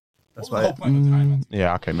that's why.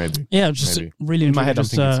 Yeah. Okay. Maybe. Yeah. Just really in my head,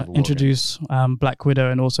 just introduce Black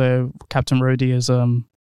Widow and also Captain Rhodey as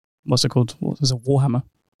what's it called? What was it? Warhammer.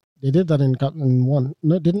 They did that in Captain 1.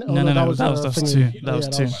 No, didn't it? No, that was 2. That was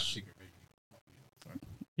 2.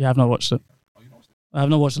 Yeah, I've not watched it. I have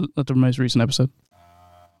not watched the most recent episode.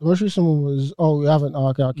 The most recent one was... Oh, you haven't? Oh,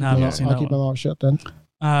 okay, I'll keep my mouth shut then.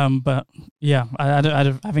 But yeah, I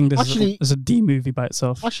think this is a D movie by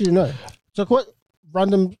itself. Actually, no. So quite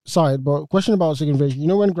random side, but question about Secret Invasion. You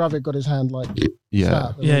know when Gravik got his hand like...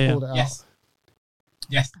 Yeah. Pulled it out?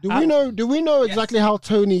 Yes. Do we know exactly how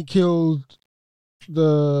Tony killed...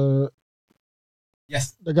 the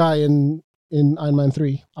guy in Iron Man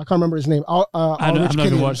 3. I can't remember his name. I've not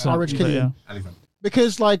even watched that. Rich Killian.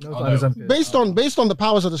 Because based on the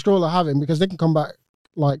powers of the scroll are having, because they can come back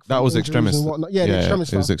like that was Extremis. Yeah, the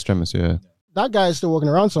Extremis. It was Extremis. Yeah. That guy is still walking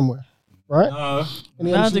around somewhere, right?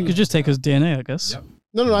 They could just take his DNA, I guess. Yep.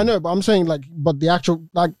 No, I know, but I'm saying but the actual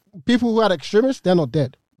people who had Extremis, they're not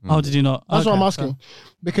dead. Oh, did you not? That's what I'm asking,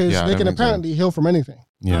 because they can apparently heal from anything.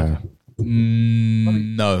 Yeah.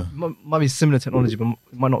 No. Might be similar technology, but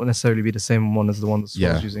it might not necessarily be the same one as the one that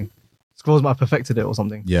Skrulls using. Skrulls might have perfected it or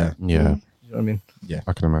something. Yeah. You know what I mean? Yeah.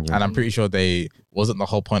 I can imagine. And I'm pretty sure wasn't the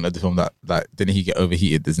whole point of the film that didn't he get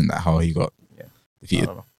overheated? Isn't that how he got defeated?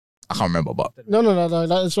 I can't remember, but... No.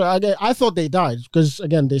 That's right. I thought they died, because,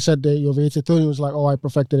 again, they said they overheated. Tony was like, oh, I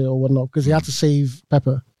perfected it or whatnot, because he had to save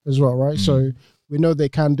Pepper as well, right? So we know they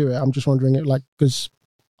can do it. I'm just wondering, because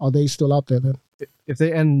are they still out there then? If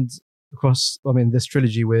they end... across, this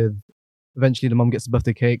trilogy with eventually the mum gets the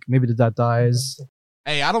birthday cake, maybe the dad dies.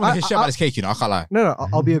 Hey, I don't want to hear shit about this cake, I can't lie. No,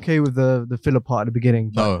 I'll be okay with the filler part at the beginning.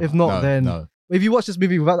 But if not, then if you watch this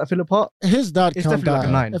movie without that filler part, his dad it's can't definitely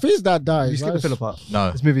die. like a 9. If his dad dies, you skip the filler part. No,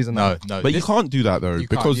 this movie's a 9. No. But you can't do that though,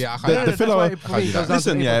 because the filler.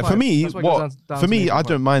 Listen, for me, I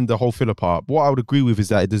don't mind the whole filler part. What I would agree with is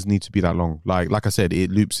that it doesn't need to be that long. Like I said, it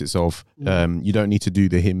loops itself. You don't need to do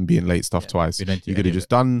the him being late stuff twice. You could have just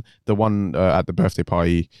done the one at the birthday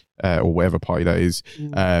party or whatever party that is,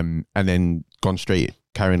 and then gone straight.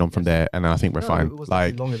 Carrying on from there, and I think we're fine.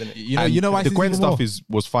 Like, you know, the Gwen stuff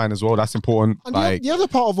was fine as well. That's important. And the other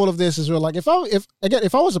part of all of this is if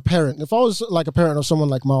I was a parent, if I was like a parent of someone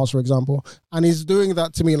like Miles, for example, and he's doing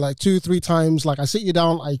that to me like 2-3 times, like I sit you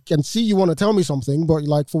down, I can see you want to tell me something, but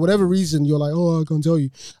like for whatever reason you're like, oh, I can't tell you.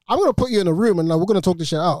 I'm gonna put you in a room and we're gonna talk this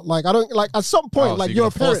shit out. Like I don't at some point you're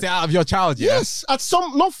a parent. Force it out of your child. Yeah? Yes,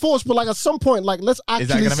 not forced, but at some point let's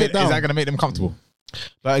actually sit down. Is that gonna make them comfortable?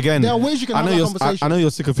 But again, there are ways you can have that conversation. I know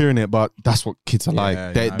you're sick of hearing it, but that's what kids are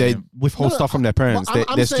like. They withhold stuff from their parents.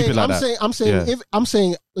 They're stupid like that. I'm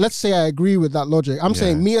saying, let's say I agree with that logic. I'm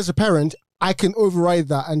saying, me as a parent, I can override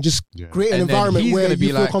that and just create an environment where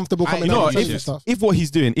you feel comfortable coming out and stuff. If what he's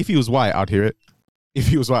doing, if he was white, I'd hear it. If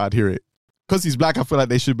he was white, I'd hear it. Because he's black, I feel like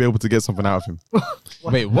they should be able to get something out of him.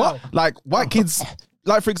 Wait, what? Like white kids.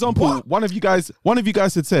 Like, for example, one of you guys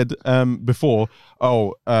had said before,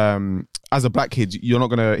 as a black kid, you're not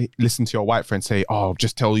going to listen to your white friend say, oh,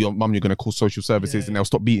 just tell your mum you're going to call social services and they'll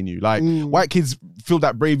stop beating you. Like, white kids feel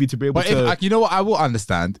that bravery to be able to... you know what, I will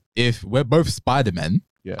understand. If we're both Spider-Men,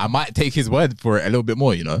 I might take his word for it a little bit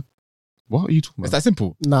more, you know? What are you talking about? It's that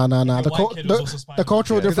simple. Nah. The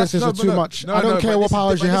cultural differences are too much. I don't care what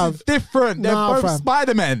powers you have. It's different. They're both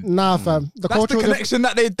Spider-Men. Nah, fam. That's the connection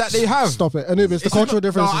that they have. Stop it. Anubis, the cultural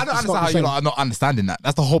differences. No, I don't understand how you are not understanding that.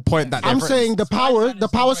 That's the whole point. That I'm saying the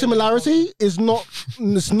power similarity is not.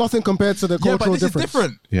 It's nothing compared to the cultural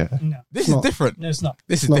difference. Yeah, but this is different. Yeah. This is different. No, it's not.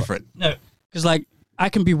 This is different. No, because I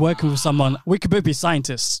can be working with someone. We could both be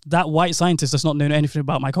scientists. That white scientist does not know anything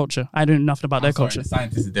about my culture. I know nothing about their culture.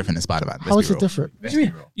 Scientists are different than Spider-Man. How is it different?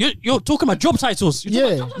 You're talking about job titles.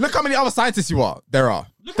 Look how many other scientists there are.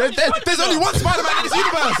 There's only one Spider-Man in this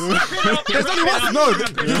universe. There's only one. No,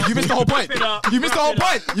 you missed the whole point. You missed the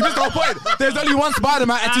whole point. There's only one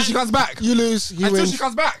Spider-Man until she comes back. You lose. He until wins. she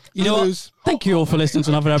comes back. You know what? Thank you all for listening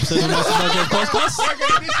to another episode of the podcast.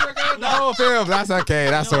 No film. That's okay.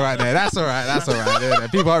 That's all right there. That's all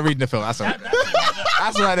right. People aren't reading the film. That's all right.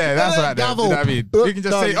 That's right there. You know what I mean? You can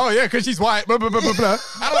just say, oh yeah, because she's white. Blah, blah, blah, blah, blah.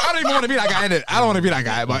 I don't even want to be that guy in it. I don't want to be that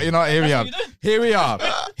guy, but you know, here we are. Here we are.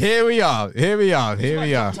 Titles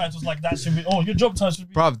like that should be. Oh, your job title should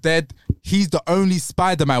be. Bruv, he's the only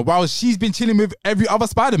Spider-Man. While she's been chilling with every other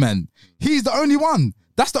Spider-Man, he's the only one.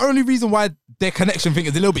 That's the only reason why their connection thing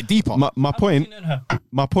is a little bit deeper. My point.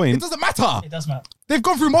 It doesn't matter. It does matter. They've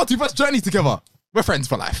gone through multiverse journeys together. We're friends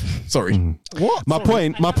for life. Sorry. What? My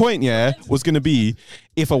point, yeah, was going to be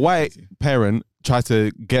if a white parent tried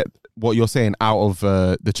to get what you're saying out of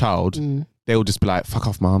the child, they'll just be like, "Fuck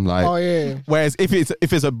off, mom." Like, oh yeah. Whereas if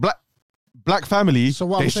it's a black family, So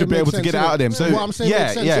what they I'm should saying be able makes to get it sense, out of them. innit? So What I'm saying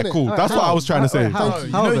makes sense, yeah, innit? cool. That's what I was trying to say. You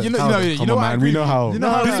know man, I we agree know with how. you know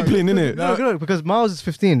how Discipline, innit? No, because Miles is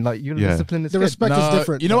 15. Like, you're gonna discipline this The kid. respect is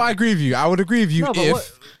different. You know what I agree with you? I would agree with you No,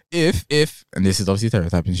 but if, and this is obviously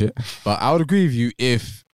stereotyping shit, but I would agree with you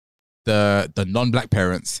if the non-black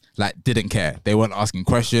parents like didn't care. They weren't asking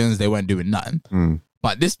questions. They weren't doing nothing.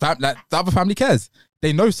 But this the other family cares.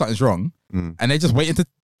 They know something's wrong, and they just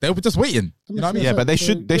they were just waiting. You know what I mean? Yeah, but they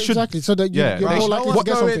should exactly. So that you're more likely to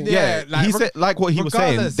get something. Yeah, he said like what he was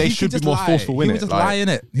saying. They should be more forceful in it. He would just lie in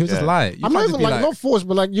it. He would just lie. I'm not even like not forced,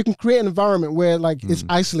 but like you can create an environment where like it's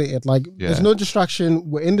isolated. Like there's no distraction.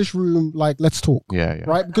 We're in this room. Like let's talk. Yeah.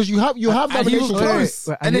 Right, because you have that and he was relationship. close.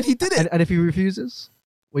 And then he did it. And if he refuses,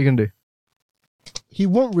 what are you gonna do? He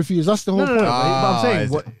won't refuse. That's the whole point. But I'm saying,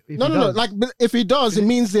 what, if No. he does? Like, but if he does, it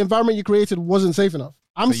means the environment you created wasn't safe enough.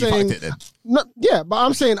 I'm So you saying, fucked it then. no, yeah, but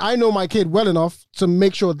I'm saying I know my kid well enough to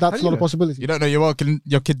make sure that's do not you a know? possibility. You don't know your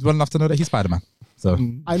kid well enough to know that he's Spider-Man. So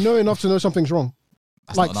I know enough to know something's wrong.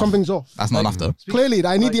 that's Like not enough. something's off. That's not enough though. Clearly,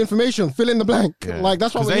 I need the information. Fill in the blank. Like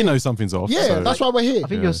that's why because we're they here. know something's off. Yeah, so. that's why we're here. I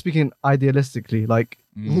think you're speaking idealistically. Like,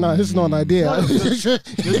 No, this is not an idea.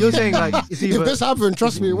 you're saying like, it's if either, this happened,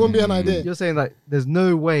 trust me, it won't be an idea. you're saying like, there's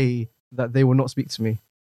no way that they will not speak to me,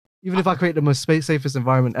 even if I create the most safest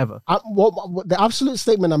environment ever. What the absolute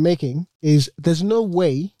statement I'm making is there's no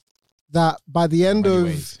way that by the end Many of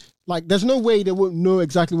ways. like there's no way they won't know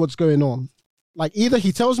exactly what's going on. Like either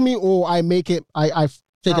he tells me or I make it. I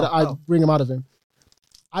take it. I bring him out of him.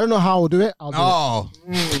 I don't know how I'll do it. I'll do it. Oh,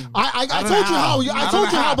 I don't told know you how. how. I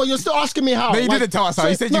told you how, but you're still asking me how. no, you Like, didn't tell us how.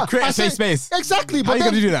 You said you no, create I a safe said- space. Exactly, How but are you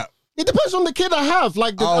then, gonna do that? it depends on the kid I have.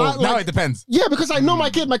 Like, Now it depends. yeah, because I know my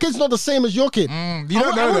kid. My kid's not the same as your kid. You I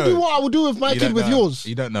don't know won't do though. what I would do with my You kid don't with know. yours.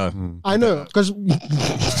 You don't know. I know, because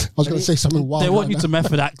I was going to say something wild. They want right you to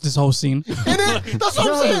method act this whole scene. Innit? That's what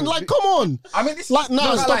I'm saying. Like, come on. I mean, this Like,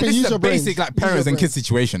 no, stop it. This Use is your a brain. basic like Use parents your and brain. kids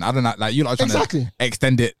situation. I don't know, like you're not trying Exactly. to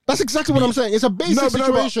extend it. That's exactly what I'm saying. It's a basic No, but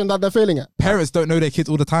situation that they're failing at. Parents don't know their kids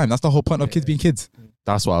all the time. That's the whole point of kids being kids.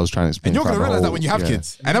 That's what I was trying to explain. And you're gonna throughout the realize that whole- when you have yeah.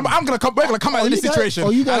 kids. And I'm gonna come. We're gonna come out Oh, in this you guys- situation. oh,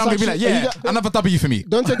 you And guys I'm gonna be like, actually- oh, you yeah, guys- another W for me.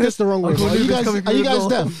 Don't take this the wrong way. Uncle Are you Luke is guys, coming are you through guys the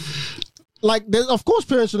door. deaf? Like, of course,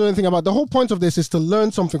 parents don't know anything about. The whole point of this is to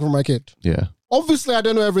learn something from my kid. Yeah. Obviously, I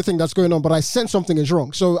don't know everything that's going on, but I sense something is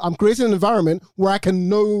wrong. So I'm creating an environment where I can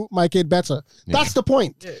know my kid better. That's the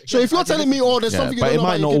point. So if you're telling me, oh, there's Yeah, something you but don't it know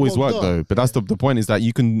might about not your kid, always well, work duh. though. But that's the point is that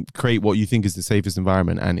you can create what you think is the safest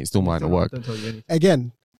environment and it still might not work. Don't tell you anything.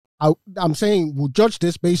 Again, I'm saying we'll judge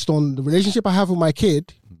this based on the relationship I have with my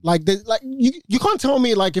kid. Like, you can't tell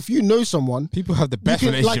me like if you know someone, People have the you best can,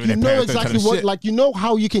 relationship like with you their know parents. Don't tell exactly them what, shit. like you know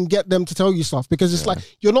how you can get them to tell you stuff because it's like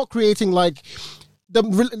you're not creating like the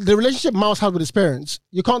relationship Miles had with his parents.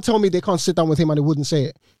 You can't tell me they can't sit down with him and they wouldn't say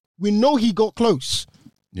it. We know he got close,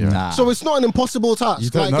 Yeah. Nah. so it's not an impossible task. You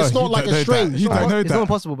don't Like know. it's not You like don't know a strange. that. You It's don't not- know it's that. not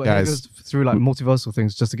impossible, but Guys. it goes through like multiversal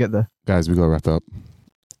things just to get there. Guys, we gotta wrap up.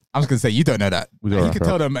 I was gonna say you don't know that. We Like, gotta you could wrap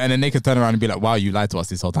tell up. them, and then they could turn around and be like, "Wow, you lied to us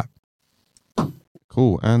this whole time."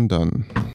 Cool and done.